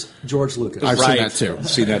 versus George Lucas. I've Right. seen that too.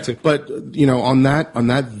 Seen that too. But on that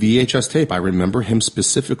VHS tape, I remember him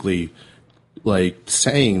specifically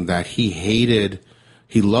saying that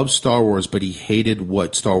he loved Star Wars, but he hated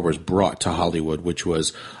what Star Wars brought to Hollywood, which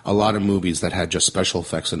was a lot of movies that had just special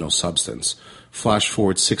effects and no substance. Flash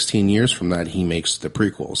forward 16 years from that, he makes the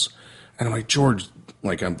prequels. And I'm like, George,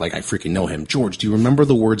 I freaking know him. George, do you remember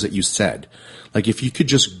the words that you said? Like, if you could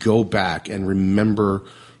just go back and remember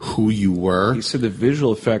who you were. He said the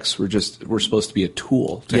visual effects were supposed to be a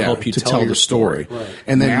tool to help you to tell your story. Right.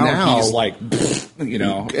 And then now he's like, you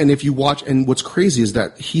know. And if you watch, and what's crazy is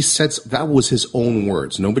that he said that was his own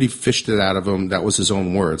words. Nobody fished it out of him. That was his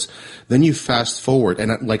own words. Then you fast forward,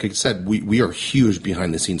 and like I said, we are huge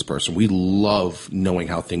behind the scenes person. We love knowing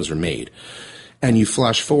how things are made. And you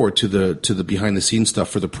flash forward to the behind the scenes stuff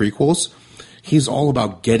for the prequels. He's all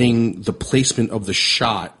about getting the placement of the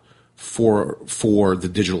shot for the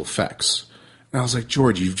digital effects. And I was like,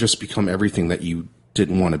 George, you've just become everything that you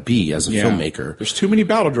didn't want to be as a filmmaker. There's too many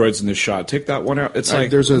battle droids in this shot. Take that one out. It's like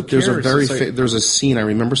there's a like, there's a scene I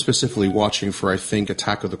remember specifically watching for, I think,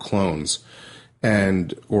 Attack of the Clones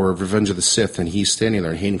or Revenge of the Sith, and he's standing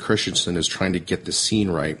there, and Hayden Christensen is trying to get the scene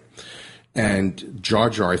right, and Jar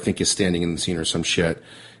Jar, I think, is standing in the scene or some shit,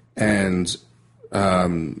 and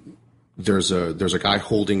there's a guy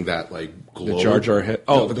holding that like globe. The Jar Jar head.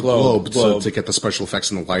 The globe. So to get the special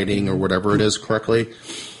effects and the lighting or whatever it is correctly.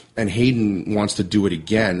 And Hayden wants to do it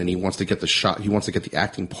again, and he wants to get the shot. He wants to get the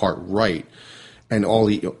acting part right. And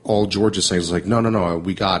all George is saying is like, no,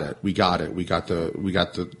 we got it. We got the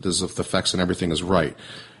effects and everything is right.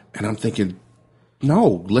 And I'm thinking,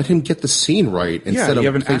 no, let him get the scene right instead of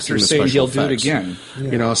you have an actor saying he'll do it again.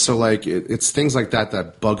 You know, so like it's things like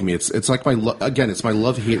that bug me. It's like it's my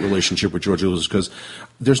love-hate relationship with George Lucas, because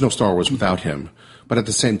there's no Star Wars without him. But at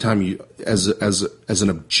the same time, as an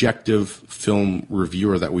objective film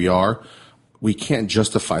reviewer that we are, we can't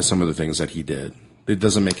justify some of the things that he did. It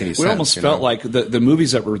doesn't make any sense. We almost felt like the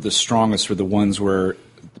movies that were the strongest were the ones where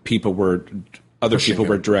other people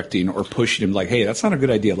were directing or pushing him, like, hey, that's not a good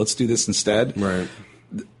idea. Let's do this instead. Right.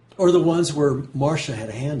 Or the ones where Marsha had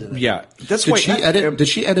a hand in it. Yeah. That's Did why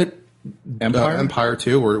she edit Empire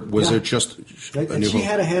too, or was it just a New She Hope?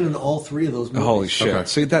 had a hand in all three of those movies. Holy shit. Okay.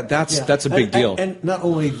 See, that's a big deal. And not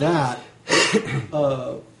only that,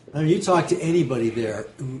 I mean, you talk to anybody there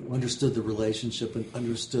who understood the relationship and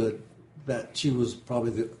understood that she was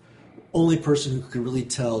probably the only person who could really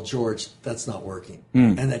tell George that's not working,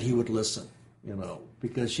 and that he would listen, you know,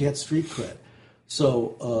 because she had street cred.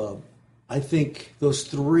 So I think those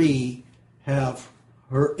three have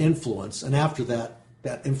her influence, and after that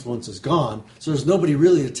influence is gone. So there's nobody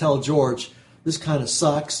really to tell George this kind of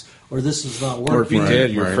sucks or this is not working. Or if you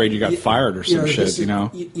did, you're right. afraid you got fired or some shit, you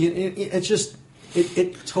know? It's just,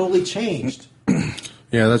 it totally changed.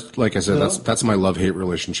 Yeah, that's like I said. No. That's my love-hate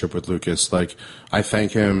relationship with Lucas. Like, I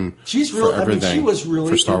thank him. She's really, for everything. she was really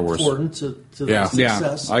for Star Wars. important to the Yeah.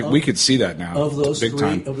 success. We could see that now. of those big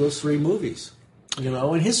time. those three movies. You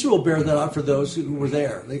know, and history will bear that out for those who were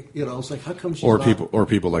there. It's like, how come she's not,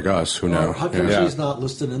 people like us who know. how come Yeah. she's not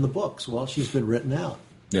listed in the books? Well, she's been written out.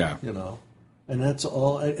 Yeah. You know, and that's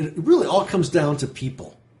all. It really all comes down to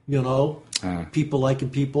people. You know, people liking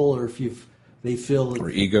people, or if they feel Or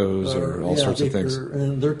egos or all sorts of things. Or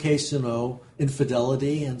in their case, you know,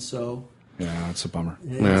 infidelity, and so Yeah, that's a bummer.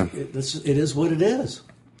 it is what it is.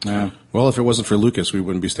 Yeah. Well, if it wasn't for Lucas, we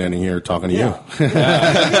wouldn't be standing here talking to you. So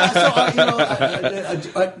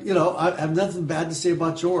I have nothing bad to say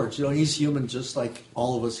about George. You know, he's human, just like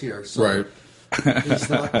all of us here. So Right.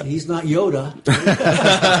 He's not Yoda.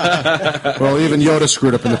 Well, even Yoda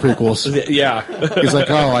screwed up in the prequels. Yeah. He's like,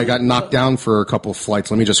 oh, I got knocked down for a couple flights.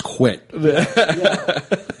 Let me just quit. What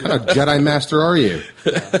kind of Jedi Master are you?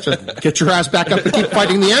 Just get your ass back up and keep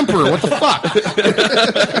fighting the Emperor. What the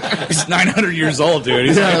fuck? He's 900 years old, dude.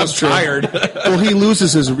 He's like, I'm that's true. tired. Well, he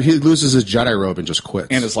loses his Jedi robe and just quits.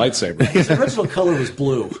 And his lightsaber. His original color was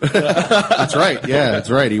blue. That's right. Yeah, that's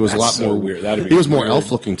right. He was a lot so more weird. That'd be He was more weird.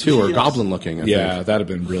 elf looking too, or Yes. goblin looking. I Yeah, think. that'd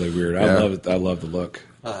have been really weird. I Yeah. love it. I love the look.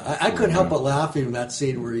 I couldn't help but laughing in that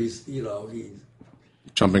scene where he's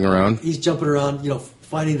Jumping around. he's jumping around,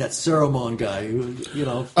 fighting that Saruman guy who,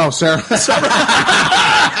 Oh, Sarah.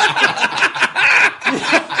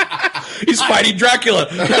 He's fighting Dracula.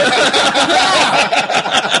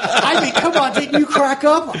 I mean, come on, didn't you crack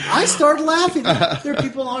up? I started laughing. There are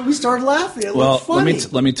people on. We started laughing. It Well, looked funny.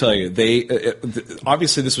 let me tell you, they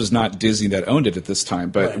obviously this was not Disney that owned it at this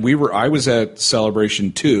time, but Right. I was at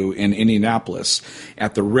Celebration 2 in Indianapolis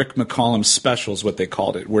at the Rick McCollum specials, what they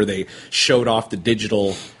called it, where they showed off their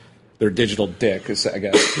digital dick, I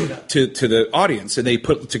guess, to the audience, and they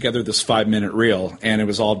put together this 5-minute reel, and it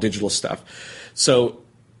was all digital stuff. So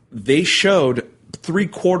they showed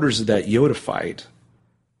 3/4 of that Yoda fight,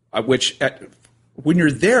 which when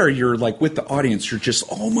you're there, you're like with the audience, you're just,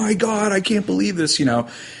 oh my God, I can't believe this, And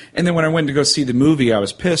then when I went to go see the movie, I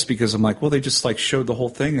was pissed because I'm like, well, they just like showed the whole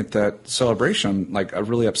thing at that celebration. I'm like, I'm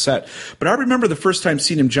really upset. But I remember the first time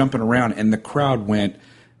seeing him jumping around, and the crowd went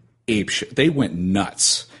apeshit. They went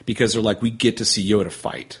nuts because they're like, we get to see Yoda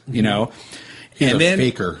fight, He's and a then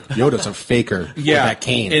faker. Yoda's a faker. yeah, with that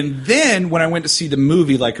cane. and then when I went to see the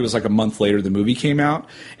movie, like it was like a month later, the movie came out,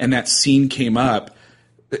 and that scene came up.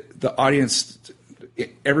 The audience,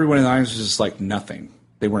 everyone in the audience was just like nothing.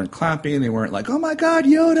 They weren't clapping. They weren't like, "Oh my God,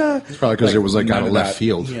 Yoda!" It's probably because it was like out none of of left that.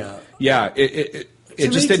 field. Yeah, it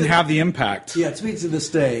just didn't have the impact. Yeah, to me to this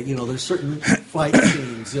day, there's certain fight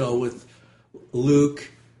scenes, with Luke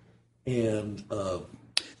and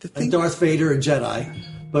Darth Vader and Jedi,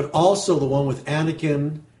 but also the one with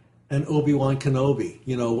Anakin and Obi-Wan Kenobi.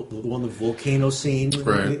 The one, the volcano scene.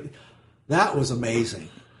 Right. That was amazing.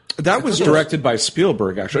 That was directed by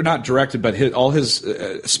Spielberg, actually. Not directed, but all his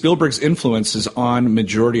Spielberg's influence is on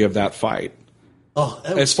majority of that fight. Oh,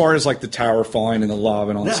 As far as like the tower falling and the lava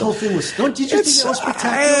and all that that whole stuff. thing was. Did you think that was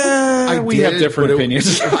spectacular? We have different but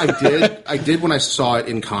opinions. I did when I saw it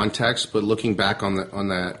in context, but looking back on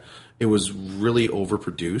that, it was really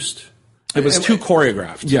overproduced. It was too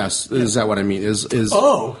choreographed. Yes, is that what I mean? Is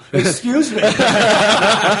Oh, excuse me. They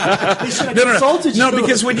should have consulted you. No,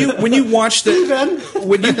 because when you watch the Steven.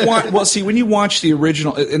 when you watch the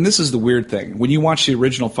original, and this is the weird thing, when you watch the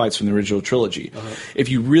original fights from the original trilogy, if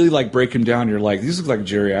you really like break them down, you're like, these look like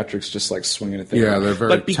geriatrics just like swinging a thing. Yeah, they're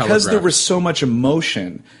very But because there telegraphed. was so much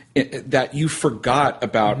emotion that you forgot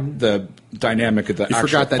about the dynamic of the you actual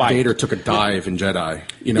forgot that fight. Vader took a dive in Jedi?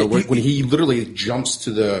 When he literally jumps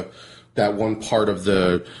to that one part of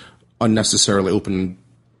the unnecessarily open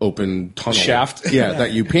tunnel Shaft. yeah,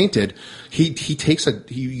 that you painted. He takes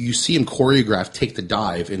you see him choreograph take the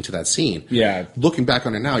dive into that scene. Yeah. Looking back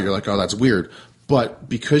on it now, you're like, oh, that's weird. But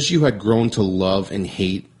because you had grown to love and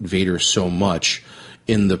hate Vader so much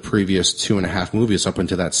in the previous 2.5 movies up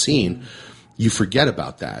into that scene, you forget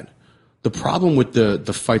about that. The problem with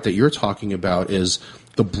the fight that you're talking about is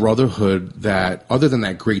the brotherhood that, other than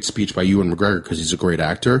that great speech by Ewan McGregor, because he's a great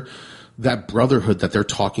actor, that brotherhood that they're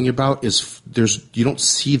talking about you don't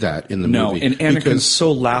see that in the movie. No, and Anakin's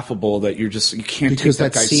so laughable that you can't take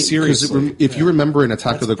that guy seriously. If you remember in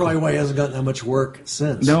Attack That's of the probably why he hasn't gotten that much work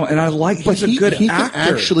since. No, and I like he's a good he actor.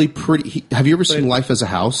 Can actually have you ever seen Life as a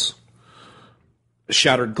House?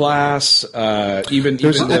 Shattered Glass, even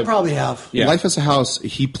I probably have. Yeah. Life as a House,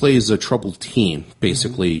 he plays a troubled teen,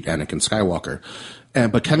 basically Anakin Skywalker.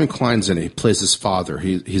 But Kevin Kline's in it. He plays his father.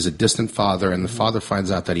 He's a distant father, and the father finds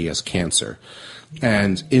out that he has cancer.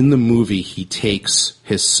 And in the movie, he takes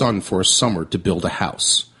his son for a summer to build a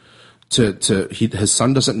house. His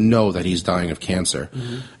son doesn't know that he's dying of cancer,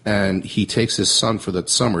 and he takes his son for that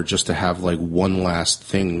summer just to have like one last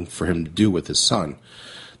thing for him to do with his son.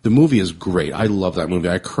 The movie is great. I love that movie.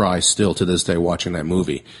 I cry still to this day watching that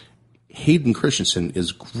movie. Hayden Christensen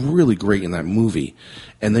is really great in that movie.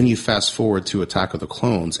 And then you fast forward to Attack of the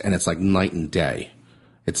Clones, and it's like night and day.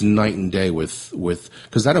 It's night and day with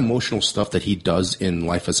because that emotional stuff that he does in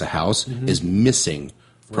Life as a House is missing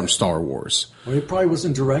from Star Wars. Well, it probably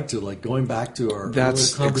wasn't directed. Like going back to our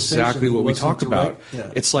That's earlier conversation, exactly what it we wasn't talked about.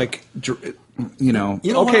 Yeah. It's like, You know,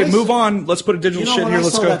 okay, when move on. Let's put a digital shit in when here. I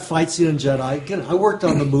Let's saw go. that fight scene in Jedi, again, I worked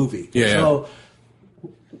on the movie. Yeah. So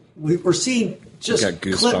we're seeing just I got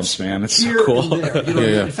goosebumps, clips man. It's so here cool. and there.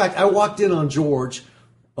 Yeah. In fact, I walked in on George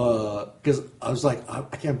because I was like, I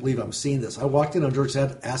can't believe I'm seeing this. I walked in on George and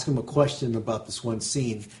had to ask him a question about this one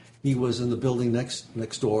scene. He was in the building next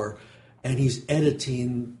door, and he's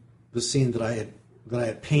editing the scene that I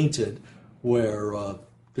had painted, where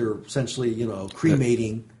they're essentially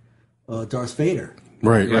cremating Darth Vader.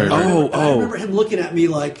 Right. And I remember him looking at me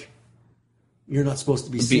like, "You're not supposed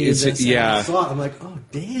to be seeing this." And yeah. I saw it. I'm like, "Oh,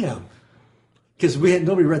 damn," because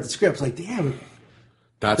nobody read the script. It's like, "Damn,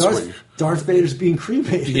 That's Darth Vader's being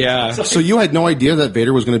cremated." Yeah. So So you had no idea that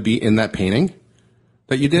Vader was going to be in that painting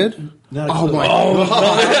that you did? Not a Oh clue. my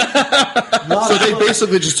god! Not So a they clue.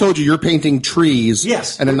 basically just told you you're painting trees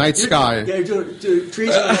and a night sky. Yeah, do trees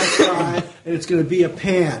in the night sky, and it's going to be a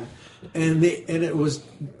pan, and it was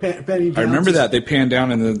panning down. I remember that they panned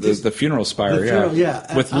down in the funeral spire. The funeral,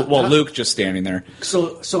 yeah. With Luke just standing there.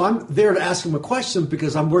 So I'm there to ask him a question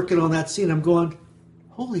because I'm working on that scene. I'm going,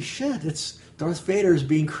 holy shit! It's Darth Vader is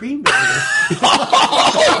being cremated.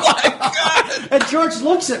 Oh my god! And George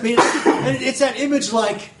looks at me, and it's that image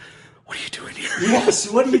like, What are you doing here? yes,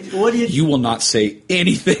 what do you? You will not say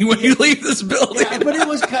anything when you leave this building. Yeah, but it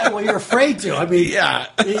was kind of, well, you're afraid to. I mean, Yeah,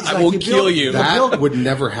 it's I like will you kill build- you. That would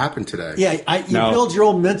never happen today. Yeah, you No. build your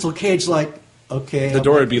own mental cage like, okay. The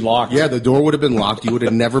door would be locked. Yeah, the door would have been locked. You would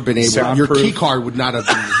have never been able. Your Soundproof. key card would not have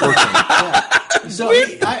been working. So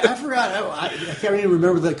I forgot. I can't even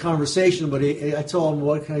remember the conversation, but I told him,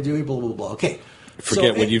 what can I do? Blah, blah, blah. Okay.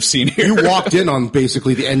 Forget what you've seen here. You walked in on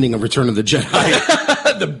basically the ending of Return of the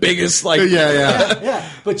Jedi. the biggest, yeah. Yeah.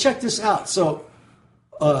 But check this out. So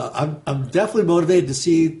I'm definitely motivated to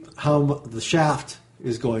see how the Shaft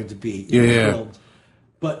is going to be filmed.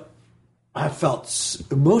 But I felt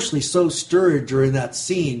emotionally so stirred during that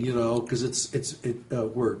scene, because it's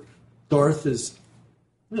where Darth is,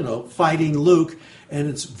 fighting Luke, and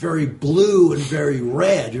it's very blue and very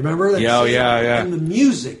red. You remember that? Yeah. And the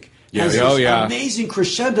music has this amazing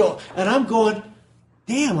crescendo, and I'm going,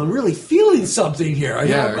 damn, I'm really feeling something here.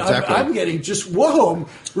 Exactly. I'm getting I'm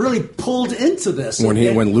really pulled into this.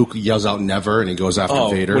 When Luke yells out "never" and he goes after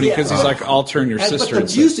Vader, because he's like, "I'll turn your sister." But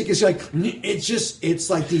the music is like, it's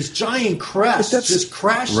like these giant crests just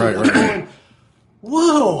crashing. Right. I'm going,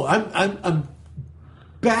 whoa! I'm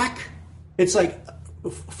back. It's like,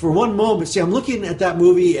 for one moment, see, I'm looking at that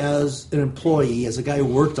movie as an employee, as a guy who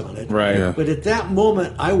worked on it. Right. Yeah. But at that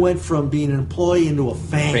moment, I went from being an employee into a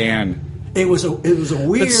fan. It was a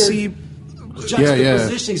weird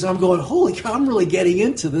juxtaposition. So I'm going, holy cow, I'm really getting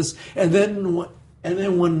into this. And then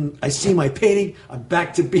when I see my painting, I'm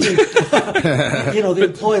back to being, the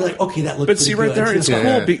employee. Like, okay, that looks. But see, right good. there, it's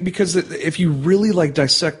cool because if you really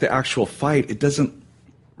dissect the actual fight, it doesn't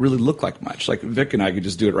really look like much. Like Vic and I could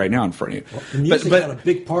just do it right now in front of you. Well, the music had a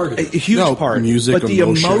big part of it. A huge part. Music, but the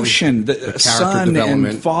emotion, the son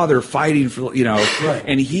development. and father fighting for, right.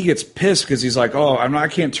 And he gets pissed because he's like, oh, I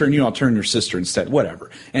can't turn you, I'll turn your sister instead, whatever.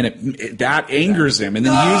 And that angers him, and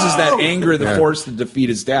then he uses that anger, the force to defeat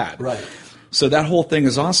his dad. Right. So that whole thing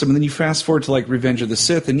is awesome. And then you fast forward to Revenge of the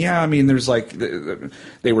Sith, and there's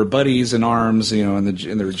they were buddies in arms, and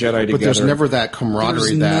they were Jedi together. But there's never that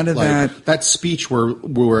camaraderie. That speech where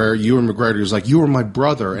Ewan McGregor is like, "You were my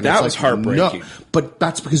brother," and that was heartbreaking. No, but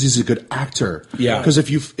that's because he's a good actor. Yeah. Because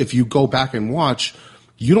if you go back and watch,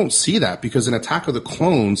 you don't see that because in Attack of the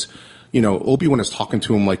Clones, Obi-Wan is talking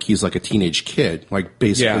to him like he's like a teenage kid, like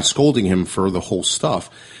basically scolding him for the whole stuff.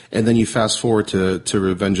 And then you fast forward to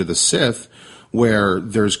Revenge of the Sith, where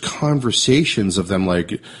there's conversations of them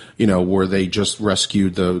where they just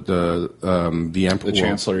rescued the Emperor,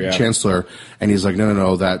 the Chancellor, and he's like,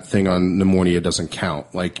 no, that thing on Nemonia doesn't count,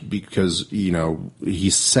 because he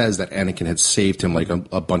says that Anakin had saved him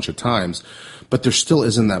a bunch of times, but there still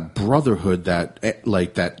isn't that brotherhood that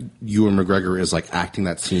Ewan McGregor is acting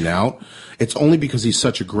that scene out. It's only because he's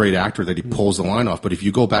such a great actor that he pulls the line off. But if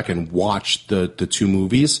you go back and watch the two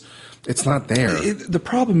movies, it's not there. The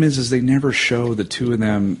problem is they never show the two of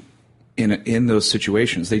them in those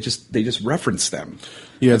situations. They just reference them.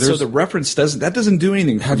 Yeah, so the reference doesn't do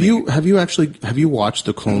anything. Have you watched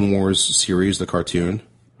the Clone Wars series, the cartoon?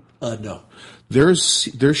 No. There's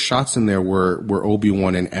shots in there where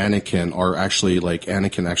Obi-Wan and Anakin are actually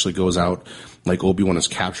Anakin actually goes out, Obi-Wan is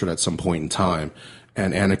captured at some point in time,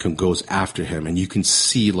 and Anakin goes after him, and you can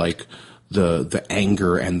see the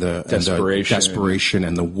anger and the desperation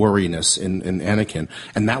and the worriness in Anakin,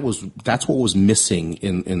 and that's what was missing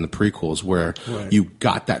in the prequels, where you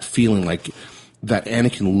got that feeling that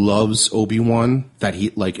Anakin loves Obi-Wan, that he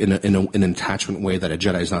in an attachment way that a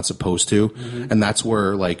Jedi is not supposed to, and that's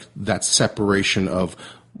where that separation of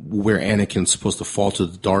where Anakin's supposed to fall to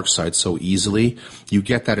the dark side so easily. You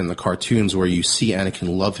get that in the cartoons where you see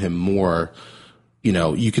Anakin love him more.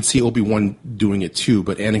 You can see Obi-Wan doing it too,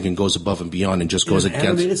 but Anakin goes above and beyond and just goes against.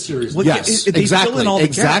 Animated series. Well, yes, they exactly, fill in all the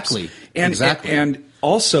exactly, gaps. And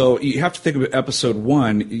also, you have to think of Episode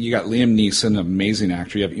 1. You got Liam Neeson, an amazing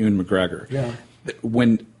actor. You have Ewan McGregor. Yeah.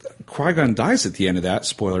 When Qui-Gon dies at the end of that,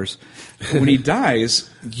 spoilers, when he dies,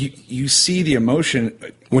 you see the emotion.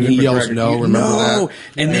 When he yells no, remember that?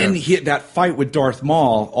 And then that fight with Darth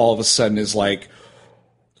Maul all of a sudden is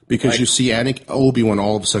because you see Obi-Wan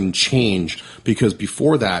all of a sudden change, because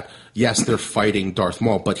before that, yes, they're fighting Darth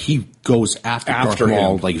Maul, but he goes after Darth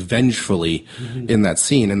Maul vengefully in that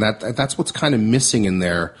scene, and that's what's kind of missing in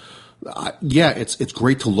there. It's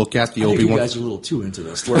great to look at the Obi-Wan. You guys are a little too into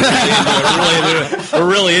this. We're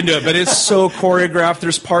really into it, but it's so choreographed.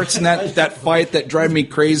 There's parts in that fight that drive me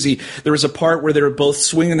crazy. There was a part where they were both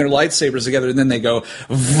swinging their lightsabers together, and then they go,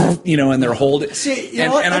 and they're holding. See,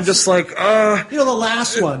 and I'm just like, the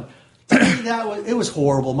last one. To me, it was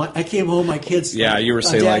horrible. I came home, my kids. Yeah, you were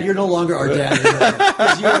saying Dad, you're no longer our dad.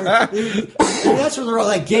 And that's where they're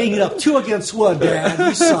all ganging up 2 against 1. Dad,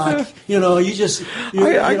 you suck.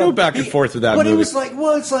 I go back and forth with that. But movie. it was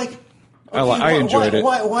it's like. Okay, I enjoyed it.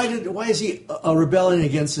 Why is he rebelling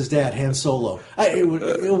against his dad, Han Solo?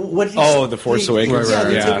 The Force Awakens.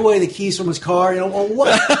 They took away the keys from his car.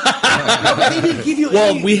 What? They didn't give you.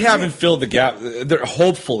 We haven't filled the gap.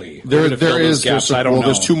 Hopefully, there is gaps. I don't know.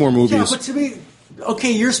 There's 2 more movies. Yeah, but to me,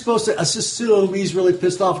 okay, you're supposed to assume he's really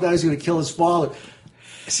pissed off now. He's going to kill his father.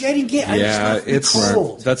 See, I didn't get.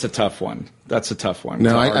 That's a tough one. That's a tough one.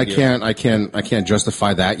 No, I can't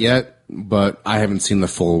justify that yet. But I haven't seen the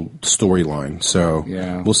full storyline, so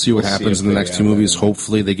we'll see what happens in the next two movies.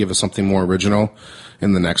 Hopefully, they give us something more original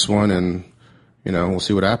in the next one, and we'll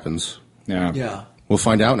see what happens. Yeah. We'll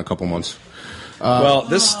find out in a couple months. Well,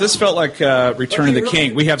 this felt like Return of the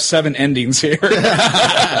King. We have 7 endings here.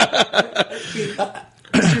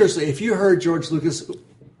 Seriously, if you heard George Lucas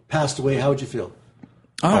passed away, how would you feel?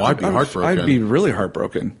 I'd be heartbroken. I'd be really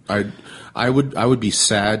heartbroken. I would be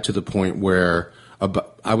sad to the point where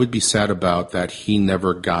I would be sad about that he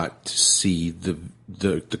never got to see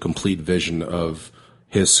the complete vision of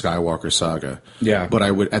his Skywalker saga. Yeah. But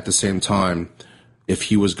I would, at the same time, if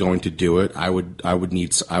he was going to do it,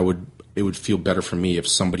 it would feel better for me if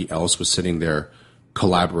somebody else was sitting there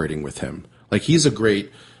collaborating with him. Like, he's a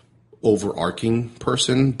great overarching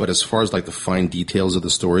person, but as far as like the fine details of the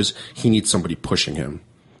stories, he needs somebody pushing him.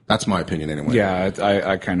 That's my opinion anyway. Yeah,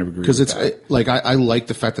 I kind of agree with that. Because it's like I like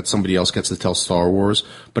the fact that somebody else gets to tell Star Wars,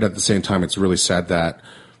 but at the same time, it's really sad that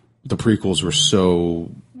the prequels were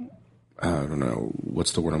so, I don't know,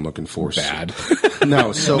 what's the word I'm looking for? Bad.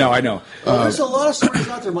 No, I know. Well, there's a lot of stories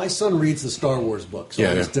out there. My son reads the Star Wars books,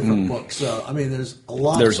 all these different books. So, I mean, there's a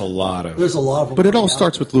lot of them. But it all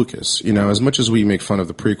starts with Lucas. As much as we make fun of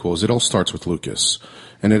the prequels, it all starts with Lucas.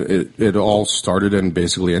 And it all started and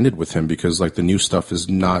basically ended with him because, like, the new stuff it's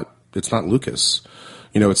not Lucas.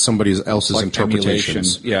 It's somebody else's like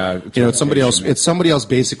interpretations. It's somebody else. It's somebody else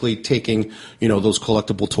basically taking, those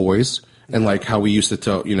collectible toys and like how we used to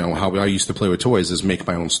tell, how I used to play with toys is make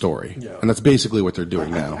my own story. Yeah. And that's basically what they're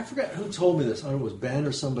doing now. I forgot who told me this. I don't know if it was Ben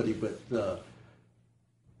or somebody, but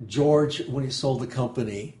George, when he sold the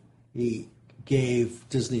company, he gave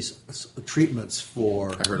Disney treatments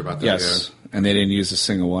for. I heard about that. Yes. Yeah. And they didn't use a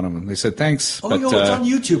single one of them. They said thanks. Oh, no, it's on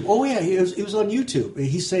YouTube. Oh, yeah, it was on YouTube.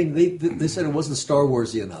 He's saying they said it wasn't Star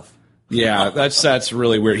Warsy enough. Yeah, that's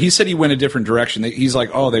really weird. He said he went a different direction. He's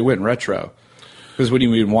like, oh, they went retro. Because when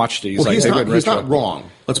you even watched it, he's not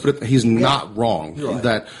wrong. Let's put it. He's not wrong.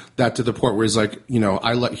 Right. That to the point where he's like,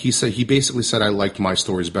 he basically said I liked my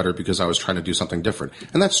stories better because I was trying to do something different,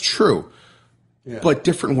 and that's true. Yeah. But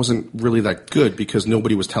different wasn't really that good because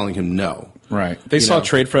nobody was telling him no. Right. They saw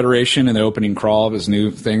Trade Federation in the opening crawl of his new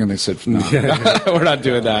thing, and they said, no, we're not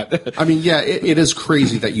doing that. I mean, it is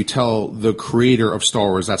crazy that you tell the creator of Star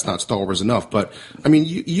Wars that's not Star Wars enough. But, I mean,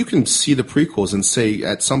 you can see the prequels and say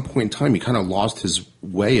at some point in time he kind of lost his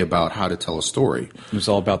way about how to tell a story. It was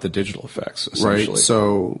all about the digital effects, essentially.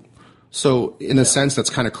 Right. So in a sense, that's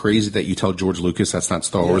kind of crazy that you tell George Lucas that's not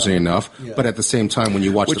Star Wars enough. Yeah. But at the same time, when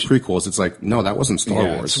you watch the prequels, it's like, no, that wasn't Star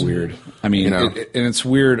Wars. It's weird. I mean, and it's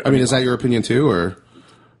weird. I mean, is that your opinion too,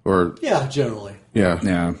 or? Yeah, generally.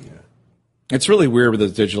 Yeah. It's really weird with the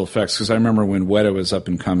digital effects because I remember when Weta was up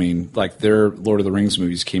and coming, like their Lord of the Rings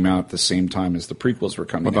movies came out at the same time as the prequels were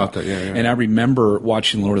coming out. That, yeah. And I remember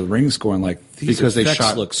watching Lord of the Rings going like, these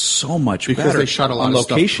effects look so much better. Because they shot a lot of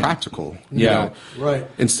stuff practical. Yeah. Right.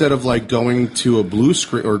 Instead of like going to a blue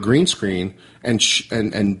screen or green screen and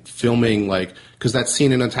filming like, because that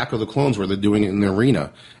scene in Attack of the Clones where they're doing it in the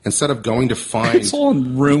arena, instead of going to find. It's all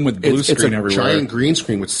in room with blue screen everywhere. It's a giant green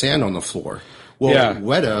screen with sand on the floor. Well,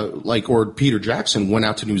 Weta, or Peter Jackson, went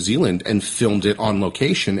out to New Zealand and filmed it on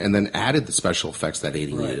location and then added the special effects that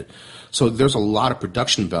 80 needed. So there's a lot of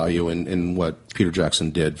production value in what Peter Jackson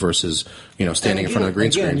did versus, standing in front of a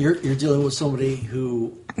green screen. You're dealing with somebody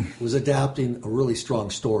who was adapting a really strong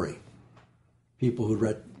story. People who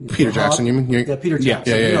read Peter Jackson, you mean? Yeah, Peter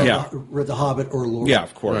Jackson. Yeah. Read The Hobbit or Lord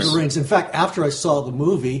of course. of the Rings. In fact, after I saw the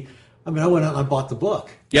movie, I went out and I bought the book.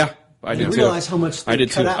 Yeah. I did realize how much they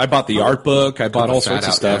cut out. I bought the art book. I bought all sorts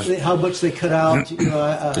of stuff. How much they cut out.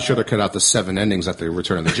 They should have cut out the 7 endings at the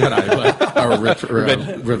Return of the Jedi, or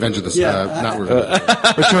Revenge of the not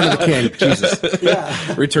Revenge, Return of the King.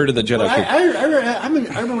 Jesus, Return of the Jedi.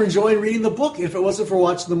 I remember enjoying reading the book. If it wasn't for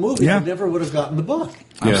watching the movie, I never would have gotten the book.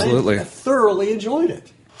 Absolutely, I thoroughly enjoyed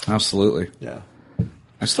it. Absolutely, yeah.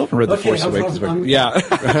 I still haven't read The Force Awakens. We're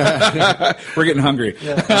getting hungry.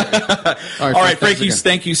 Yeah. All right, Frankie,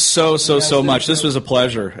 thank you so much. This was a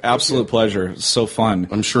pleasure. Absolute pleasure. So fun.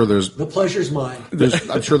 I'm sure the pleasure's mine.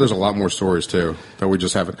 I'm sure there's a lot more stories too that we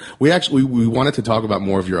just haven't. We wanted to talk about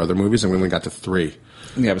more of your other movies, and we only got to 3.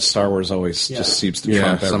 Yeah, but Star Wars always just seems to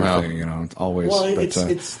trump everything. Always. Well, it's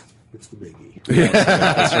the biggie.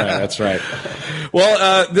 That's right.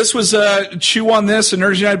 Well, this was Chew on This, a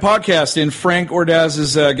Nerds United podcast in Frank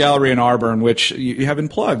Ordaz's gallery in Auburn, which you haven't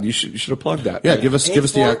plugged. You should have plugged that. Yeah, give us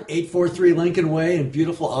the 843 Lincoln Way in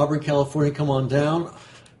beautiful Auburn, California. Come on down.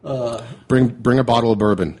 Bring a bottle of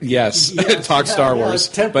bourbon. Yes, Yes, talk yeah, Star yeah, Wars,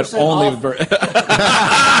 10% but only off. with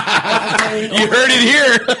you heard it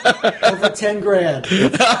here. Over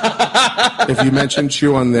 $10,000. If you mention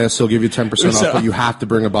Chew on this, he'll give you 10% off, but you have to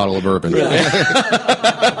bring a bottle of bourbon. Be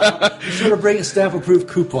sure to bring a staff-approved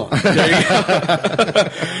coupon.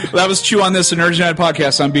 That was Chew on This, an Urgent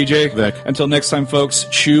Podcast. I'm BJ. Vic. Until next time, folks,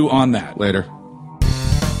 chew on that. Later.